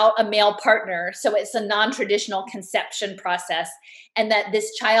without a male partner. So it's a non-traditional conception process. And that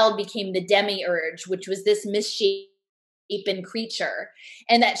this child became the demiurge, which was this misshapen creature,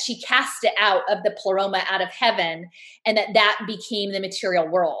 and that she cast it out of the pleroma, out of heaven, and that became the material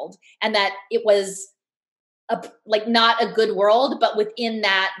world. And that it was not a good world, but within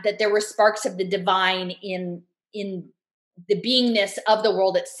that there were sparks of the divine in the beingness of the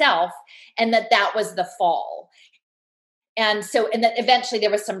world itself, and that was the fall. And that eventually there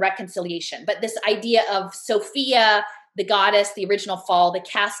was some reconciliation. But this idea of Sophia, the goddess, the original fall, the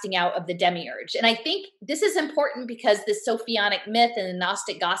casting out of the demiurge. And I think this is important because this Sophianic myth in the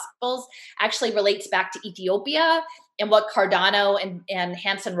Gnostic Gospels actually relates back to Ethiopia and what Cardano and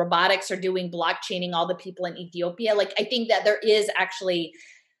Hanson Robotics are doing, blockchaining all the people in Ethiopia. Like, I think that there is actually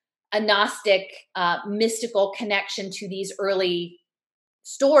a Gnostic mystical connection to these early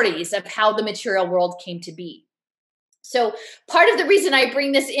stories of how the material world came to be. So part of the reason I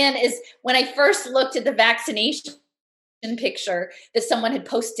bring this in is when I first looked at the vaccination picture that someone had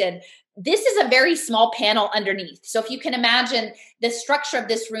posted, this is a very small panel underneath. So if you can imagine, the structure of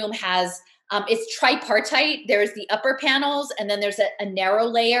this room has, it's tripartite. There's the upper panels, and then there's a narrow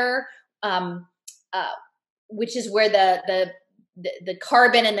layer, which is where the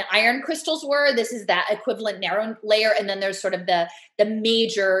carbon and the iron crystals were. This is that equivalent narrow layer. And then there's sort of the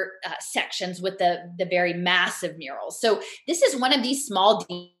major sections with the very massive murals. So this is one of these small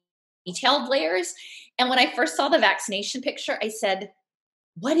detailed layers. And when I first saw the vaccination picture, I said,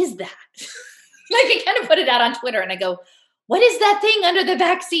 what is that? I kind of put it out on Twitter and I go, what is that thing under the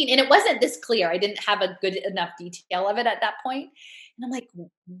vaccine? And it wasn't this clear. I didn't have a good enough detail of it at that point. And I'm like,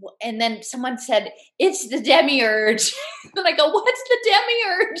 and then someone said, it's the demiurge. And I go, what's the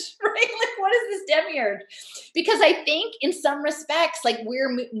demiurge? Right? Like, what is this demiurge? Because I think in some respects, like,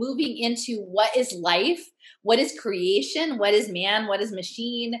 we're moving into what is life, what is creation, what is man, what is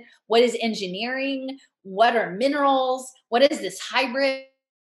machine, what is engineering, what are minerals, what is this hybrid?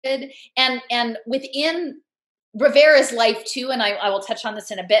 And within Rivera's life too, and I will touch on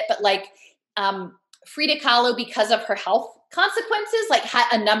this in a bit, but like Frida Kahlo, because of her health consequences, like had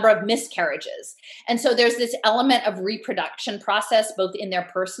a number of miscarriages. And so there's this element of reproduction process, both in their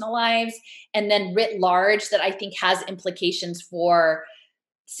personal lives and then writ large, that I think has implications for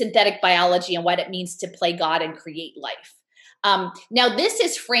synthetic biology and what it means to play God and create life. Now, this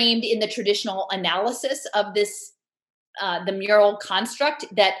is framed in the traditional analysis of this, the mural construct,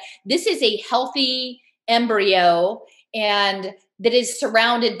 that this is a healthy embryo, and that is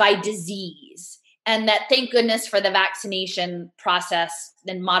surrounded by disease, and that thank goodness for the vaccination process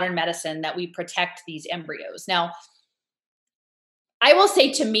and modern medicine that we protect these embryos. Now, I will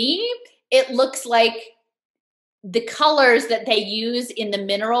say, to me, it looks like the colors that they use in the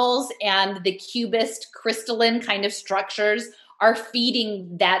minerals and the cubist crystalline kind of structures are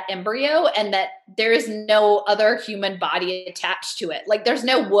feeding that embryo, and that there is no other human body attached to it. Like, there's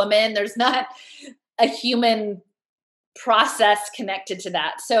no woman, there's not a human process connected to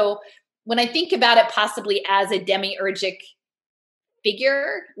that. So when I think about it possibly as a demiurgic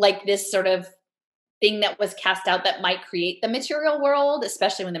figure, like this sort of thing that was cast out that might create the material world,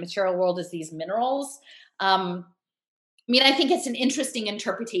 especially when the material world is these minerals, I mean, I think it's an interesting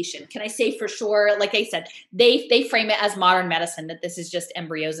interpretation. Can I say for sure, like I said, they frame it as modern medicine, that this is just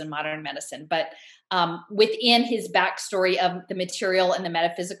embryos in modern medicine. But within his backstory of the material and the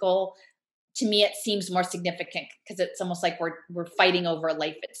metaphysical, to me, it seems more significant, because it's almost like we're fighting over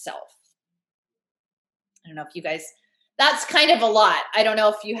life itself. I don't know if you guys, that's kind of a lot. I don't know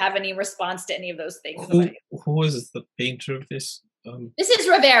if you have any response to any of those things. Who was the painter of this? This is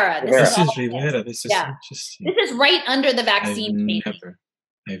Rivera. This is Rivera. This is Yeah. interesting. This is right under the vaccine painting.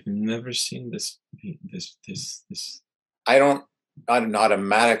 I've never seen this. I don't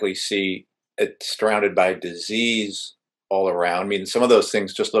automatically see it surrounded by disease all around. I mean, some of those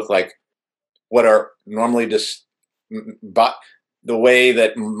things just look like what are normally just, but the way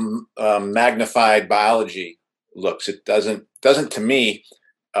that magnified biology looks. It doesn't to me,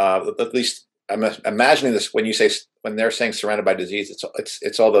 at least I'm imagining this when they're saying surrounded by disease.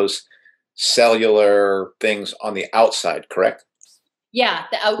 It's all those cellular things on the outside, correct? Yeah,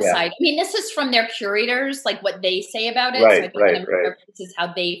 the outside. Yeah. I mean, this is from their curators, like what they say about it. Right, so I think this is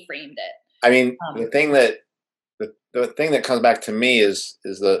how they framed it. I mean, the thing that comes back to me is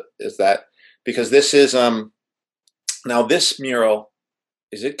that because this is now this mural,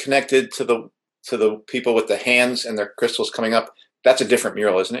 is it connected to the people with the hands and their crystals coming up? That's a different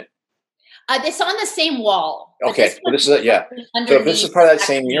mural, isn't it? It's on the same wall. Okay, so this is yeah. So if this is part of that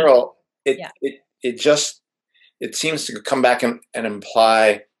same mural, it seems to come back and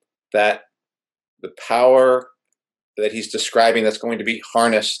imply that the power that he's describing that's going to be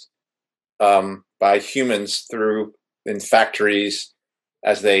harnessed by humans in factories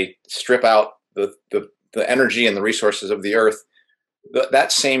as they strip out the energy and the resources of the earth,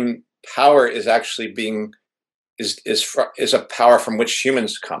 that same power is actually is a power from which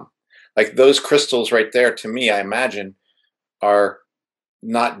humans come. Like those crystals right there, to me, I imagine, are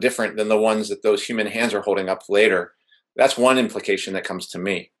not different than the ones that those human hands are holding up later. That's one implication that comes to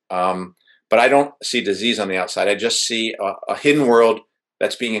me. But I don't see disease on the outside. I just see a hidden world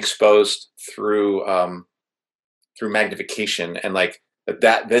that's being exposed through magnification, and like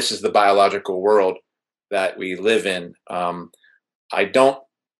that this is the biological world that we live in. I don't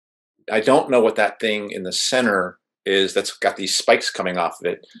know what that thing in the center is that's got these spikes coming off of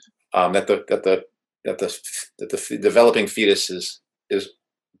it. That the developing fetus is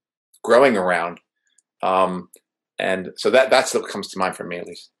growing around, and so that's what comes to mind for me, at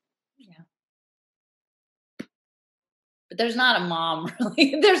least. Yeah, but there's not a mom,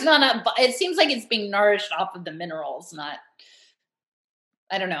 really. There's not a. It seems like it's being nourished off of the minerals, not.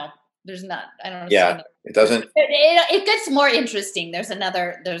 I don't know. There's not. I don't know. Yeah, it doesn't. It gets more interesting. There's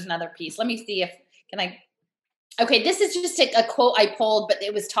another piece. Let me see if can I. Okay, this is just a quote I pulled, but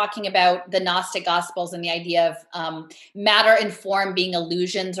it was talking about the Gnostic Gospels and the idea of matter and form being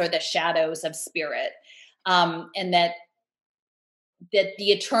illusions or the shadows of spirit, and that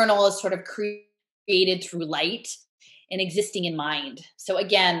the eternal is sort of created through light and existing in mind. So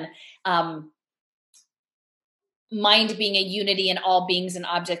again, mind being a unity in all beings and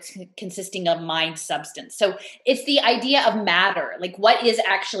objects consisting of mind substance. So it's the idea of matter, like what is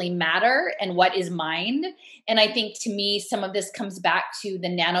actually matter and what is mind. And I think to me, some of this comes back to the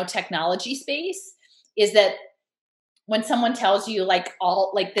nanotechnology space, is that when someone tells you like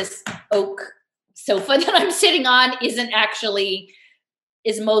this oak sofa that I'm sitting on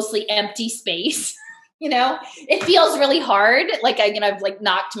is mostly empty space, it feels really hard. Like I've like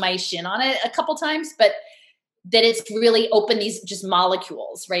knocked my shin on it a couple times, but that it's really open these just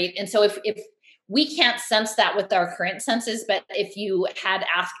molecules, right? And so if we can't sense that with our current senses, but if you had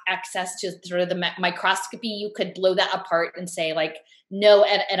access to sort of the microscopy, you could blow that apart and say like, no,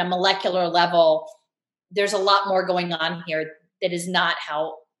 at a molecular level, there's a lot more going on here that is not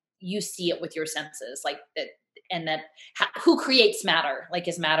how you see it with your senses, like that, and that who creates matter? Like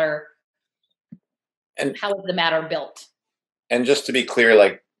is matter, and how is the matter built? And just to be clear,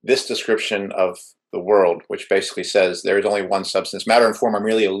 like this description of the world, which basically says there is only one substance. Matter and form are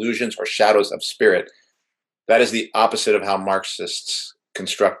merely illusions or shadows of spirit. that is the opposite of how Marxists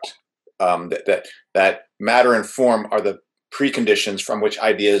construct that matter and form are the preconditions from which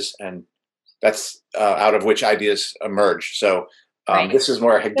ideas, and that's out of which ideas emerge. So this is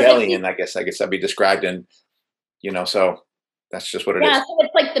more Hegelian, I guess that'd be described in, so that's just what it is. Yeah, so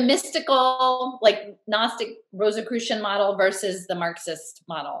it's like the mystical, like Gnostic Rosicrucian model versus the Marxist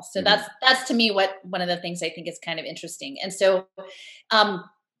model. So that's to me one of the things I think is kind of interesting. And so,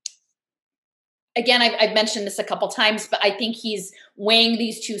 again, I've mentioned this a couple times, but I think he's weighing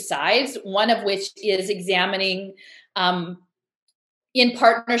these two sides, one of which is examining in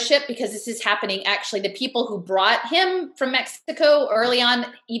partnership, because this is happening, actually, the people who brought him from Mexico early on,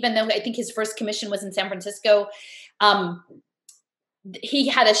 even though I think his first commission was in San Francisco, he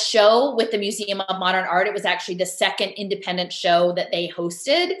had a show with the Museum of Modern Art. It was actually the second independent show that they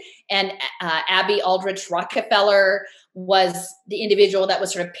hosted. And Abby Aldrich Rockefeller was the individual that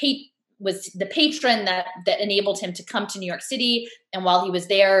was sort of was the patron that enabled him to come to New York City. And while he was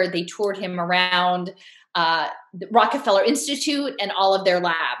there, they toured him around the Rockefeller Institute and all of their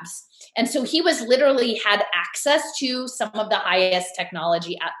labs. And so he literally had access to some of the highest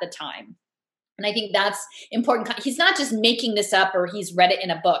technology at the time. And I think that's important. He's not just making this up or he's read it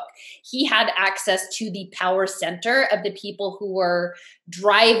in a book. He had access to the power center of the people who were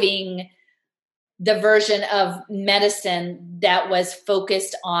driving the version of medicine that was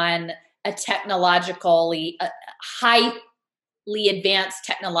focused on a technologically, highly advanced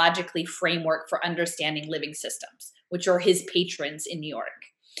technologically framework for understanding living systems, which are his patrons in New York.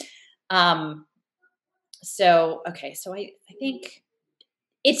 So I think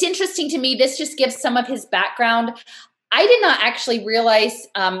it's interesting to me. This just gives some of his background. I did not actually realize,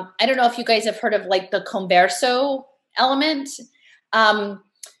 I don't know if you guys have heard of like the converso element, but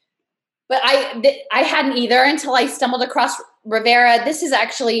I hadn't either until I stumbled across Rivera. This is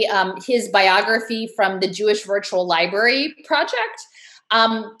actually his biography from the Jewish Virtual Library Project.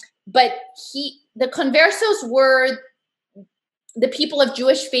 But the conversos were the people of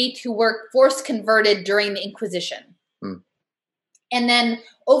Jewish faith who were force converted during the Inquisition. And then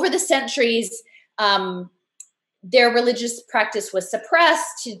over the centuries, their religious practice was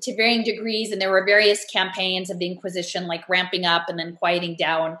suppressed to varying degrees. And there were various campaigns of the Inquisition, like ramping up and then quieting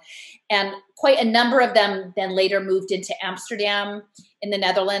down. And quite a number of them then later moved into Amsterdam in the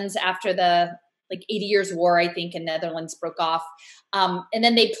Netherlands after the 80 Years' War, I think, in Netherlands broke off. And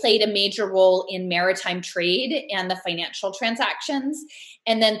then they played a major role in maritime trade and the financial transactions.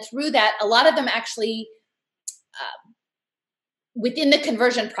 And then through that, a lot of them actually, within the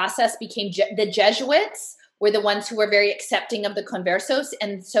conversion process, became the Jesuits were the ones who were very accepting of the conversos.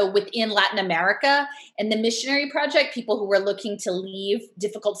 And so within Latin America and the missionary project, people who were looking to leave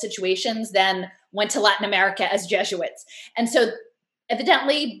difficult situations then went to Latin America as Jesuits. And so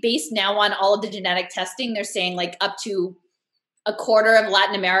evidently, based now on all of the genetic testing, they're saying like up to a quarter of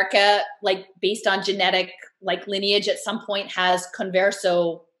Latin America, like based on genetic lineage at some point, has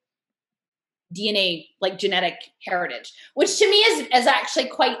converso DNA, like genetic heritage, which to me is actually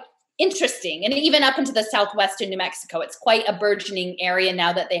quite interesting. And even up into the southwestern New Mexico, it's quite a burgeoning area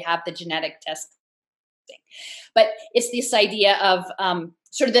now that they have the genetic testing. But it's this idea of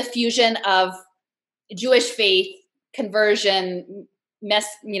sort of the fusion of Jewish faith, conversion,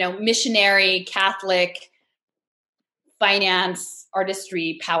 missionary, Catholic, finance,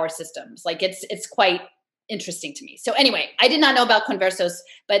 artistry, power systems. Like it's quite interesting to me. So anyway, I did not know about conversos,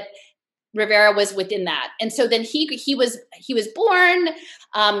 but Rivera was within that. And so then he was born,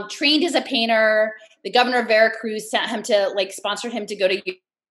 trained as a painter. The governor of Veracruz sent him to sponsor him to go to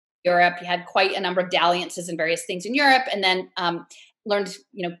Europe. He had quite a number of dalliances and various things in Europe, and then learned,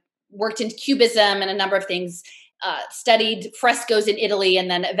 worked in Cubism and a number of things, studied frescoes in Italy, and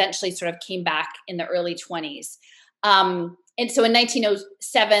then eventually sort of came back in the early 20s. And so in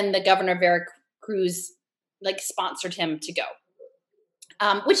 1907, the governor of Veracruz sponsored him to go.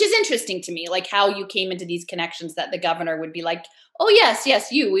 Which is interesting to me, like how you came into these connections, that the governor would be like, oh,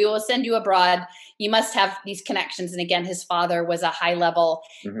 yes, we will send you abroad. You must have these connections. And again, his father was a high-level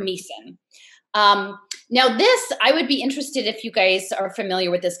Mason. Now this, I would be interested if you guys are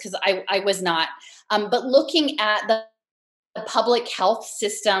familiar with this, because I was not. But looking at the public health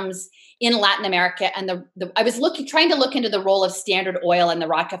systems in Latin America, and I was trying to look into the role of Standard Oil and the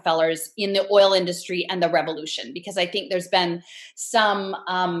Rockefellers in the oil industry and the revolution, because I think there's been some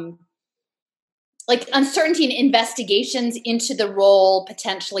uncertainty in investigations into the role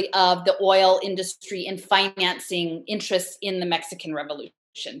potentially of the oil industry in financing interests in the Mexican Revolution,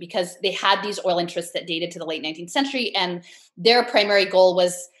 because they had these oil interests that dated to the late 19th century, and their primary goal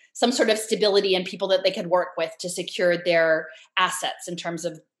was some sort of stability and people that they could work with to secure their assets in terms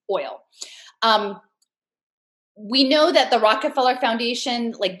of oil. we know that the Rockefeller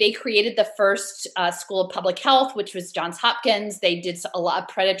Foundation, like they created the first school of public health, which was Johns Hopkins. They did a lot of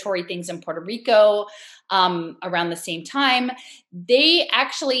predatory things in Puerto Rico around the same time. They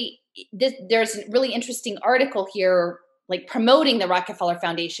actually, there's a really interesting article here, like promoting the Rockefeller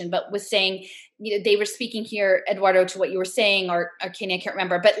Foundation, but was saying, you know, they were speaking here, Eduardo, to what you were saying, or Kenny, I can't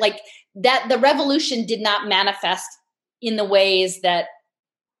remember, but like that the revolution did not manifest in the ways that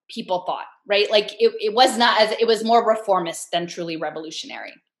people thought, right? Like it was not as, it was more reformist than truly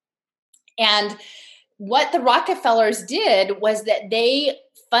revolutionary. And what the Rockefellers did was that they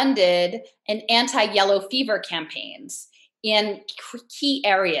funded an anti-yellow fever campaigns in key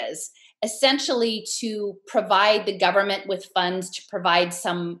areas, essentially to provide the government with funds to provide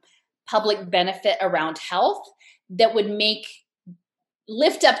some public benefit around health that would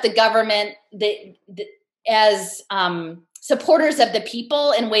lift up the government as supporters of the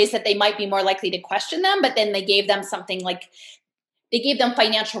people in ways that they might be more likely to question them, but then they gave them something like, they gave them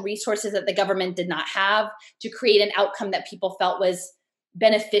financial resources that the government did not have to create an outcome that people felt was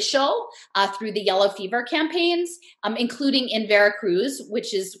beneficial through the yellow fever campaigns, including in Veracruz,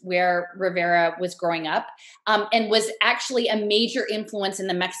 which is where Rivera was growing up, and was actually a major influence in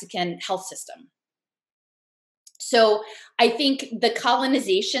the Mexican health system. So I think the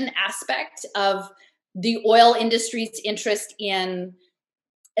colonization aspect of the oil industry's interest in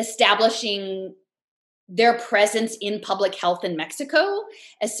establishing their presence in public health in Mexico,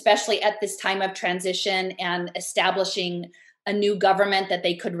 especially at this time of transition and establishing a new government that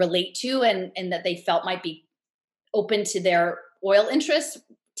they could relate to and that they felt might be open to their oil interests,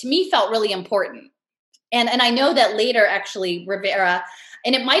 to me felt really important. And I know that later, actually, Rivera,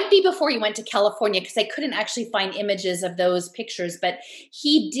 and it might be before he went to California, because I couldn't actually find images of those pictures, but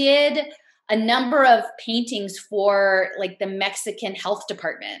he did a number of paintings for like the Mexican health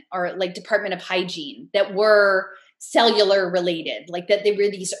department or like Department of Hygiene that were cellular related, like that they were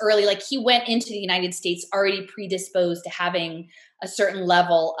these early, like he went into the United States already predisposed to having a certain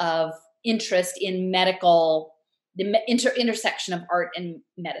level of interest in medical, the intersection of art and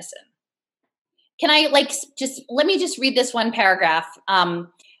medicine. Can I let me just read this one paragraph.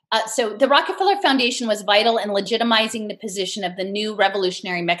 So the Rockefeller Foundation was vital in legitimizing the position of the new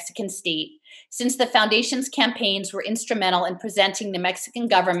revolutionary Mexican state, since the foundation's campaigns were instrumental in presenting the Mexican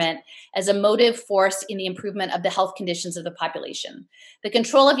government as a motive force in the improvement of the health conditions of the population. The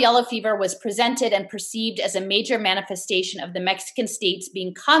control of yellow fever was presented and perceived as a major manifestation of the Mexican states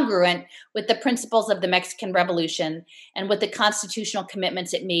being congruent with the principles of the Mexican Revolution and with the constitutional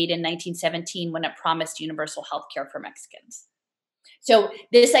commitments it made in 1917 when it promised universal health care for Mexicans. So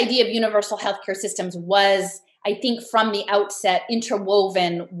this idea of universal healthcare systems was, I think, from the outset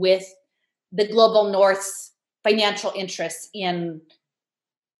interwoven with the global North's financial interests in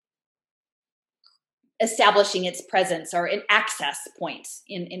establishing its presence or in access points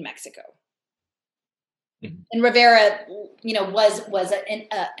in Mexico. Mm-hmm. And Rivera, you know, was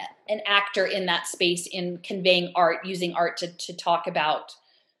an actor in that space in conveying art, using art to talk about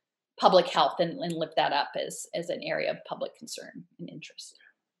public health and lift that up as an area of public concern and interest.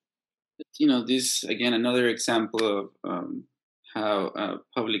 You know, this, again, another example of how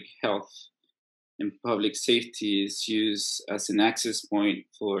public health and public safety is used as an access point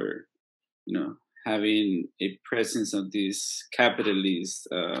for, you know, having a presence of these capitalist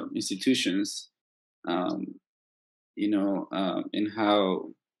institutions, you know, and how,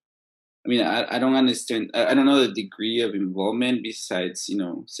 I mean, I don't understand, I don't know the degree of involvement besides, you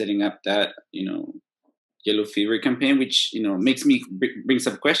know, setting up that, you know, yellow fever campaign, which, you know, brings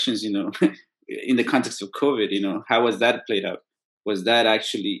up questions, you know, in the context of COVID, you know, how was that played out? Was that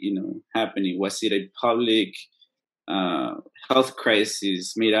actually, you know, happening? Was it a public health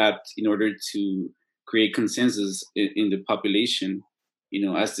crisis made up in order to create consensus in the population, you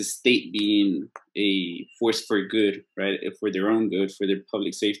know, as the state being a force for good, right? For their own good, for their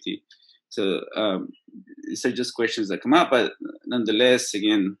public safety. So these are just questions that come up, but nonetheless,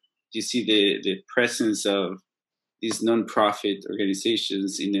 again, you see the presence of these nonprofit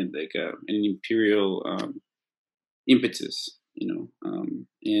organizations in an imperial impetus, you know,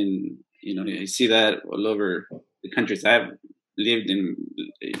 and you know, I see that all over the countries I've lived in,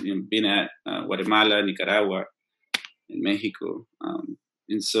 you know, been at, Guatemala, Nicaragua, and Mexico,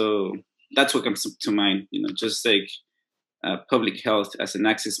 and so that's what comes to mind, you know, just like public health as an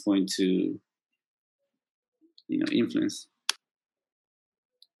access point to, you know, influence.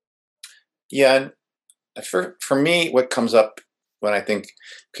 Yeah, and for me, what comes up when I think,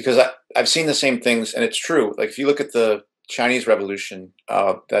 because I've seen the same things, and it's true. Like if you look at the Chinese Revolution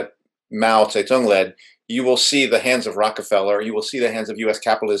that Mao Zedong led, you will see the hands of Rockefeller, you will see the hands of U.S.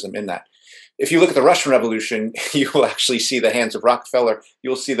 capitalism in that. if you look at the Russian Revolution, you will actually see the hands of Rockefeller.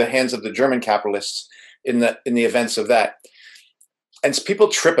 You'll see the hands of the German capitalists in the events of that. And people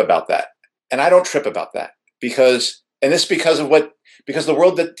trip about that. And I don't trip about that because the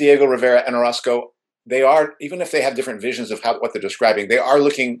world that Diego Rivera and Orozco, they are, even if they have different visions of what they're describing, they are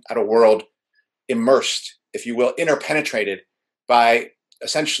looking at a world immersed, if you will, interpenetrated by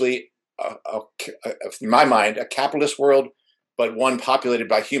essentially, in my mind, a capitalist world, but one populated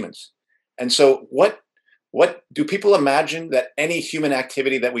by humans. And so what do people imagine that any human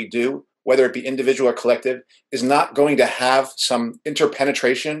activity that we do, whether it be individual or collective, is not going to have some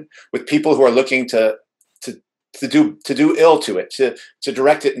interpenetration with people who are looking to do ill to it, to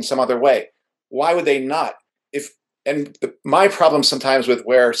direct it in some other way? Why would they not? My problem sometimes with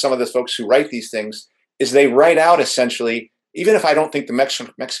where some of the folks who write these things is they write out essentially, even if I don't think the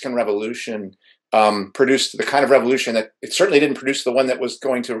Mexican Revolution produced the kind of revolution that it certainly didn't produce the one that was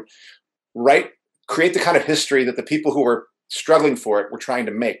going to create the kind of history that the people who were struggling for it were trying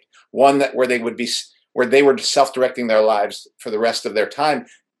to make. One that where they were self-directing their lives for the rest of their time.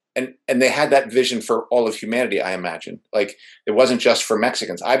 And they had that vision for all of humanity, I imagine. Like, it wasn't just for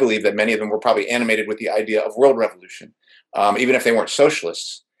Mexicans. I believe that many of them were probably animated with the idea of world revolution, even if they weren't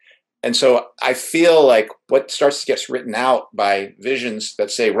socialists. And so I feel like what starts to get written out by visions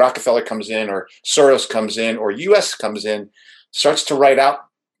that say Rockefeller comes in or Soros comes in or US comes in starts to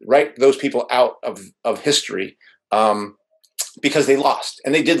write those people out of history because they lost,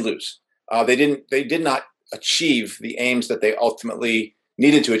 and they did lose. They did not achieve the aims that they ultimately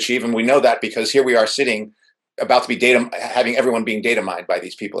needed to achieve. And we know that because here we are sitting about to be having everyone being data mined by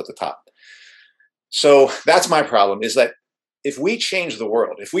these people at the top. So that's my problem, is that if we change the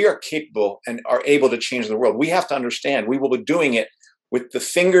world, if we are capable and are able to change the world, we have to understand we will be doing it with the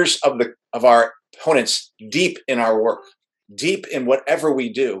fingers of our opponents deep in our work, deep in whatever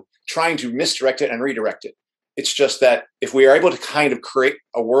we do, trying to misdirect it and redirect it. It's just that if we are able to kind of create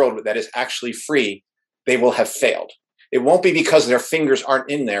a world that is actually free, they will have failed. It won't be because their fingers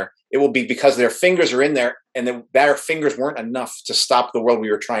aren't in there. It will be because their fingers are in there and their fingers weren't enough to stop the world we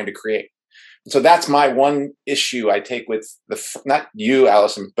were trying to create. So that's my one issue I take with not you,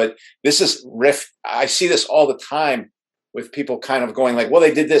 Allison, but this is I see this all the time with people kind of going like, well,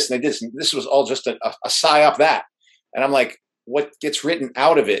 they did this and they did this. And this was all just a psyop that. And I'm like, what gets written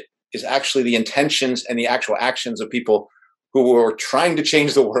out of it is actually the intentions and the actual actions of people who were trying to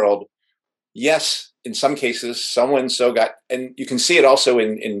change the world. Yes, in some cases, and you can see it also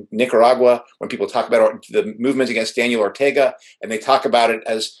in Nicaragua when people talk about the movement against Daniel Ortega, and they talk about it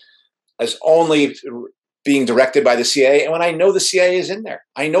as only being directed by the CIA. And when I know the CIA is in there,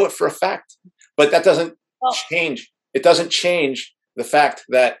 I know it for a fact. But that doesn't change. It doesn't change the fact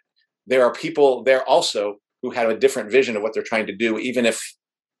that there are people there also who have a different vision of what they're trying to do, even if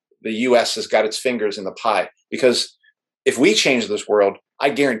the US has got its fingers in the pie. Because if we change this world, I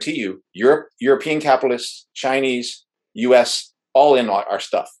guarantee you, European capitalists, Chinese, US, all in our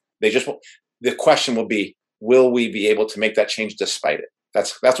stuff. The question will be, will we be able to make that change despite it?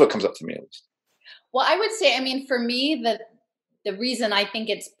 That's what comes up to me, at least. Well, I would say, for me, the reason I think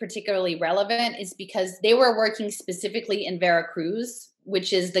it's particularly relevant is because they were working specifically in Veracruz,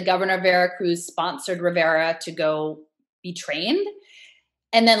 which is the governor of Veracruz sponsored Rivera to go be trained.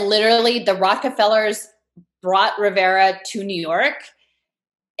 And then literally the Rockefellers brought Rivera to New York.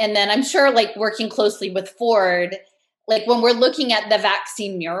 And then I'm sure, like, working closely with Ford, like when we're looking at the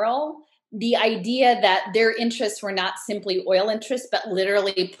vaccine mural, the idea that their interests were not simply oil interests, but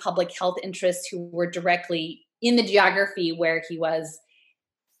literally public health interests who were directly in the geography where he was,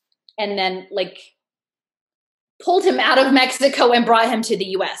 and then like pulled him out of Mexico and brought him to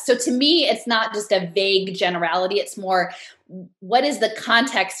the US. So to me, it's not just a vague generality. It's more, what is the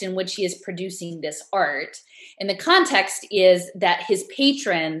context in which he is producing this art? And the context is that his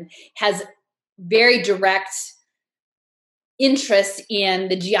patron has very direct interest in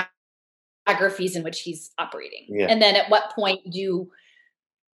the geographies in which he's operating. Yeah. And then at what point do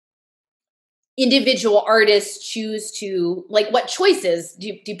individual artists choose to, like, what choices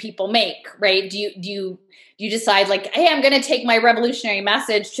do people make, right? Do you decide, like, hey, I'm going to take my revolutionary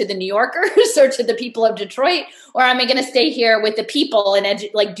message to the New Yorkers or to the people of Detroit, or am I going to stay here with the people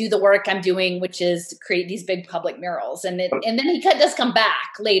and do the work I'm doing, which is create these big public murals, and then he does come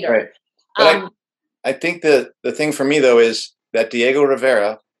back later. Right. But I think the thing for me though is that Diego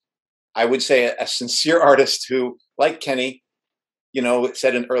Rivera, I would say a sincere artist who, like Kenny,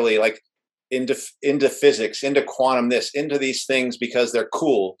 said in early, like, into physics, into quantum, into these things because they're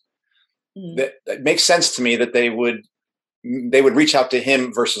cool. Mm. That makes sense to me that they would reach out to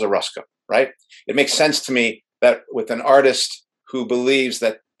him versus Orozco, right? It makes sense to me that with an artist who believes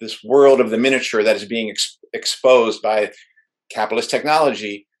that this world of the miniature that is being exposed by capitalist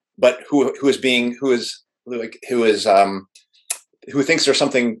technology, but who thinks there's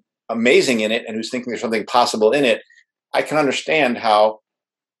something amazing in it and who's thinking there's something possible in it. I can understand how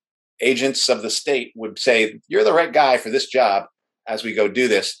agents of the state would say, you're the right guy for this job as we go do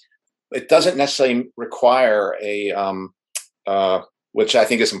this. It doesn't necessarily require which I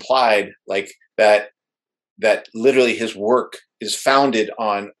think is implied, like that literally his work is founded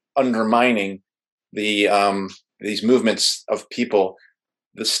on undermining these movements of people.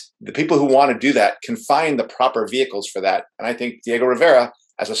 The people who want to do that can find the proper vehicles for that. And I think Diego Rivera,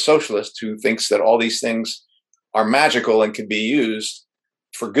 as a socialist who thinks that all these things are magical and can be used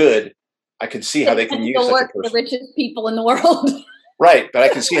for good, I could see how they can use such a person. The richest people in the world. Right, but I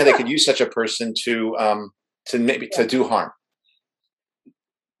can see how they could use such a person to do harm.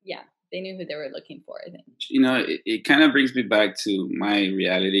 Yeah, they knew who they were looking for, I think. It kind of brings me back to my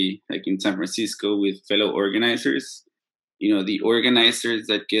reality, like in San Francisco with fellow organizers. The organizers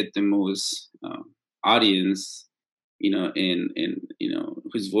that get the most audience, and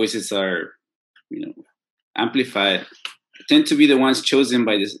whose voices are, amplified, tend to be the ones chosen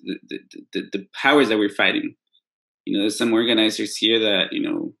by the powers that we're fighting. There's some organizers here that,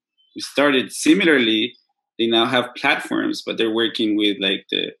 who started similarly. They now have platforms, but they're working with like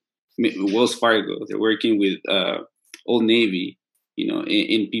the Wells Fargo. They're working with Old Navy,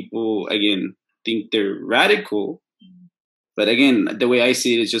 and people, again, think they're radical. But again, the way I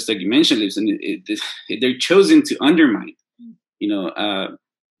see it is just like you mentioned, they're chosen to undermine, the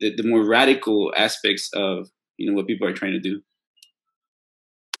more radical aspects of, what people are trying to do.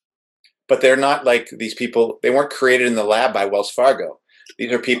 But they're not like these people. They weren't created in the lab by Wells Fargo.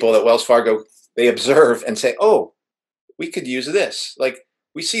 These are people that Wells Fargo, they observe and say, oh, we could use this. Like,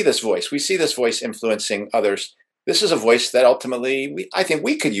 we see this voice. We see this voice influencing others. This is a voice that ultimately I think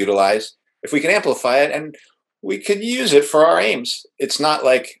we could utilize if we can amplify it, and we could use it for our aims. It's not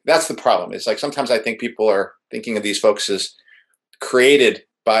like, that's the problem. It's like sometimes I think people are thinking of these folks as created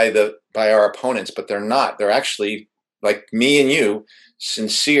by our opponents, but they're not. They're actually, like me and you,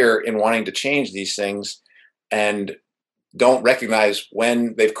 sincere in wanting to change these things and don't recognize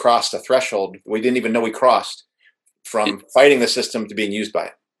when they've crossed a threshold we didn't even know we crossed, from fighting the system to being used by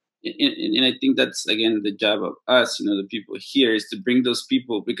it. And I think that's, again, the job of us, the people here, is to bring those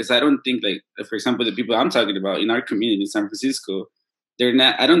people, because I don't think, like, for example, the people I'm talking about in our community in San Francisco,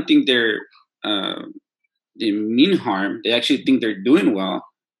 I don't think they mean harm. They actually think they're doing well,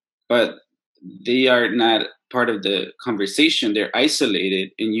 but they are not part of the conversation. They're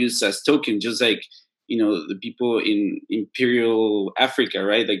isolated and used as tokens, just like, the people in Imperial Africa,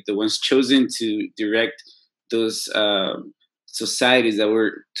 right? Like the ones chosen to direct those societies that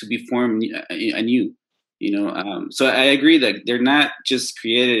were to be formed anew. So I agree that they're not just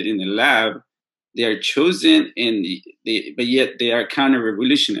created in the lab; they are chosen, but yet they are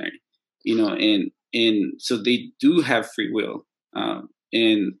counter-revolutionary. And so they do have free will.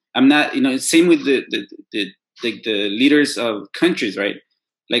 And I'm not, same with the leaders of countries, right?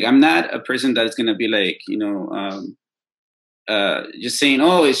 Like, I'm not a person that's going to be like, just saying,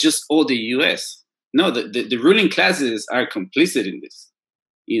 oh, it's just all the U.S. No, the ruling classes are complicit in this,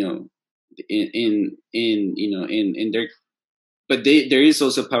 in their, but there is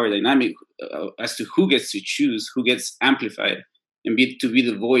also power dynamic as to who gets to choose, who gets amplified, and to be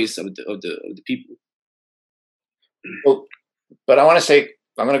the voice of the people. Well, but I want to say,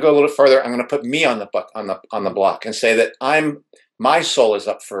 I'm going to go a little further. I'm going to put me on the block and say that my soul is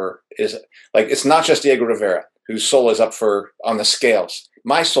it's not just Diego Rivera whose soul is on the scales.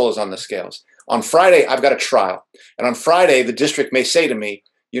 My soul is on the scales. On Friday, I've got a trial. And on Friday, the district may say to me,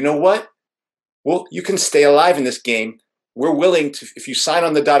 you know what? Well, you can stay alive in this game. We're willing to, if you sign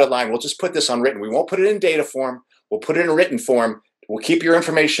on the dotted line, we'll just put this on written. We won't put it in data form. We'll put it in written form. We'll keep your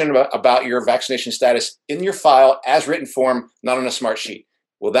information about your vaccination status in your file as written form, not on a smart sheet.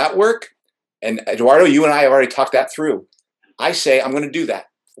 Will that work? And Eduardo, you and I have already talked that through. I say I'm going to do that.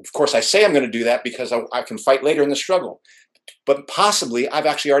 Of course, I say I'm going to do that because I can fight later in the struggle. But possibly I've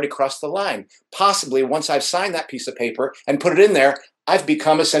actually already crossed the line. Possibly once I've signed that piece of paper and put it in there, I've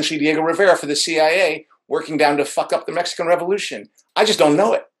become essentially Diego Rivera for the CIA, working down to fuck up the Mexican Revolution. I just don't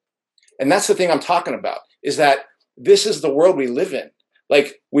know it. And that's the thing I'm talking about, is that this is the world we live in.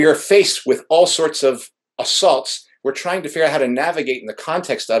 Like, we are faced with all sorts of assaults. We're trying to figure out how to navigate in the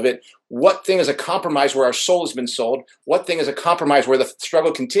context of it. What thing is a compromise where our soul has been sold? What thing is a compromise where the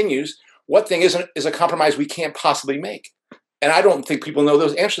struggle continues? What thing is a compromise we can't possibly make? And I don't think people know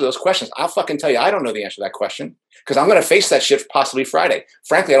those answers to those questions. I'll fucking tell you, I don't know the answer to that question, because I'm going to face that shit possibly Friday.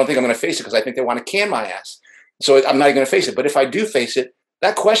 Frankly, I don't think I'm going to face it because I think they want to can my ass. So I'm not going to face it. But if I do face it,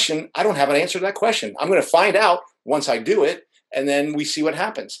 That question, I don't have an answer to that question. I'm going to find out once I do it, and then we see what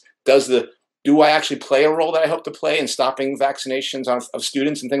happens. Do I actually play a role that I hope to play in stopping vaccinations of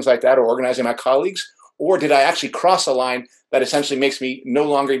students and things like that, or organizing my colleagues? Or did I actually cross a line that essentially makes me no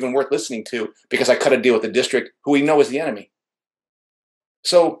longer even worth listening to because I cut a deal with the district who we know is the enemy?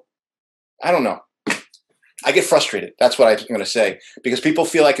 So I don't know. I get frustrated. That's what I'm going to say, because people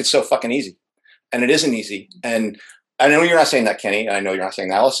feel like it's so fucking easy, and it isn't easy. And I know you're not saying that, Kenny, and I know you're not saying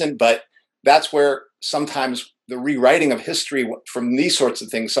that, Allison, but that's where sometimes the rewriting of history from these sorts of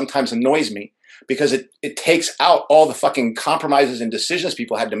things sometimes annoys me, because it takes out all the fucking compromises and decisions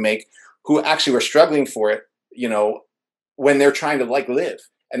people had to make who actually were struggling for it, when they're trying to live,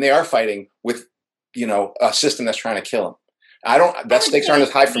 and they are fighting with, a system that's trying to kill them. That stakes aren't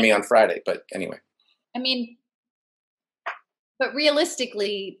as high for me on Friday, but anyway. I mean, but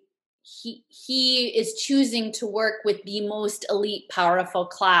realistically, he is choosing to work with the most elite, powerful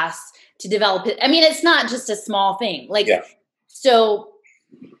class to develop it. I mean, it's not just a small thing. So,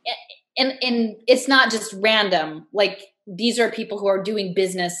 and it's not just random. Like, these are people who are doing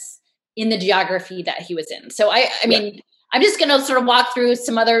business in the geography that he was in. So I mean, I'm just going to sort of walk through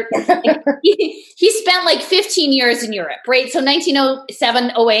some other, he spent like 15 years in Europe, right? So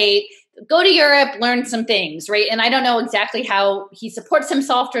 1907, 08, go to Europe, learn some things, right? And I don't know exactly how he supports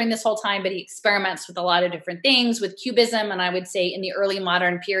himself during this whole time, but he experiments with a lot of different things with Cubism. And I would say in the early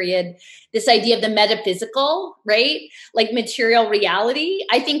modern period, this idea of the metaphysical, right? Like material reality.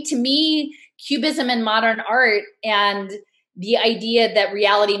 I think, to me, Cubism and modern art, and the idea that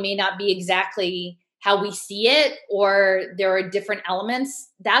reality may not be exactly how we see it, or there are different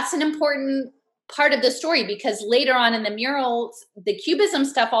elements, that's an important part of the story, because later on in the murals, the Cubism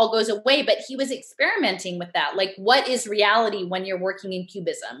stuff all goes away, but he was experimenting with that. Like, what is reality when you're working in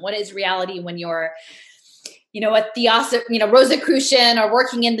Cubism? What is reality when you're, a Rosicrucian, or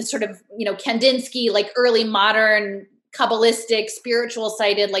working in the sort of, Kandinsky, like early modern Kabbalistic, spiritual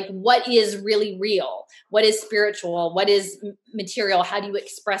sided, like, what is really real? What is spiritual? What is material? How do you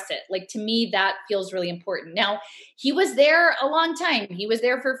express it? Like, to me, that feels really important. Now, he was there a long time. He was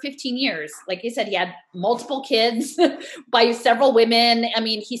there for 15 years. Like I said, he had multiple kids by several women. I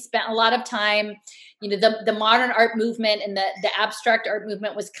mean, he spent a lot of time, the modern art movement and the abstract art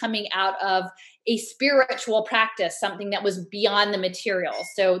movement was coming out of a spiritual practice, something that was beyond the material.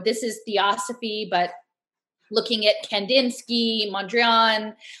 So this is theosophy, but looking at Kandinsky,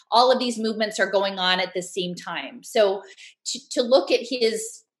 Mondrian, all of these movements are going on at the same time. So to look at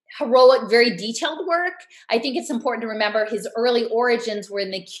his heroic, very detailed work, I think it's important to remember his early origins were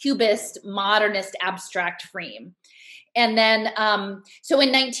in the Cubist, modernist, abstract frame. And then, so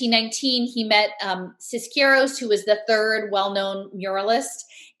in 1919, he met Cisqueiros, who was the third well-known muralist,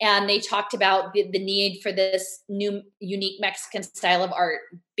 and they talked about the need for this new, unique Mexican style of art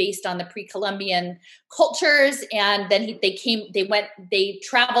based on the pre-Columbian cultures. And then they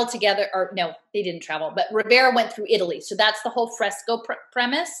traveled together, or no, they didn't travel, but Rivera went through Italy. So that's the whole fresco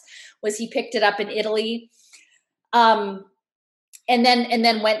premise, was he picked it up in Italy, and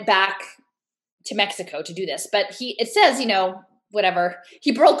then went back to Mexico to do this. But it says, whatever,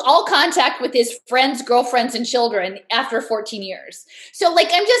 he broke all contact with his friends, girlfriends, and children after 14 years. So, like,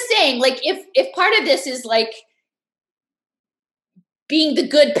 I'm just saying, like, if part of this is like being the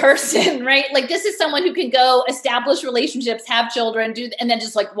good person, right? Like, this is someone who can go establish relationships, have children, and then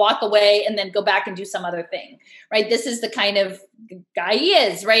just like walk away and then go back and do some other thing, right? This is the kind of guy he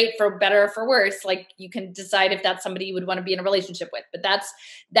is, right? For better or for worse. Like, you can decide if that's somebody you would want to be in a relationship with, but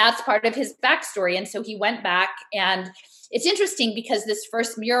that's part of his backstory. And so he went back, and it's interesting because this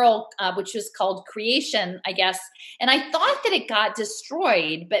first mural, which was called Creation, I guess, and I thought that it got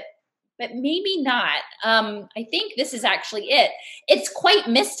destroyed, but maybe not. I think this is actually it. It's quite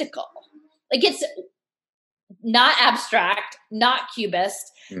mystical. Like, it's not abstract, not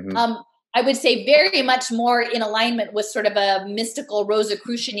cubist. Mm-hmm. I would say very much more in alignment with sort of a mystical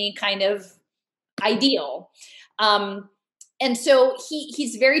Rosicrucian-y kind of ideal. And so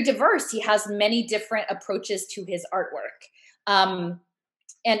he's very diverse. He has many different approaches to his artwork.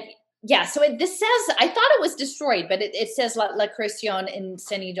 And yeah, so this says, I thought it was destroyed, but it says La Creación in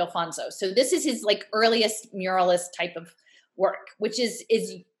San Ildefonso. So this is his like earliest muralist type of work, which is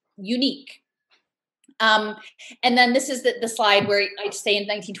unique. And then this is the slide where I say in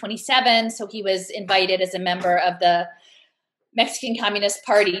 1927, so he was invited as a member of the Mexican Communist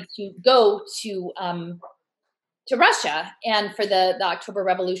Party to go to Russia and for the October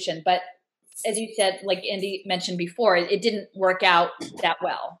Revolution. But as you said, like Andy mentioned before, it didn't work out that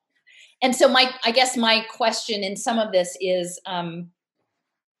well. And so I guess my question in some of this is, I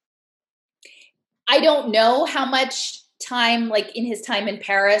don't know how much time, like in his time in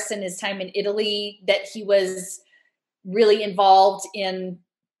Paris and his time in Italy, that he was really involved in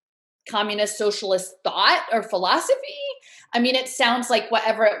communist socialist thought or philosophy. I mean, it sounds like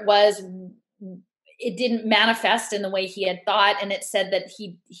whatever it was, it didn't manifest in the way he had thought. And it said that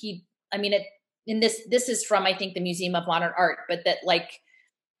this is from, I think, the Museum of Modern Art, but that like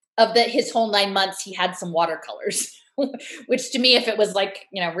his whole 9 months, he had some watercolors, which to me, if it was like,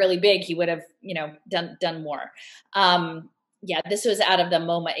 really big, he would have, done more. This was out of the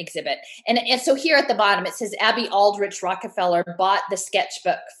MoMA exhibit. And so here at the bottom, it says Abby Aldrich Rockefeller bought the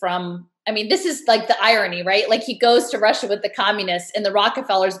sketchbook from, this is like the irony, right? Like he goes to Russia with the communists and the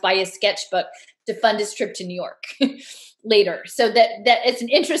Rockefellers buy his sketchbook to fund his trip to New York later. So that it's an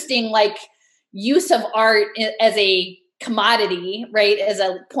interesting like use of art as a commodity, right? As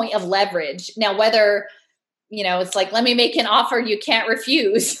a point of leverage. Now, whether, it's like, let me make an offer you can't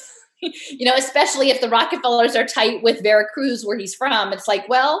refuse. Especially if the Rockefellers are tight with Veracruz, where he's from. It's like,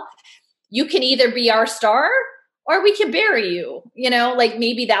 well, you can either be our star or we can bury you. Like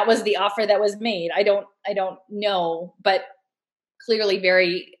maybe that was the offer that was made. I don't know, but clearly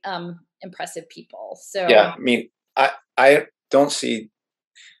very impressive people. So yeah, I don't see,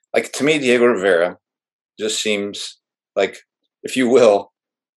 like, to me, Diego Rivera just seems like, if you will,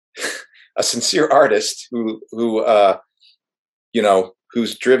 a sincere artist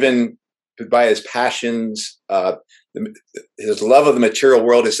who's driven by his passions, his love of the material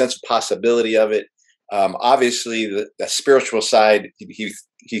world, his sense of possibility of it. Obviously, the spiritual side. He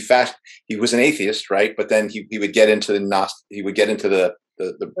was an atheist, right? But then he would get into the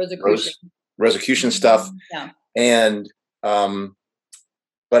Rosicrucian stuff, and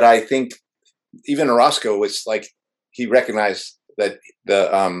but I think even Orozco was like, he recognized that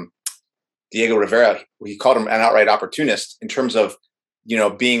the Diego Rivera, he called him an outright opportunist in terms of,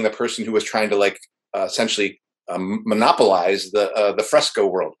 being the person who was trying to like essentially monopolize the fresco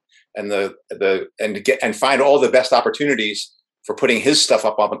world and and find all the best opportunities for putting his stuff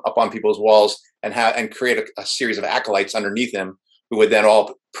up on people's walls and create a series of acolytes underneath him who would then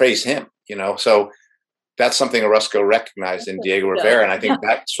all praise him. So that's something Orozco recognized in Diego Rivera, and I think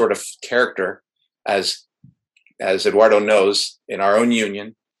that sort of character, as Eduardo knows, in our own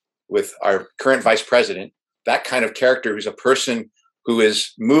union with our current vice president, that kind of character who's a person who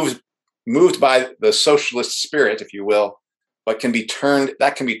is moved by the socialist spirit, if you will, but can be turned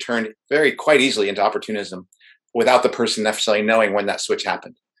quite easily into opportunism without the person necessarily knowing when that switch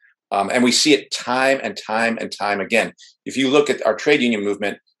happened. And we see it time and time and time again. If you look at our trade union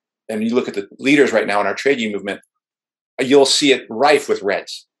movement and you look at the leaders right now in our trade union movement, you'll see it rife with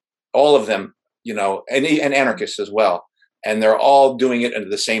Reds, all of them, and anarchists as well. And they're all doing it into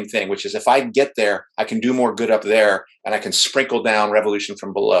the same thing, which is, if I get there, I can do more good up there, and I can sprinkle down revolution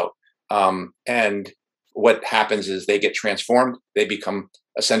from below. And what happens is they get transformed. They become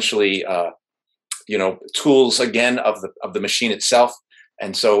essentially, tools again of the machine itself.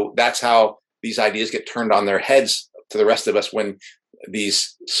 And so that's how these ideas get turned on their heads to the rest of us when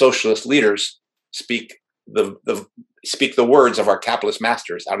these socialist leaders speak the words of our capitalist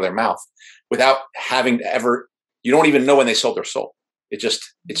masters out of their mouth without having to ever. You don't even know when they sold their soul. It's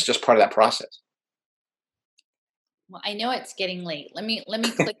just part of that process. Well, I know it's getting late. Let me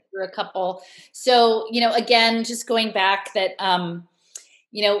click through a couple. So, again, just going back that,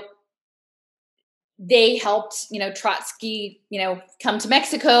 they helped, Trotsky, come to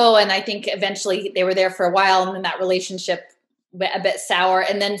Mexico. And I think eventually they were there for a while, and then that relationship a bit sour.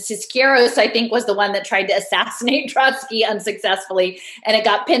 And then Cisqueiros, I think, was the one that tried to assassinate Trotsky unsuccessfully, and it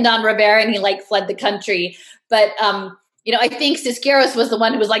got pinned on Rivera, and he fled the country. But, I think Cisqueiros was the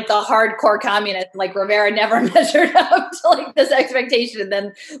one who was like the hardcore communist. Like Rivera never measured up to this expectation. And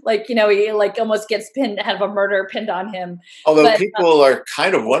then he almost gets have a murder pinned on him. Although people are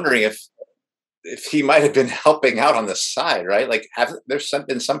kind of wondering if he might have been helping out on the side, right? Like, there's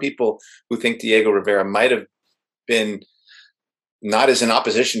been some people who think Diego Rivera might have been not as in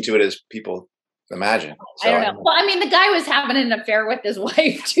opposition to it as people imagine. So, I don't know. Well, the guy was having an affair with his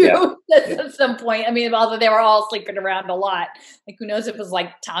wife too at some point. Although they were all sleeping around a lot. Like, who knows if it was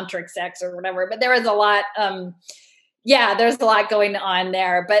like tantric sex or whatever. But there was a lot. There's a lot going on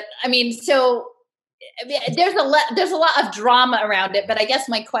there. But so there's a lot of drama around it. But I guess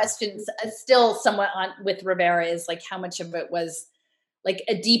my question is still somewhat on with Rivera is like, how much of it was like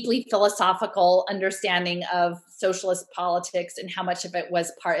a deeply philosophical understanding of socialist politics, and how much of it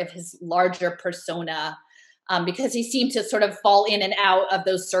was part of his larger persona, because he seemed to sort of fall in and out of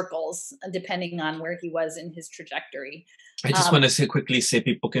those circles depending on where he was in his trajectory. I just want to quickly say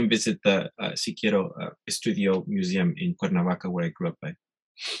people can visit the Siqueiro Estudio Museum in Cuernavaca, where I grew up by.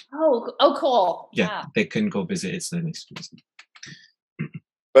 Oh, cool. Yeah, they couldn't go visit. It's the next visit.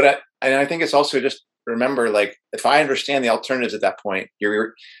 But I think it's also just remember, like, if I understand the alternatives at that point,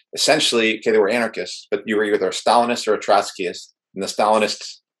 you're essentially, okay, they were anarchists, but you were either a Stalinist or a Trotskyist. And the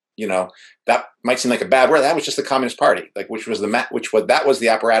Stalinists, that might seem like a bad word. That was just the Communist Party, like that was the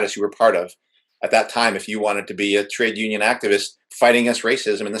apparatus you were part of at that time. If you wanted to be a trade union activist fighting against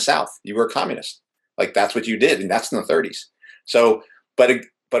racism in the South, you were a communist. Like, that's what you did, and that's in the 30s. So, but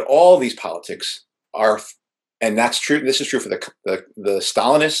all these politics are. And that's true. This is true for the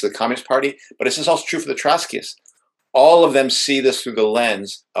Stalinists, the Communist Party, but this is also true for the Trotskyists. All of them see this through the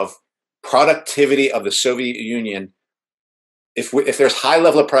lens of productivity of the Soviet Union. If there's high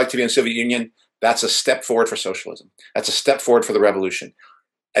level of productivity in the Soviet Union, that's a step forward for socialism. That's a step forward for the revolution.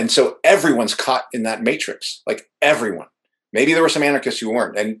 And so everyone's caught in that matrix, like everyone. Maybe there were some anarchists who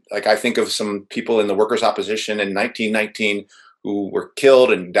weren't. And like, I think of some people in the workers' opposition in 1919 who were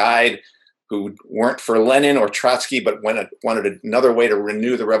killed and died, who weren't for Lenin or Trotsky, but wanted another way to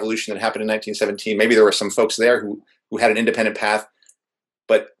renew the revolution that happened in 1917. Maybe there were some folks there who had an independent path.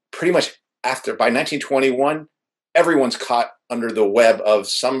 But pretty much by 1921, everyone's caught under the web of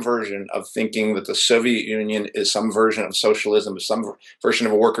some version of thinking that the Soviet Union is some version of socialism, some version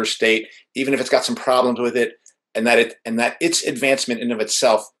of a worker state, even if it's got some problems with it, and that its advancement in of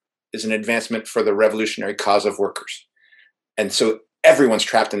itself is an advancement for the revolutionary cause of workers. And so everyone's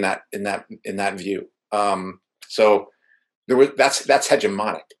trapped in that view. So that's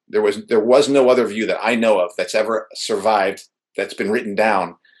hegemonic. There was no other view that I know of that's ever survived, that's been written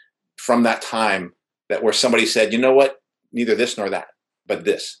down from that time, that where somebody said, you know what, neither this nor that, but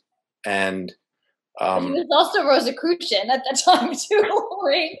this. And he was also Rosicrucian at that time too,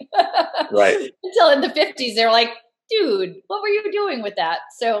 right? Right. Until in the 50s, they were like, dude, what were you doing with that?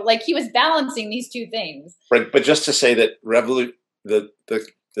 So like, he was balancing these two things. Right, but just to say that the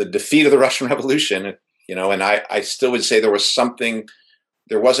defeat of the Russian Revolution, and I still would say there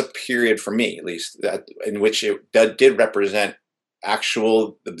was a period for me, at least, in which it did represent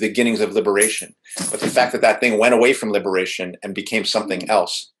the beginnings of liberation. But the fact that thing went away from liberation and became something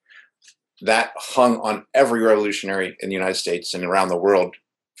else, that hung on every revolutionary in the United States and around the world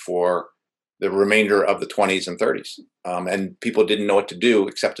for the remainder of the 20s and 30s. And people didn't know what to do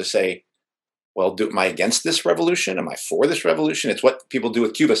except to say, well, am I against this revolution? Am I for this revolution? It's what people do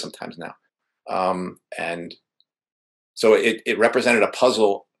with Cuba sometimes now. And so it represented a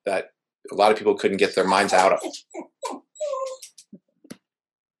puzzle that a lot of people couldn't get their minds out of.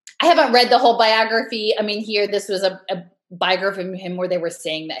 I haven't read the whole biography. I mean, this was a biography of him where they were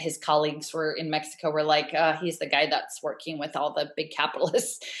saying that his colleagues in Mexico were like, he's the guy that's working with all the big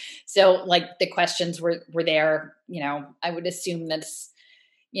capitalists. So like the questions were there, I would assume that's,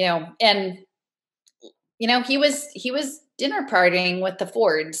 and he was dinner partying with the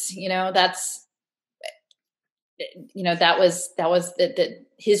Fords, that was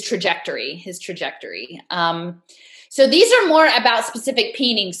his trajectory. So these are more about specific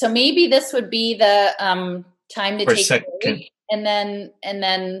paintings. So maybe this would be the time to take a break, and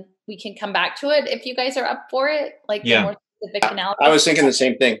then we can come back to it if you guys are up for it. Like the more specific analysis. I was thinking the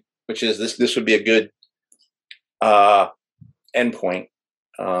same thing, which is this would be a good endpoint.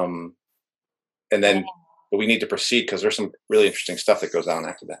 And then but we need to proceed because there's some really interesting stuff that goes on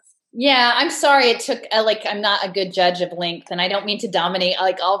after that. Yeah, I'm sorry it took I'm not a good judge of length, and I don't mean to dominate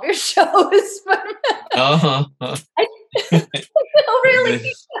like all of your shows. But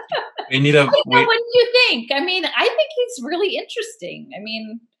really, we need a. What do you think? I mean, I think he's really interesting. I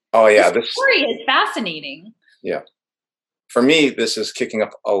mean, this story is fascinating. Yeah, for me, this is kicking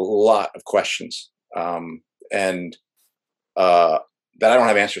up a lot of questions, and that I don't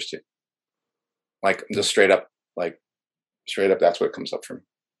have answers to. Like just straight up, that's what comes up for me.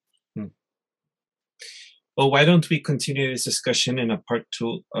 Well, why don't we continue this discussion in a part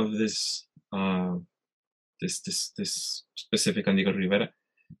 2 of this this specific Andigo Rivera?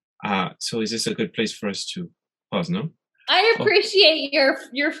 So is this a good place for us to pause? No, I appreciate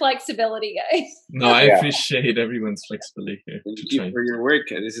your flexibility, guys. No, I appreciate everyone's flexibility here. Thank you for your work.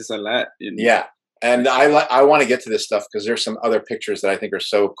 This is a lot. Yeah. And I want to get to this stuff because there's some other pictures that I think are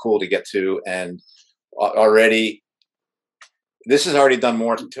so cool to get to. And this has already done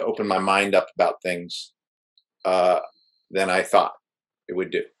more to open my mind up about things than I thought it would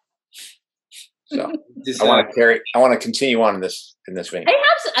do. So I want to continue on in this vein. I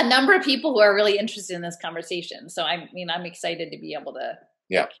have a number of people who are really interested in this conversation. So I'm excited to be able to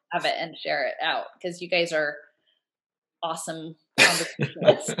have it and share it out because you guys are awesome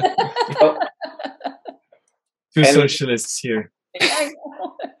conversationalists. Two socialists here. I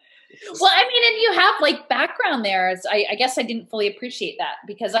know. Well, I mean, and you have like background there. I guess I didn't fully appreciate that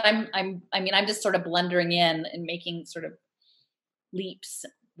because I'm just sort of blundering in and making sort of leaps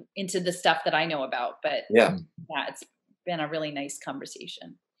into the stuff that I know about. But yeah, it's been a really nice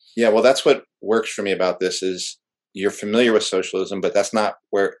conversation. Yeah, well, that's what works for me about this is you're familiar with socialism, but that's not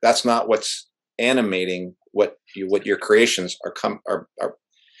what's animating what your creations are.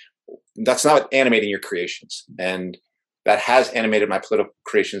 That's not animating your creations, and that has animated my political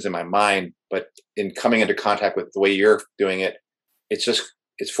creations in my mind. But in coming into contact with the way you're doing it, it's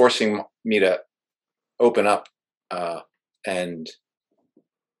forcing me to open up and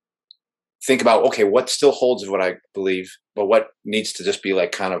think about, okay, what still holds of what I believe, but what needs to just be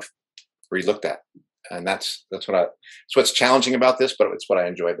like kind of relooked at. And that's what's challenging about this, but it's what I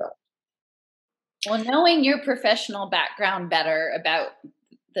enjoy about it. Well, knowing your professional background better about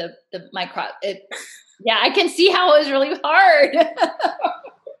the micro, I can see how it was really hard.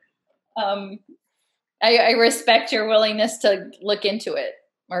 I respect your willingness to look into it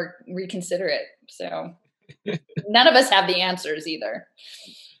or reconsider it. So none of us have the answers either.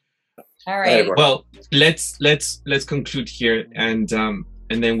 All right. Well, let's conclude here, and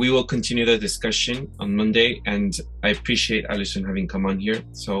then we will continue the discussion on Monday. And I appreciate Alison having come on here.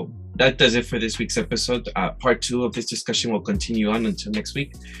 So that does it for this week's episode. Part 2 of this discussion will continue on until next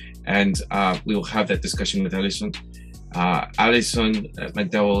week, and we will have that discussion with Alison. Alison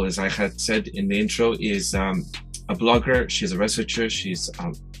McDowell, as I had said in the intro, is a blogger. She's a researcher. She's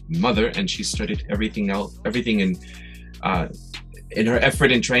a mother, and she studied everything in her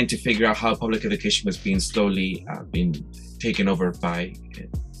effort in trying to figure out how public education was being slowly being taken over by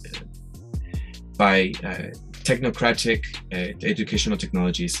technocratic educational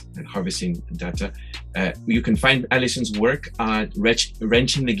technologies and harvesting data. You can find Alison's work at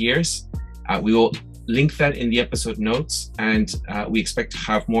Wrenching the Gears. We will link that in the episode notes, and we expect to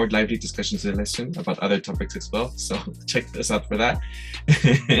have more lively discussions with Alison about other topics as well. So check us out for that.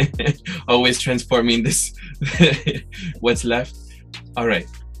 Always transforming this what's left. All right.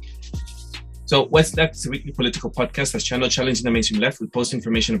 So What's Left is a weekly political podcast that's channel challenging the mainstream left. We post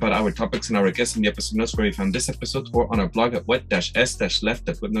information about our topics and our guests in the episode notes where you found this episode, or on our blog at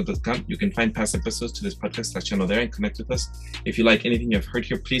what-s-left.webnode.com. You can find past episodes to this podcast channel there and connect with us. If you like anything you've heard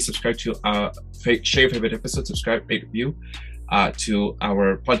here, please subscribe to share your favorite episode, subscribe, rate, review to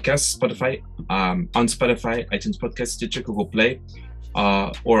our podcast, Spotify, on Spotify, iTunes Podcast, Stitcher, Google Play,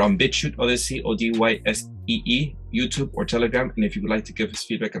 or on BitChute, Odyssey, ODYSEE, YouTube, or Telegram. And if you would like to give us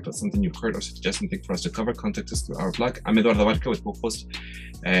feedback about something you've heard or suggest something for us to cover, contact us through our blog. I'm Eduardo Barca with co-host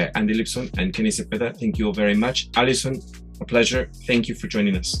Andy Lipson and Kenny Cepeda. Thank you all very much. Alison, a pleasure. Thank you for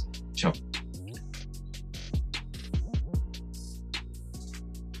joining us. Ciao.